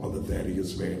advertise on the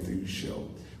Thaddeus Matthews Show,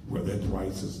 where that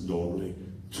price is normally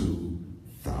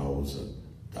 $2,000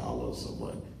 a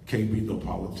month. Can't be no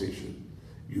politician.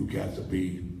 You got to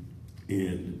be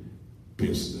in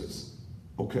business.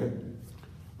 Okay?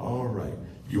 All right.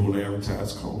 You want to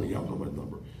advertise, call me. Y'all know my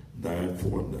number.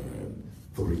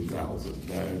 949-3000.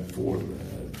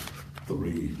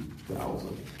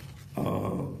 949-3000.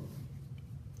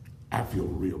 I feel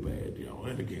real bad, y'all.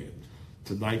 And again,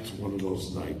 tonight's one of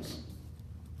those nights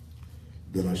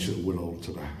that I should have went on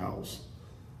to the house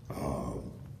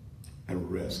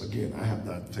and rest. Again, I have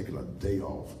not taken a day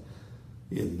off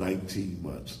in 19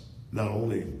 months. Not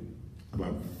only am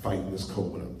I fighting this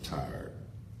cold, but I'm tired.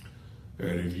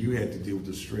 And if you had to deal with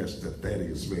the stress that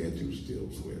Thaddeus Matthews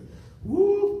deals with,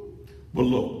 woo! But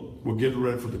look, we're getting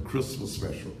ready for the Christmas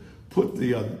special. Put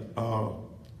the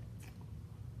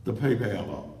PayPal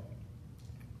up.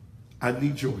 I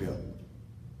need your help.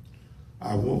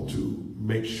 I want to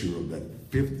make sure that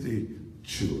 50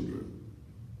 children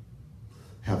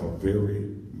have a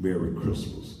very Merry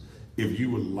Christmas. If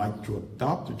you would like to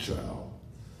adopt a child,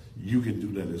 you can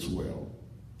do that as well.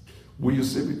 Will you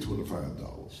send me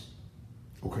 $25?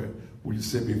 Okay? Will you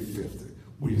send me 50?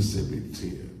 Will you send me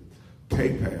 10?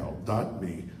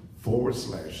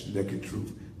 PayPal.me/Naked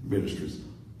Truth Ministries.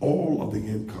 All of the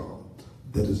income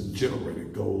that is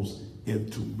generated goes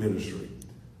into ministry.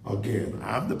 Again,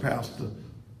 I'm the pastor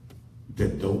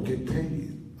that don't get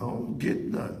paid. I don't get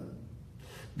none.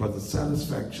 But the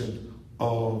satisfaction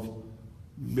of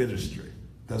ministry,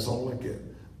 that's all I get.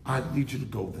 I need you to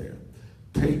go there.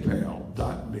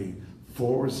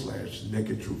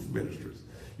 PayPal.me/Naked Truth Ministries.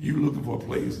 You looking for a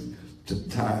place to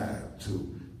tithe to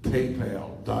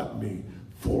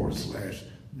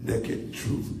PayPal.me/Naked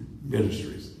Truth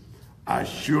Ministries. I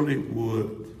surely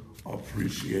would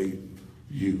appreciate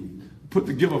you. Put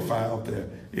the Giveify out there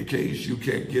in case you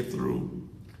can't get through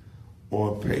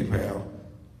on PayPal,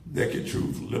 Naked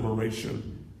Truth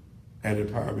Liberation and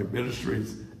Empowerment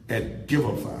Ministries at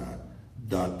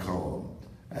Giveify.com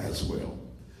as well.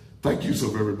 Thank you so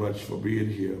very much for being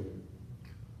here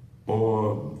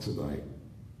on tonight.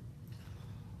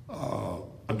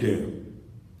 Again,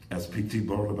 as P.T.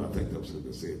 Barnum, I think that was what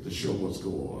they said, the show must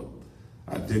go on.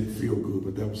 I didn't feel good,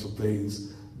 but there were some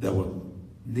things that were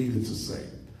needed to say.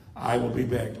 I will be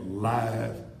back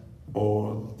live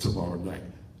on tomorrow night.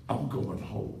 I'm going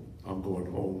home. I'm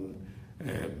going home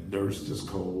and nurse this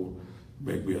cold,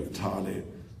 make me a tonic,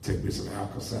 take me some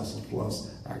Alka-Seltzer Plus.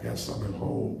 I got some at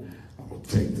home. I'm going to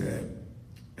take that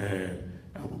and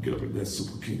I'm going to get up in that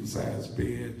super king size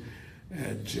bed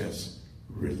and just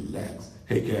relax.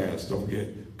 Hey guys, don't forget,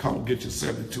 come get your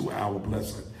 72-hour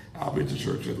blessing. I'll be at the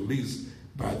church at least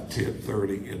by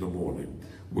 10:30 in the morning.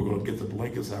 We're going to get the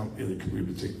blankets out in the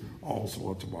community also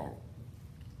on tomorrow.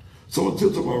 So until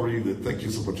tomorrow evening, thank you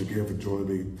so much again for joining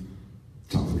me.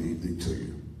 Top of the evening to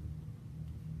you.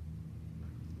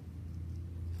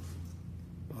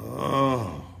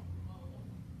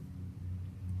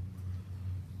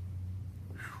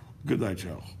 Good night,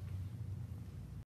 y'all.